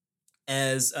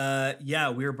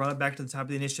were brought back to the top of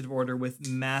the initiative order with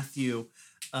Matthew,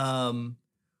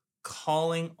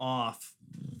 calling off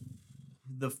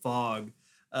the fog,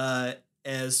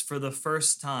 as for the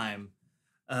first time,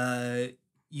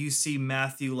 you see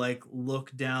Matthew like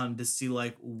look down to see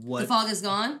like what The fog is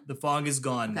gone. the fog is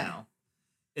gone Okay. now.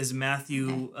 As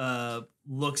Matthew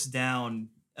looks down,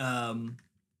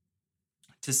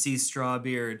 to see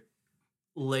Strawbeard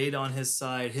laid on his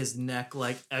side, his neck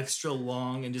like extra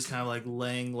long and just kind of like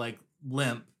laying like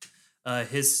limp.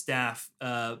 His staff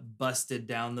busted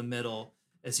down the middle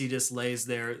as he just lays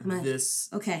there. This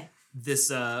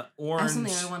orange. I have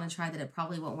something I want to try that it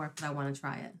probably won't work, but I want to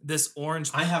try it. This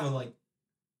orange. I have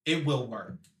it will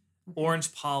work.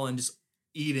 Orange pollen just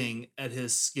eating at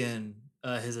his skin.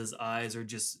 His eyes are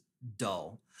just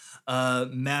dull.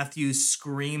 Matthew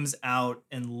screams out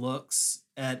and looks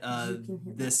at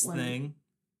this thing.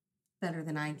 Better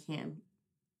than I can.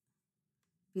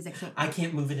 Because I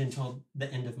can't move it until the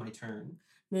end of my turn.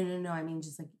 No. I mean,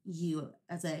 just like you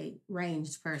as a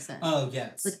ranged person. Oh,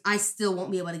 yes. Like, I still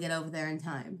won't be able to get over there in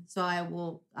time. So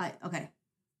okay.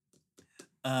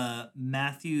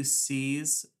 Matthew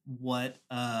sees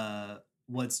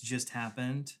what's just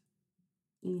happened.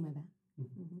 You need my back.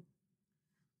 Mm-hmm.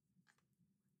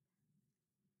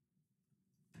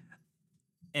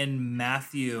 And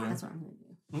Matthew... That's what I'm going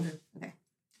to do. Okay.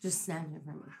 Just snap it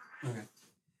from me. Okay.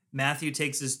 Matthew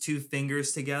takes his two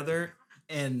fingers together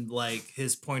and like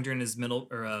his pointer and his middle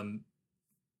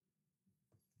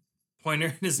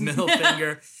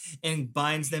finger and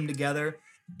binds them together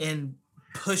and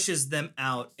pushes them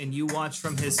out. And you watch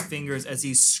from his fingers as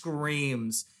he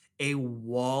screams, a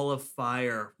wall of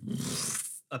fire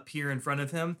appear in front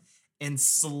of him and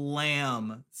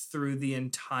slam through the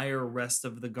entire rest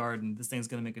of the garden. This thing's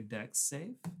going to make a dex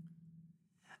save.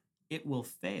 It will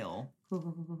fail.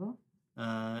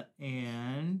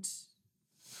 And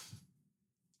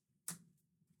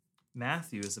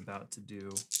Matthew is about to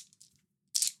do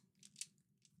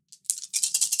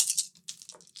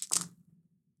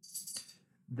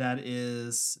that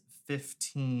is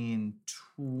 15,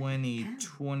 20,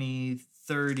 20,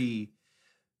 30,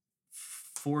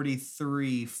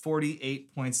 43,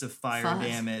 48 points of fire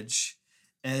damage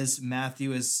as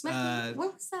Matthew is... what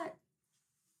was that?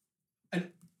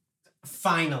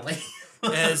 Finally.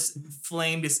 As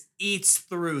flame just eats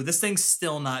through. This thing's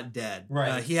still not dead.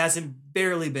 Right. He hasn't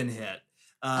barely been hit.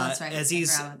 That's right. As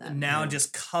he's now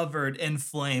just covered in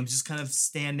flames, just kind of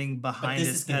standing behind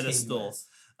his pedestal.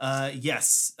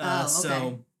 Yes. Okay.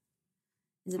 So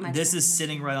this is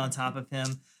sitting right on top of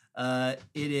him. It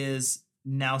is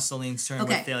now Celine's turn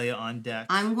with Thalia on deck.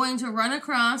 I'm going to run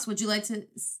across. Would you like to...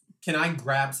 Can I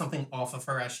grab something off of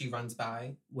her as she runs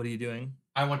by? What are you doing?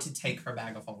 I want to take her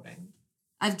bag of holding.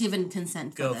 I've given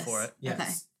consent for this. Go for it. Yes.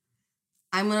 Okay.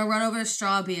 I'm going to run over to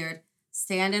Strawbeard,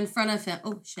 stand in front of him.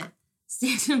 Oh, shit.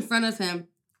 Stand in front of him.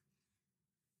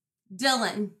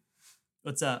 Dylan.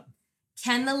 What's up?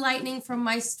 Can the lightning from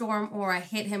my storm aura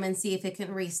hit him and see if it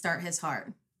can restart his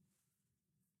heart?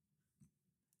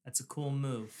 That's a cool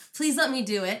move. Please let me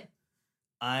do it.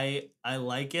 I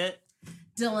like it.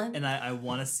 Dylan. And I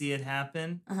want to see it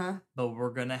happen. Uh-huh. But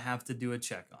we're going to have to do a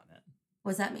check on it.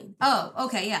 What does that mean? Oh,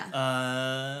 okay,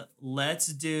 yeah. Let's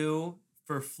do,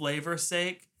 for flavor's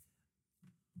sake,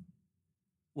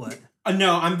 what?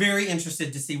 No, I'm very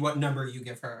interested to see what number you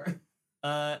give her.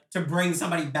 To bring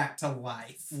somebody back to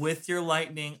life. With your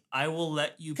lightning, I will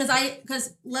let you...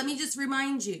 Because let me just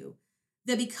remind you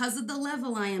that because of the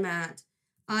level I am at,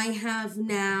 I have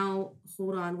now...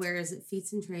 Hold on, where is it?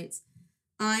 Feats and traits.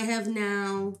 I have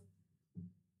now...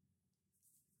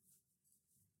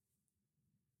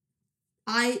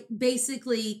 I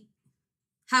basically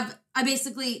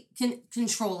can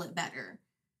control it better.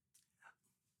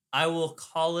 I will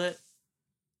call it.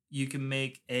 You can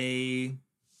make a...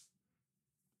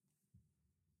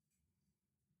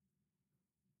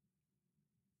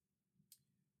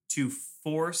 To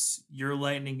force your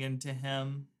lightning into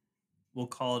him, we'll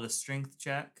call it a strength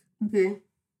check. Okay.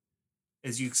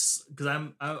 As you... Because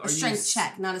I'm... A strength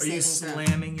check, not a saving throw. Are you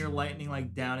slamming your lightning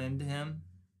like down into him?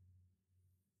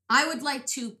 I would like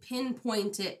to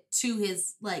pinpoint it to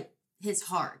his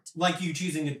heart. Like you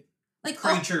choosing a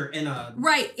creature in a...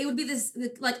 Right. It would be this,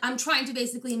 like, I'm trying to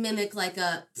basically mimic like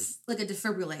a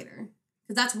defibrillator.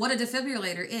 Because that's what a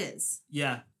defibrillator is.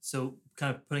 Yeah. So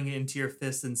kind of putting it into your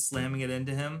fist and slamming it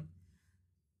into him?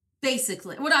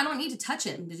 Basically. Well, I don't need to touch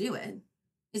him to do it.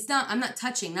 I'm not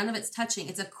touching. None of it's touching.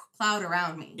 It's a cloud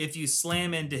around me. If you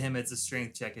slam into him, it's a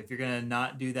strength check. If you're going to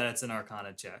not do that, it's an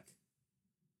arcana check.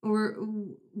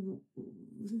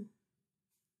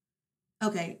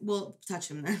 Okay, we'll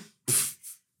touch him then.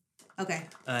 Okay.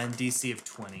 And DC of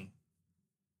 20.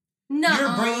 No.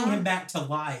 You're bringing him back to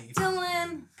life.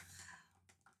 Dylan.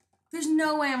 There's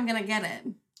no way I'm gonna get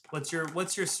it. What's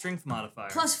your strength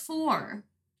modifier? +4.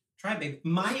 Try, baby.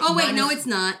 No, it's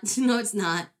not. No, it's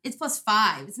not. It's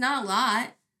 +5. It's not a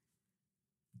lot.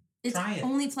 It's try it.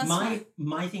 Only +5.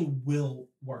 My thing will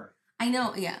work. I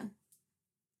know, yeah.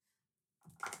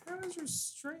 How is your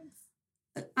strength?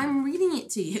 I'm reading it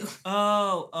to you.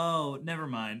 Oh, never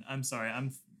mind. I'm sorry.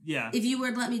 Yeah. If you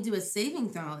would let me do a saving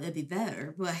throw, it'd be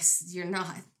better, but you're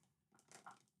not.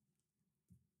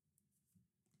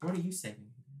 What are you saving?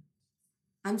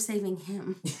 I'm saving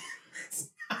him.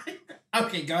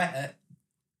 Okay, go ahead.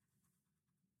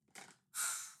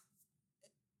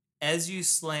 As you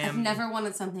slam... I've never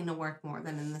wanted something to work more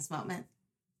than in this moment.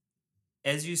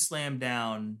 As you slam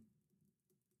down,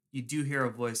 you do hear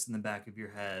a voice in the back of your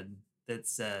head that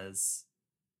says,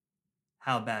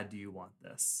 "How bad do you want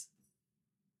this?"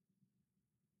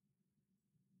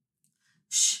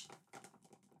 Shh.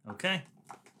 Okay.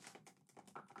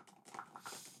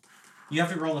 You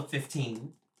have to roll a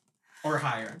 15 or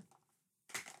higher.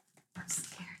 I'm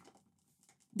scared.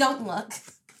 Don't look.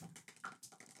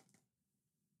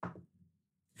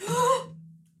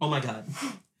 Oh my god.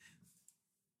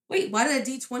 Wait, why did a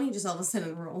D20 just all of a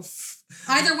sudden roll?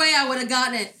 Either way, I would have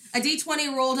gotten it. A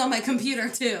D20 rolled on my computer,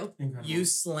 too. Incredible. You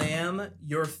slam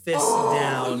your fist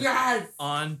down Yes!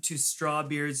 onto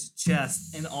Strawbeard's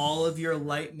chest, and all of your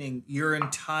lightning, your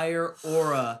entire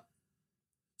aura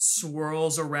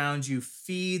swirls around you,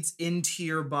 feeds into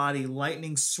your body.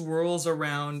 Lightning swirls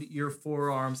around your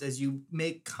forearms as you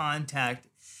make contact,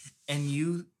 and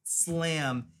you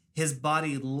slam. His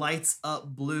body lights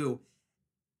up blue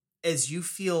as you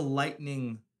feel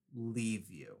lightning leave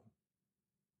you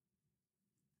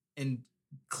and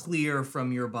clear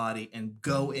from your body and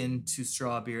go into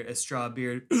Strawbeard as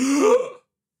Strawbeard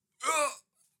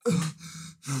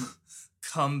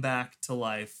come back to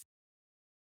life.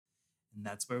 And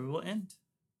that's where we will end.